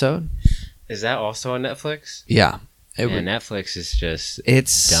first episode. Is that also on Netflix? Yeah, And Netflix is just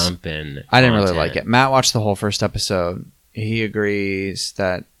it's dumping. I didn't really content. like it. Matt watched the whole first episode. He agrees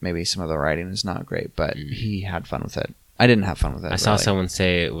that maybe some of the writing is not great, but he had fun with it. I didn't have fun with it. I saw really. someone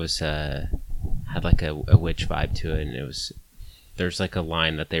say it was had like a witch vibe to it, and it was there's like a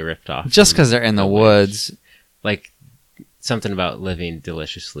line that they ripped off Just from because they're in the witch. woods. like something about living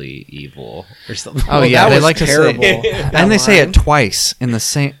deliciously evil or something. Oh Well, yeah, that they was like terrible. to say, That and they say line. it twice in the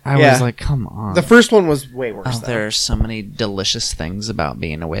same. I Yeah. was like, come on. The first one was way worse. Oh, though. there are so many delicious things about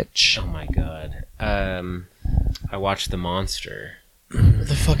being a witch. Oh my god. I watched The Monster, What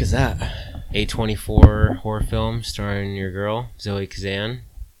the fuck is that? A24 horror film starring your girl Zoe Kazan.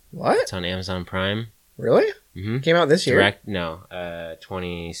 What? It's on Amazon Prime. Really? Mm-hmm. Came out this year?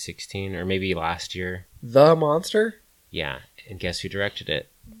 2016 or maybe last year. The Monster? Yeah, and guess who directed it?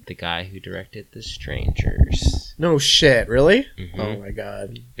 The guy who directed The Strangers. No shit, really? Mhm. Oh my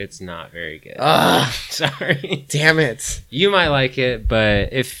god. It's not very good. Ah, Sorry. damn it. You might like it,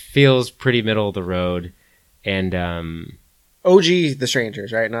 but it feels pretty middle of the road. And OG The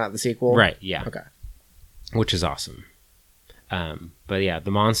Strangers, right? Not the sequel? right, yeah. Okay. Which is awesome. But yeah,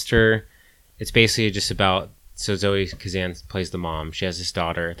 The Monster, it's basically just about, so Zoe Kazan plays the mom. She has this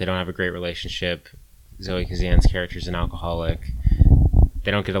daughter. They don't have a great relationship. Zoe Kazan's character is an alcoholic. They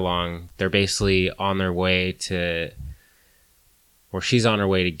don't get along. They're basically on their way to, or she's on her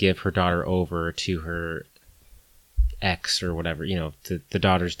way to give her daughter over to her ex or whatever, to the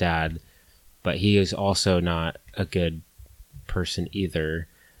daughter's dad. But he is also not a good person either.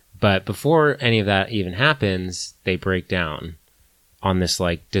 But before any of that even happens, they break down on this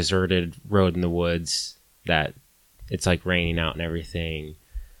like deserted road in the woods that it's like raining out and everything.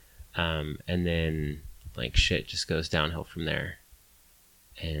 And then like shit just goes downhill from there.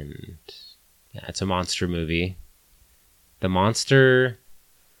 And yeah, it's a monster movie. The monster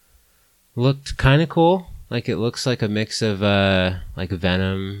looked kind of cool. Like it looks like a mix of like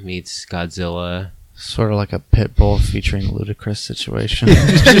Venom meets Godzilla. Sort of like a pit bull featuring Ludacris situation.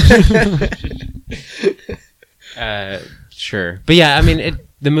 Sure. But yeah, I mean,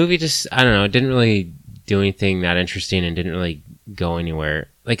 the movie just, I don't know, it didn't really do anything that interesting and didn't really go anywhere.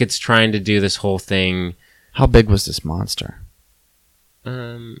 Like it's trying to do this whole thing. How big was this monster?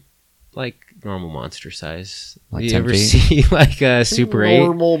 Like normal monster size. Like you 10 ever feet? see like Super 8?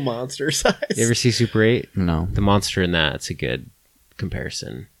 Normal monster size. You ever see Super 8? No. The monster in that's a good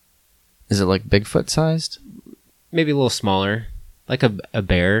comparison. Is it like Bigfoot sized? Maybe a little smaller. Like a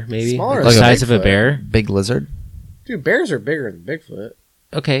bear, maybe? Smaller Like the than size of a Bigfoot. bear? Big lizard? Dude, bears are bigger than Bigfoot.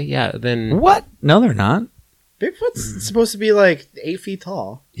 Okay, yeah, then... What? No, they're not. Bigfoot's supposed to be like 8 feet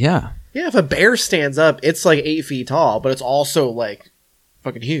tall. Yeah. Yeah, if a bear stands up, it's like 8 feet tall, but it's also like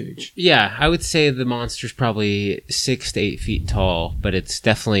fucking huge. Yeah, I would say the monster's probably 6 to 8 feet tall, but it's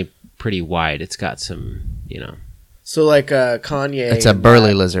definitely pretty wide. It's got some, So like Kanye. It's a in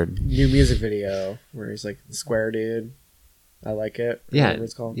burly that lizard. new music video where he's like the square dude. I like it. Yeah, Whatever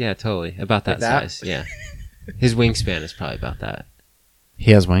it's called. yeah, totally. About that, Like that? size, yeah. His wingspan is probably about that. He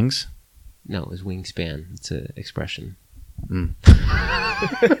has wings? No, his wingspan. It's an expression.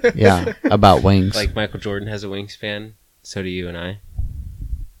 Yeah, about wings. Like Michael Jordan has a wingspan, so do you and I.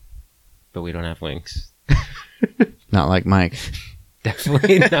 But we don't have wings. Not like Mike.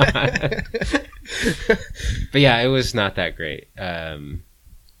 Definitely not. But yeah, it was not that great. Yeah,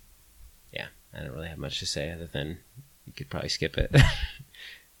 I don't really have much to say other than you could probably skip it.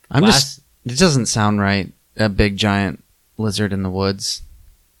 It doesn't sound right. A big giant lizard in the woods.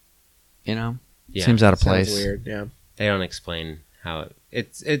 Yeah, Seems out of Sounds place. weird, yeah. they don't explain how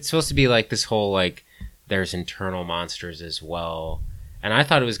it's supposed to be like this whole like there's internal monsters as well. And I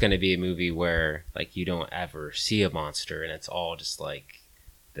thought it was going to be a movie where like you don't ever see a monster and it's all just like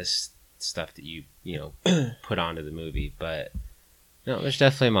this stuff that you put onto the movie. But no, there's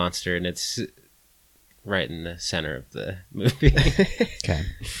definitely a monster and it's right in the center of the movie. Okay.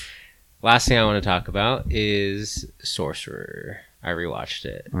 Last thing I want to talk about is Sorcerer. I rewatched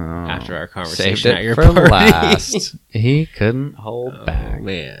it after our conversation Saved it at your for party. last. He couldn't hold Oh, back.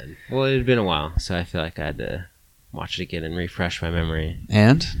 man. Well, it had been a while, so I feel like I had to watch it again and refresh my memory.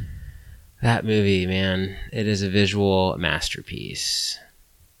 And? That movie, man, it is a visual masterpiece.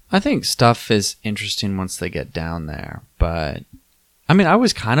 I think stuff is interesting once they get down there, but I mean, I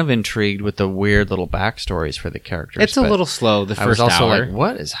was kind of intrigued with the weird little backstories for the characters. It's a but little slow the I was first also hour. like,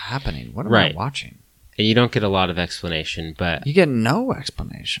 what is happening? What am Right. I watching? And you don't get a lot of explanation, but You get no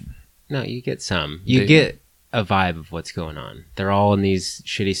explanation. no, you get some. You get a vibe of what's going on. They're all in these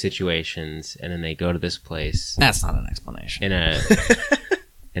shitty situations, and then they go to this place That's not an explanation. in a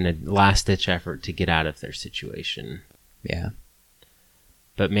in a last ditch effort to get out of their situation. Yeah.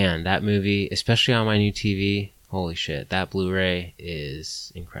 But man, that movie, especially on my new TV, holy shit, that Blu-ray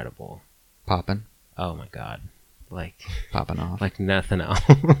is incredible. Popping. Oh my god, like Popping off. like nothing else.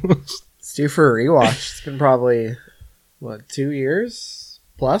 It's due for a rewatch. It's been probably, 2 years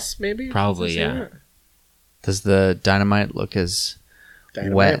plus, maybe? Probably, since I've seen yeah. it? Does the dynamite look as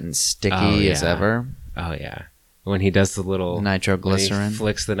Dynamite. wet and sticky Oh, as yeah. ever? Oh yeah, when he does the little when he Nitroglycerin.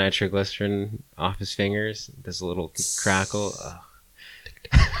 flicks the nitroglycerin off his fingers, does a little crackle. Ugh.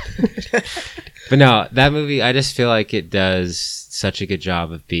 But no, that movie, I just feel like it does such a good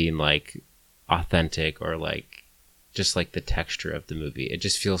job of being like authentic, or like just like the texture of the movie. It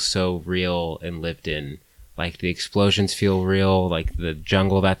just feels so real and lived in. Like the explosions feel real, like the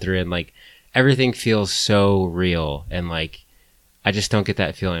jungle that they're in, like everything feels so real. And like, I just don't get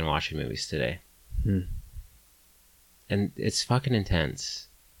that feeling watching movies today. And it's fucking intense.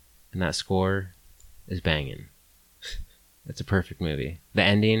 And that score is banging. It's a perfect movie. The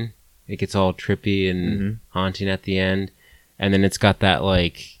ending, it gets all trippy and haunting at the end. And then it's got that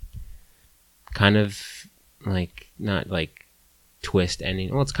like kind of like not like twist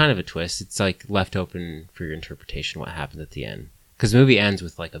ending. Well, it's kind of a twist. It's like left open for your interpretation what happens at the end. Because the movie ends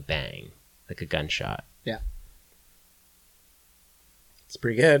with like a bang, like a gunshot. It's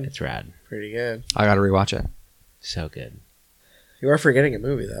pretty good. It's rad. Pretty good. I gotta rewatch it. So good. You are forgetting a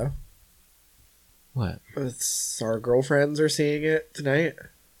movie, though. What? It's our girlfriends are seeing it tonight.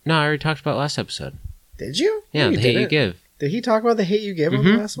 No, I already talked about it last episode. Did you? Yeah, No, The Hate You didn't. Give. Did he talk about The Hate You Give on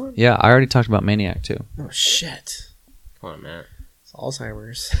the last one? Yeah, I already talked about Maniac too. Oh, shit. Come on, Matt. It's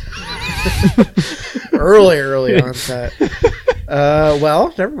Alzheimer's. early onset.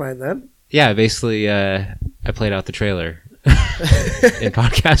 Well, never mind then. Yeah, basically, I played out the trailer in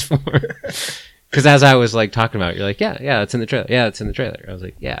podcast form. Because as I was like talking about it, you're like, yeah, it's in the trailer. Yeah, it's in the trailer. I was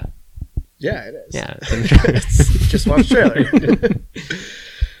like, yeah, Yeah, it is. it's in the trailer. Just watch the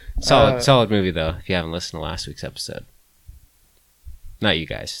trailer. Solid movie, though, if you haven't listened to last week's episode. Not you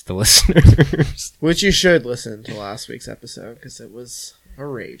guys, the listeners. Which you should listen to last week's episode because it was a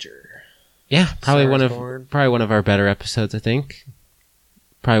rager. Yeah, probably Star one is of Born. one of our better episodes, I think.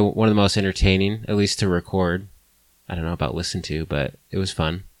 Probably one of the most entertaining, at least to record. I don't know about listen to, but it was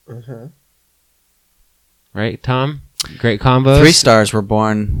fun. Uh-huh. Right, Tom? Great combos. 3 stars were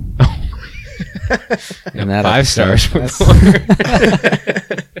born. in that 5 episode. stars.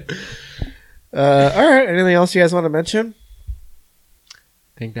 All right. Anything else you guys want to mention?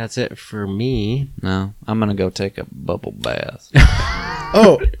 I think that's it for me. No, I'm gonna go take a bubble bath.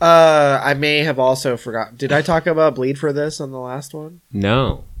 I may have also forgotten. Did I talk about Bleed for This on the last one?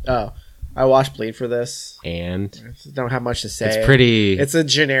 No. Oh, I watched Bleed for This. And Don't have much to say. it's pretty... It's a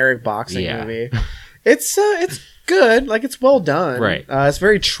generic boxing Yeah. movie. It's good. Like, it's well done. Right. It's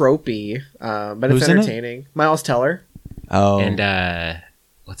very tropey, but Who's it's in it? entertaining. Miles Teller, Oh, And,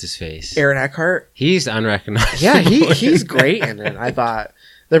 what's his face? Aaron Eckhart. He's unrecognizable. Yeah, he's great in it. I thought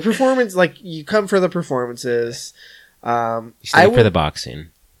the performance, like, you come for the performances. You stay for the boxing.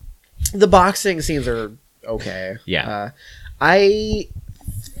 The boxing scenes are okay. Yeah. I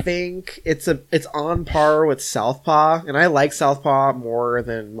think it's on par with Southpaw, and I like Southpaw more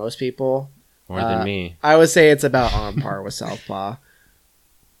than most people. More than me. I would say it's about on par with Southpaw.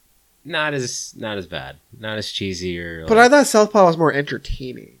 Not as bad. Not as cheesy or... But I thought Southpaw was more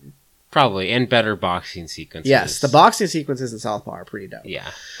entertaining. Probably. And better boxing sequences. Yes, the boxing sequences in Southpaw are pretty dope. Yeah.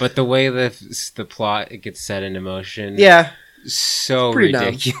 But the way the plot it gets set into motion... Yeah. So Pretty dumb.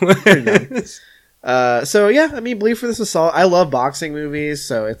 ridiculous. Pretty dumb. So yeah, I mean, Bleed for This was solid. I love boxing movies,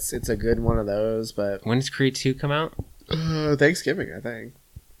 so it's a good one of those. But When does Creed 2 come out? Thanksgiving, I think.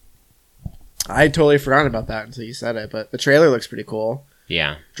 I had totally forgotten about that until you said it. But the trailer looks pretty cool.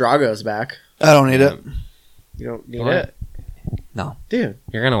 Yeah. Drago's back. I don't need it. You don't need What? it, No, dude.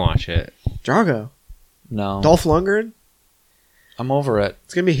 You're gonna watch it. Drago, no. Dolph Lundgren. I'm over it.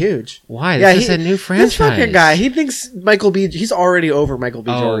 It's gonna be huge. Why? This is a new franchise. This fucking guy, he thinks Michael B. He's already over Michael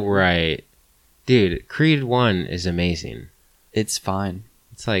B. Oh, Jordan. right. Dude, Creed 1 is amazing. It's fine.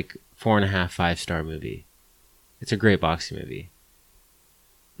 It's like 4.5, 5-star movie. It's a great boxing movie.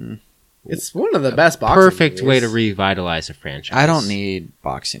 It's one of the best boxing Perfect movies. way to revitalize a franchise. I don't need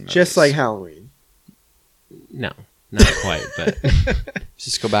boxing movies. Just like Halloween. No, not quite, but...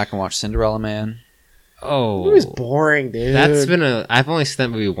 Just go back and watch Cinderella Man. It was boring, dude. I've only seen that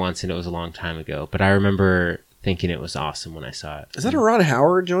movie once, and it was a long time ago. But I remember thinking it was awesome when I saw it. Is that a Ron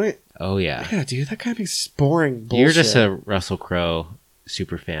Howard joint? Oh yeah. Yeah, dude, that guy makes boring bullshit. You're just a Russell Crowe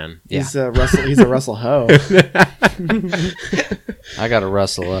super fan. He's a Russell Ho. I gotta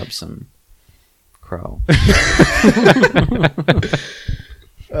rustle up some Crow.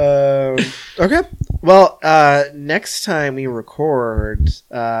 Okay. Well, next time we record,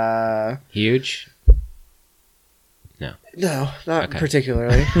 Huge? no, not Okay.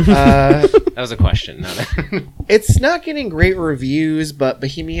 particularly. That was a question. It's not getting great reviews, but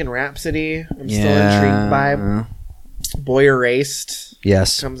Bohemian Rhapsody, I'm still intrigued by. Boy Erased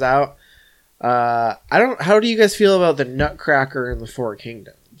Yes. comes out. How do you guys feel about the Nutcracker in the Four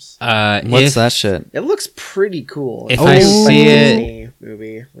Kingdoms? What's that shit? It looks pretty cool. If It's I like see a it- Disney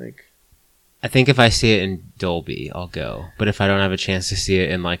movie, like I think if I see it in Dolby, I'll go. But if I don't have a chance to see it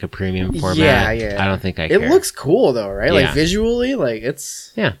in like a premium format, yeah. I don't think I it care. looks cool though, right? Like Yeah. visually, like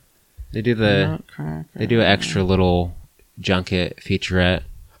it's They do an extra little junket featurette.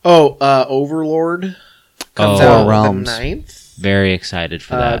 Overlord comes Oh. out Realms. the 9th. Very excited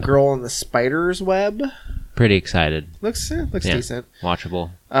for that. Girl in the Spider's Web Pretty excited. looks Yeah. decent. Watchable.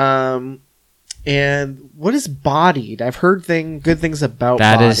 And what is Bodied? I've heard good things about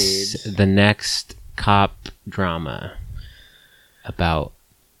That Bodied. is the next cop drama about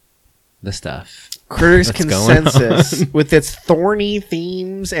the stuff. Critics' What's going consensus, on? with its thorny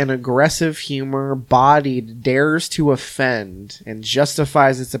themes and aggressive humor, Bodied dares to offend and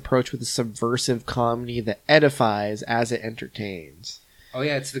justifies its approach with a subversive comedy that edifies as it entertains. Oh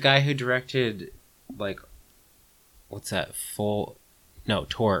yeah, it's the guy who directed what's that?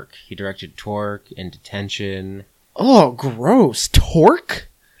 Torque. He directed Torque and Detention. Oh, gross. Torque?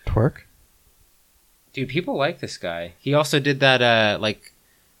 Twerk? Dude, people like this guy. He also did that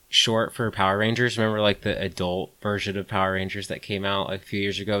short for Power Rangers. Remember the adult version of Power Rangers that came out a few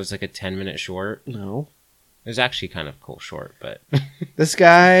years ago? It was like a 10-minute short. No. It was actually kind of cool short, but This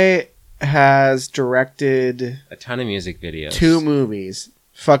guy has directed a ton of music videos. 2 movies.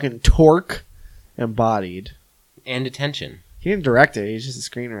 Fucking Torque and Bodied. And Detention. He didn't direct it. He's just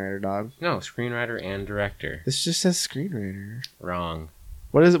a screenwriter, dog. No, screenwriter and director. This just says screenwriter. Wrong.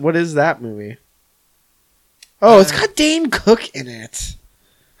 What is that movie? Oh, it's got Dane Cook in it.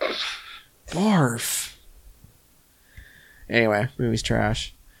 Barf. Anyway, movie's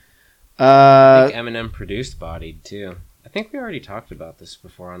trash. I think Eminem produced Bodied too. I think we already talked about this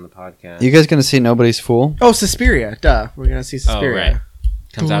before on the podcast. You guys gonna see Nobody's Fool? Oh, Suspiria. Duh. We're gonna see Oh, Suspiria. right.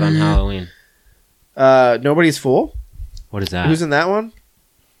 Comes out on Halloween. Nobody's Fool? What is that? Who's in that one?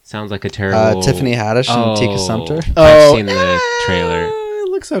 Sounds like a terrible... Tiffany Haddish and Tika Oh. Sumpter. I've seen the trailer. It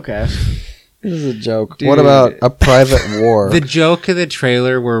looks okay. This is a joke. Dude. What about A Private War? The joke of the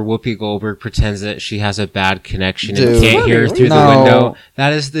trailer where Whoopi Goldberg pretends that she has a bad connection and Dude. can't hear Funny. through the No. window.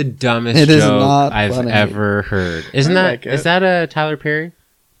 That is the dumbest It is joke not I've funny. ever heard. Isn't I that like it. is that a Tyler Perry?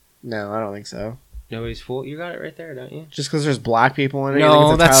 No, I don't think so. Nobody's Fool. You got it right there, don't you? Just because there's black people in it,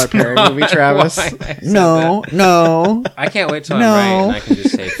 No, you think it's a Tyler that's Perry not movie, Travis? why I said no, that. no. I can't wait till No. I'm right and I can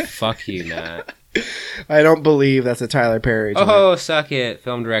just say "fuck you, Matt." I don't believe that's a Tyler Perry joint. Oh, suck it!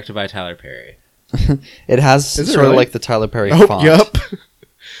 Film directed by Tyler Perry. It has Is it sort of really? like the Tyler Perry Oh, font. yup.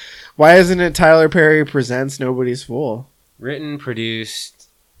 Why isn't it Tyler Perry presents Nobody's Fool? Written, produced,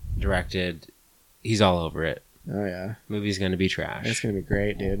 directed. He's all over it. Oh yeah, Movie's gonna be trash. that's gonna be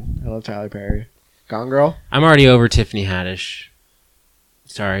great, dude. I love Tyler Perry. Gone Girl. I'm already over Tiffany Haddish.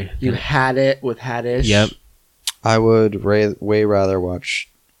 Sorry. You had it with Haddish. Yep. I would way rather watch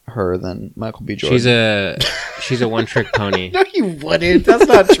her than Michael B. Jordan. She's a one trick pony. No, you wouldn't. That's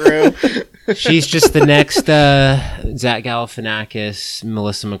not true. She's just the next Zach Galifianakis,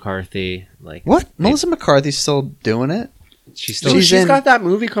 Melissa McCarthy. What? Melissa McCarthy's still doing it? She's still. She's in- got that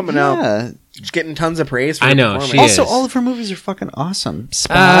movie coming out. Yeah. She's getting tons of praise for I her know, performance. she Also, is. all of her movies are fucking awesome.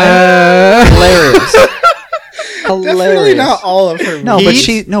 Spy. Hilarious. Hilarious. Definitely not all of her No,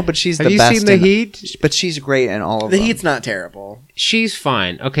 movies. but she's Have the you best. seen The in- Heat? But she's great in all of The them. Heat's not terrible. She's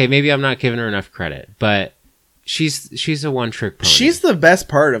fine. Okay, maybe I'm not giving her enough credit, but she's a one trick pony. She's the best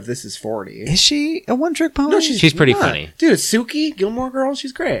part of This Is 40. Is she a one-trick pony? No, She's pretty not. funny. Dude, Suki, Gilmore Girls,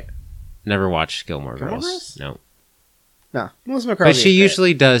 she's great. Never watched Gilmore Gilmore Girls. Girls? No, No, Melissa McCarthy. but she is great.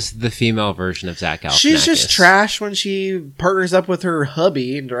 usually does the female version of Zach Galifianakis. She's just trash when she partners up with her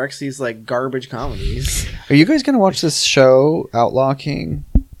hubby and directs these like garbage comedies. Are you guys gonna watch this show, Outlaw King?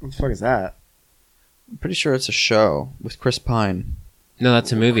 What the fuck is that? I'm pretty sure it's a show with Chris Pine. No,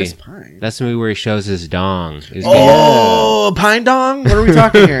 that's a movie. Chris Pine. That's a movie where he shows his dong. His Oh, Pine Dong? What are we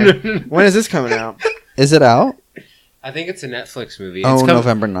talking here? When is this coming out? Is it out? I think it's a Netflix movie. Oh, It's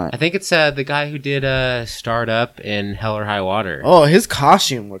November 9th. I think it's the guy who did Startup and Hell or High Water. Oh, his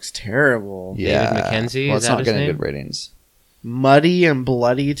costume looks terrible. Yeah. David Mackenzie, Well, is it's that not his getting name? good ratings. Muddy and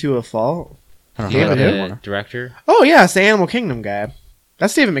bloody to a fault. I don't Do you know know that the anymore. director? Oh yeah, it's the Animal Kingdom guy.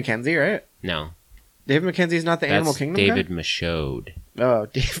 That's David Mackenzie, right? No. David Mackenzie's not the That's Animal Kingdom David Michaud. guy? Oh,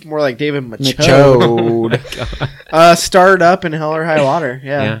 more like David Michaud. Michaud. Starred Up in Hell or High Water.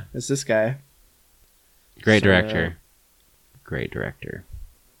 Yeah, Yeah. it's this guy. Great So, director. Great director.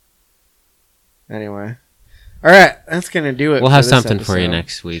 Anyway. All right, that's going to do it. We'll for have this something for you episode.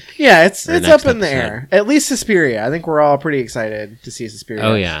 next week. Yeah, it's Or up next in the episode. air. At least Suspiria. I think we're all pretty excited to see Suspiria.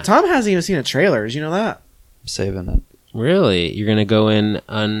 Oh, yeah. Tom hasn't even seen a trailer. Did you know that? I'm saving it. Really? You're going to go in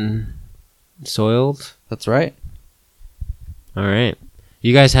unsoiled? That's right. All right.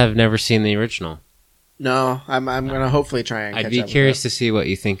 You guys have never seen the original. No, I'm going to hopefully try and catch I'd be up with curious it. to see what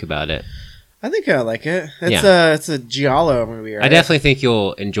you think about it. I think I like it. It's Yeah. it's a giallo movie, right? I definitely think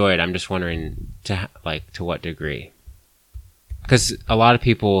you'll enjoy it. I'm just wondering to what degree. Because a lot of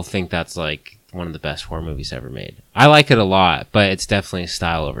people think that's like one of the best horror movies ever made. I like it a lot, but it's definitely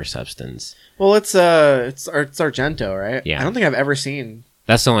style over substance. Well, it's Argento, right? Yeah. I don't think I've ever seen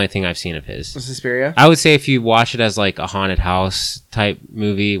That's the only thing I've seen of his. Suspiria. I would say if you watch it as like a haunted house type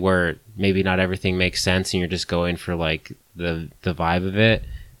movie where maybe not everything makes sense and you're just going for like the vibe of it,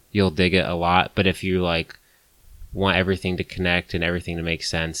 you'll dig it a lot. But if you like want everything to connect and everything to make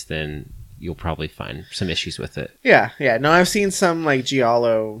sense, then you'll probably find some issues with it. Yeah. No, I've seen some like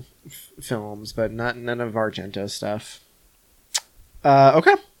giallo films, but none of Argento stuff.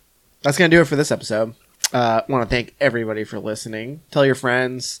 Okay, that's gonna do it for this episode. Want to thank everybody for listening. Tell your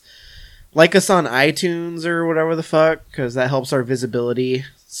friends, like us on iTunes or whatever the fuck, because that helps our visibility.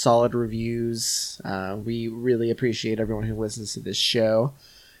 Solid reviews. We really appreciate everyone who listens to this show.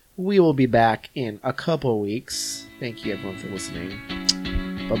 We will be back in a couple weeks. Thank you everyone for listening.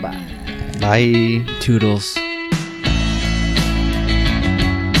 Bye-bye. Bye. Toodles.